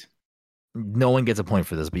Land. No one gets a point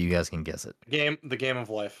for this, but you guys can guess it. The game of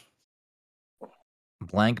life.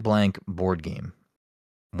 Blank, blank, board game.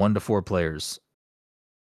 1 to 4 players.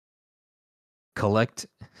 Collect.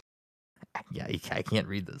 Yeah, I can't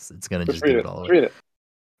read this. It's gonna just do it all. Read it.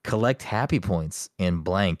 Collect happy points in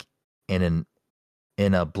blank in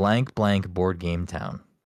a blank blank board game town.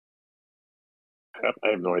 I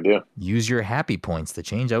have no idea. Use your happy points to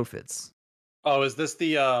change outfits. Oh, is this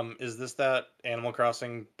that Animal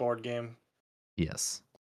Crossing board game? Yes.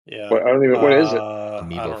 Yeah. What is it?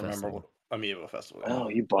 Amiibo I don't Festival. remember. Amiibo Festival. Oh,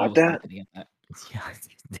 you I bought was that? tempted to get that. Yeah,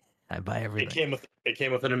 I buy everything. It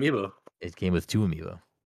came with an amiibo. It came with 2 amiibo.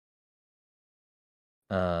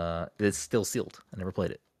 It's still sealed. I never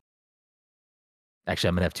played it. Actually,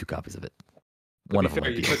 I'm gonna have 2 copies of it. One of them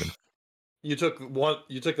might be open. You took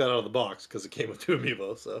that out of the box because it came with 2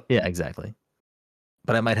 amiibo. So Yeah, exactly.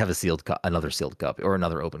 But I might have another sealed copy or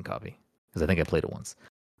another open copy because I think I played it once.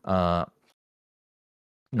 No,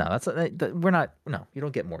 we're not. No, you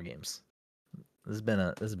don't get more games. This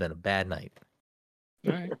has been a bad night.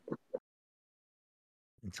 All right.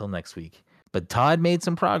 Until next week. But Todd made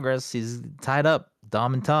some progress. He's tied up.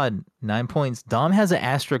 Dom and Todd, 9 points. Dom has an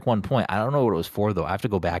asterisk 1 point. I don't know what it was for, though. I have to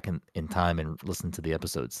go back in time and listen to the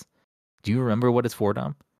episodes. Do you remember what it's for,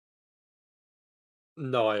 Dom?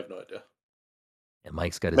 no, I have no idea. And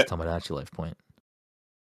Mike's got his Tomodachi Life point.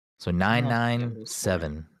 So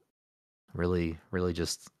 9-9-7. Really, really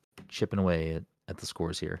just chipping away at the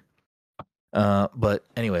scores here. But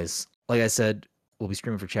anyways, like I said, we'll be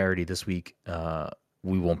streaming for charity this week.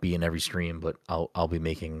 We won't be in every stream, but I'll be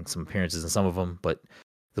making some appearances in some of them. But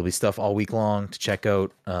there'll be stuff all week long to check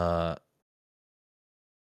out. I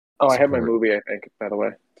have my movie, I think, by the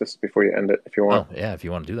way, just before you end it, if you want. Oh, yeah, if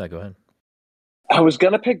you want to do that, go ahead. I was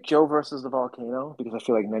going to pick Joe versus the Volcano because I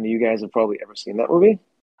feel like none of you guys have probably ever seen that movie.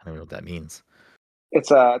 I don't know what that means.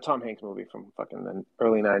 It's a Tom Hanks movie from fucking the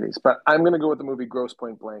early 90s. But I'm going to go with the movie Grosse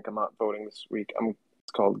Pointe Blank. I'm not voting this week.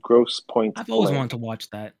 It's called Grosse Pointe I've Blank. always wanted to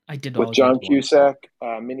watch that. I did. With John Cusack,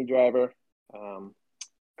 Minnie Driver. I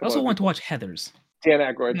also want to watch Heathers. Dan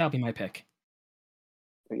Aykroyd. That'll be my pick.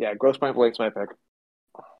 But yeah, Grosse Pointe Blank's my pick.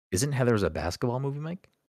 Isn't Heathers a basketball movie, Mike?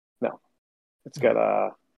 No. It's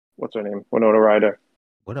got, what's her name? Winona Ryder.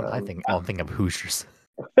 What am I thinking? Oh, I'm thinking of Hoosiers.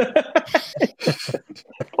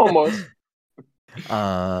 Almost.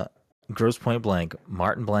 Grosse Pointe Blank.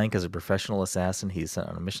 Martin Blank is a professional assassin. He's sent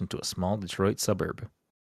on a mission to a small Detroit suburb.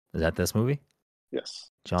 Is that this movie? Yes.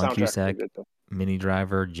 John Cusack, Minnie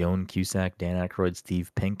Driver, Joan Cusack, Dan Aykroyd,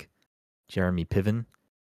 Steve Pink, Jeremy Piven,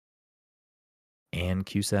 Ann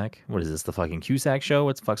Cusack. What is this? The fucking Cusack show?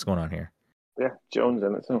 What the fuck's going on here? Yeah, Joan's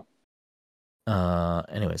in it too.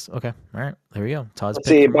 Anyways, okay, all right, there we go. Todd's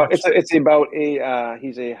pick. It's about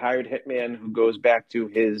he's a hired hitman who goes back to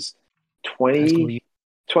his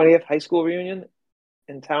 20th high school reunion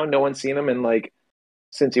in town. No one's seen him in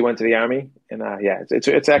since he went to the army, and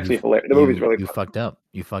it's actually hilarious. The movie's really fun.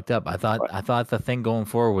 You fucked up. I thought the thing going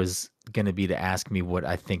forward was gonna be to ask me what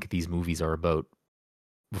I think these movies are about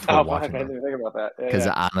before watching them. I didn't think about that because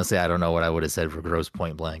honestly, I don't know what I would have said for Grosse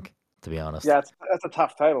Pointe Blank. To be honest, yeah, that's a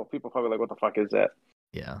tough title. People probably like, what the fuck is that?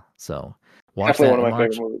 Yeah, so watch definitely that one of my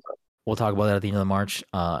favorite movies. We'll talk about that at the end of March.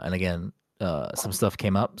 And again, some stuff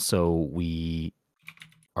came up, so we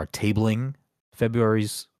are tabling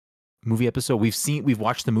February's movie episode. We've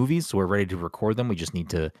watched the movies, so we're ready to record them. We just need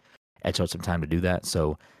to etch out some time to do that.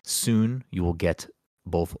 So soon you will get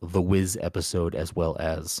both the Wiz episode as well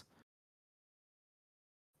as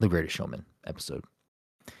the Greatest Showman episode.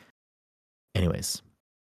 Anyways,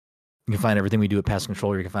 you can find everything we do at Pass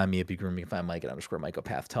Controller. You can find me at Bgroom. You can find Mike at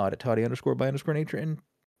 _MikeOpath, Todd at Toddy_by_nature, and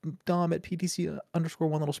Dom at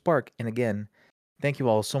PTC_1little_spark. And again, thank you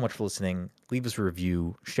all so much for listening. Leave us a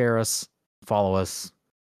review, share us, follow us,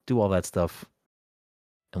 do all that stuff,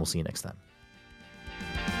 and we'll see you next time.